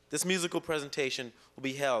 This musical presentation will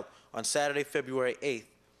be held on Saturday, February 8th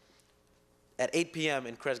at 8 p.m.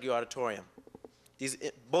 in Kresge Auditorium.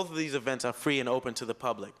 Both of these events are free and open to the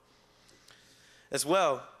public. As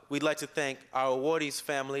well, we'd like to thank our awardees'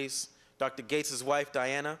 families, Dr. Gates' wife,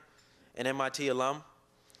 Diana, an MIT alum,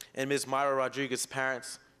 and Ms. Myra Rodriguez's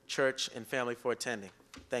parents, church, and family for attending.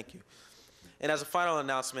 Thank you. And as a final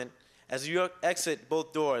announcement, as you exit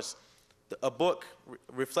both doors, a book,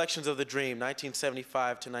 Reflections of the Dream,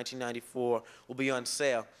 1975 to 1994, will be on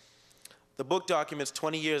sale. The book documents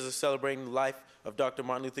 20 years of celebrating the life of Dr.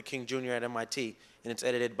 Martin Luther King Jr. at MIT, and it's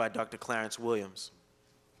edited by Dr. Clarence Williams.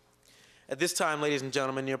 At this time, ladies and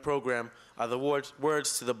gentlemen, in your program are the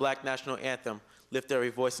words to the Black National Anthem, Lift Every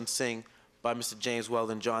Voice and Sing, by Mr. James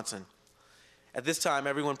Weldon Johnson. At this time,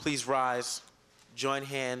 everyone please rise, join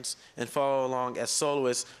hands, and follow along as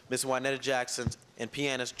soloist Ms. Juanetta Jackson and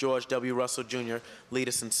pianist George W. Russell Jr. lead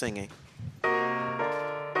us in singing.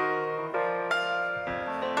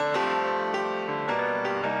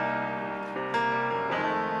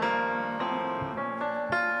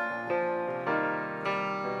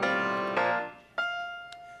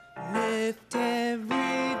 Lift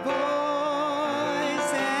every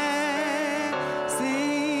voice and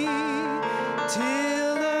sing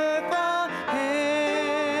till earth or heaven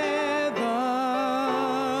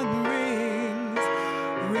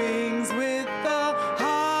rings with the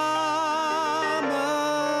harmony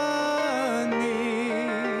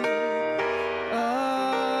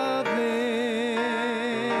of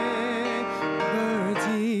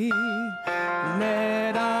liberty.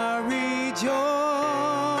 Let our rejoicing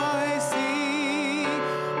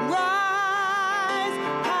rise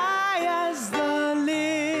high as the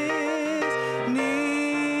listening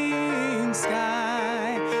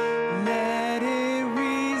sky. Let it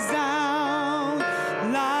resound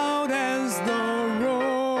loud as the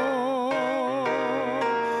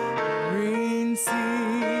roaring sea.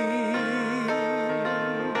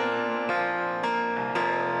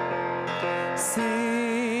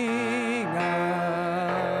 Sing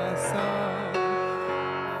a song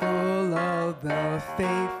full of the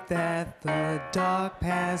faith that the dark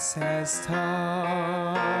past has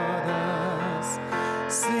taught us.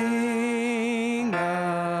 Sing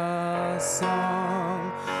a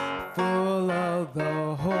song full of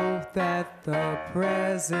the hope that the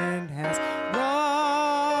present has brought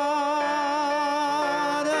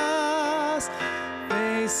us.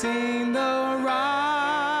 Facing the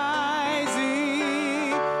rising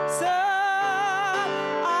sun,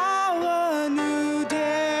 our new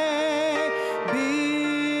day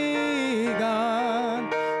begun.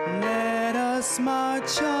 Let us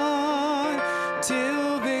march on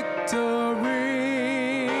till victory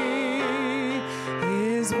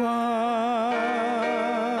is won.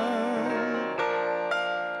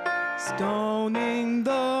 Stoning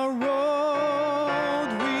the road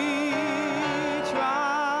we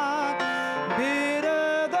trod,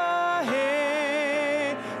 bitter the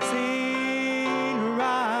hazing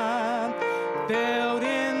rod, felt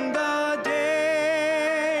in the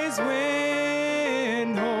days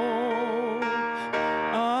when hope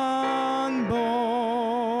unborn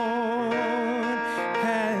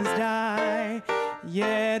has died,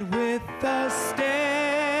 yet with the steady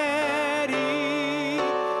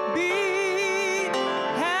beat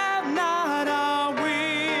have not our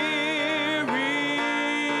weary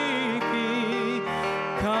feet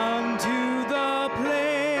come to the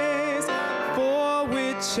place for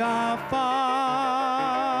which our Father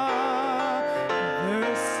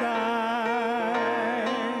sighed.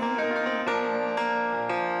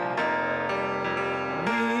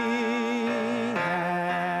 We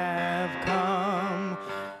have come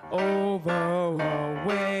over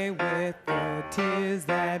away with the tears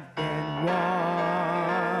that been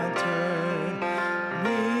watered.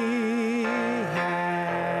 We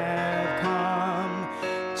have come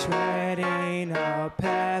treading a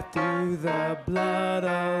path through the blood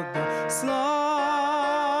of the slaughtered,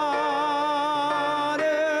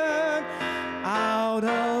 out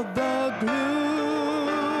of the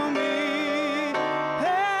gloomy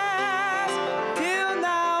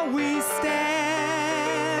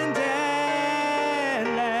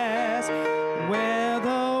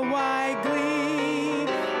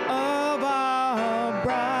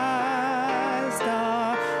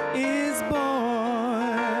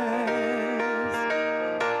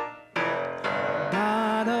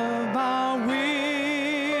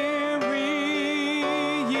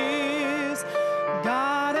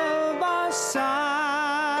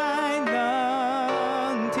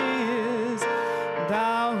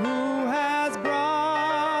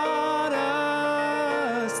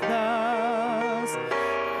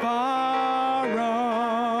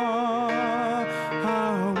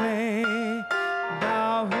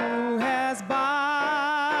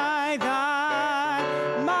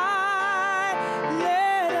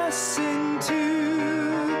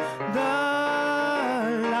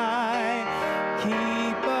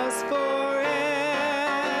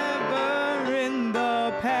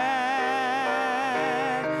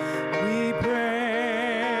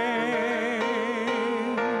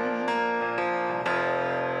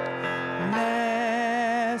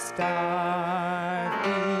start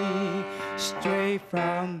thee straight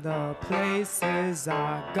from the places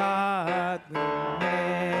our God will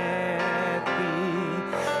met thee,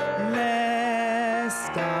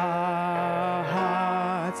 lest our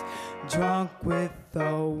hearts drunk with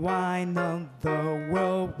the wine of the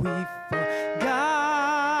world we forgot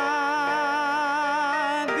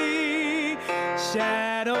thee,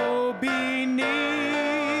 shadow beneath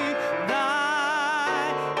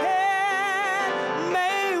thy head,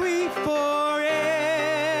 may we forever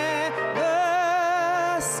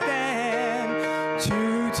stand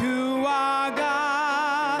true to our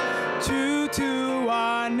God, true to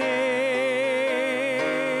our native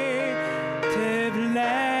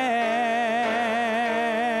land.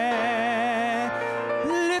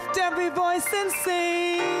 Lift every voice and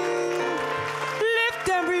sing, lift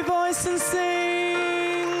every voice and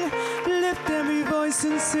sing, lift every voice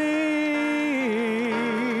and sing.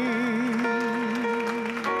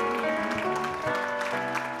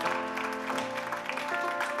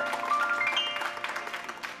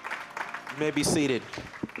 You may be seated.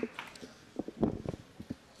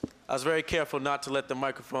 I was very careful not to let the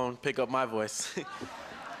microphone pick up my voice.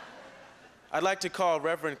 I'd like to call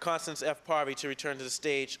Reverend Constance F. Parvey to return to the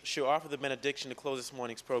stage. She'll offer the benediction to close this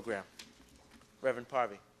morning's program. Reverend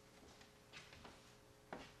Parvey.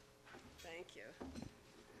 Thank you.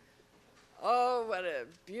 Oh, what a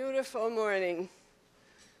beautiful morning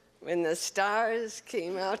when the stars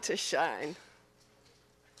came out to shine.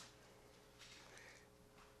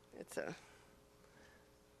 It's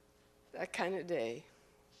that kind of day.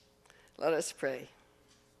 Let us pray.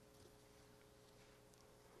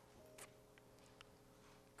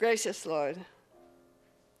 Gracious Lord,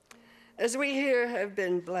 as we here have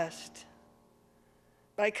been blessed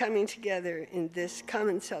by coming together in this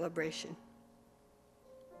common celebration,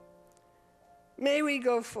 may we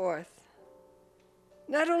go forth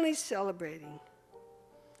not only celebrating,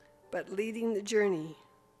 but leading the journey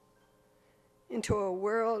into a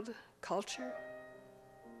world culture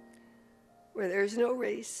where there's no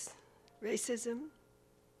racism,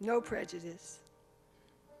 no prejudice,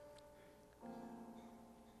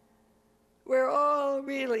 where all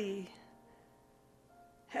really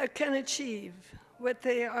can achieve what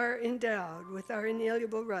they are endowed with, our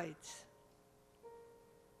inalienable rights,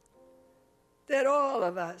 that all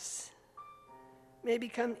of us may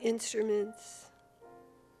become instruments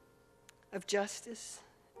of justice,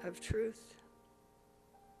 of truth,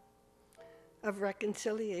 of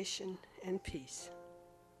reconciliation and peace.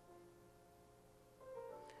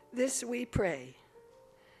 This we pray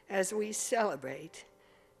as we celebrate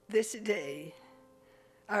this day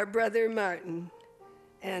our brother Martin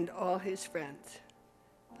and all his friends.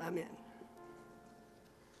 Amen.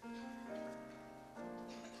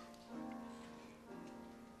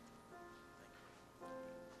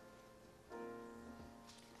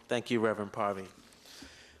 Thank you, Reverend Parvey.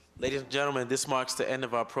 Ladies and gentlemen, this marks the end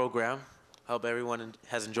of our program. I hope everyone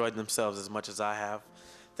has enjoyed themselves as much as I have.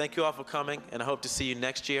 Thank you all for coming, and I hope to see you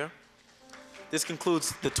next year. This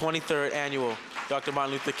concludes the 23rd annual Dr.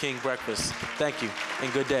 Martin Luther King Breakfast. Thank you,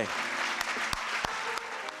 and good day.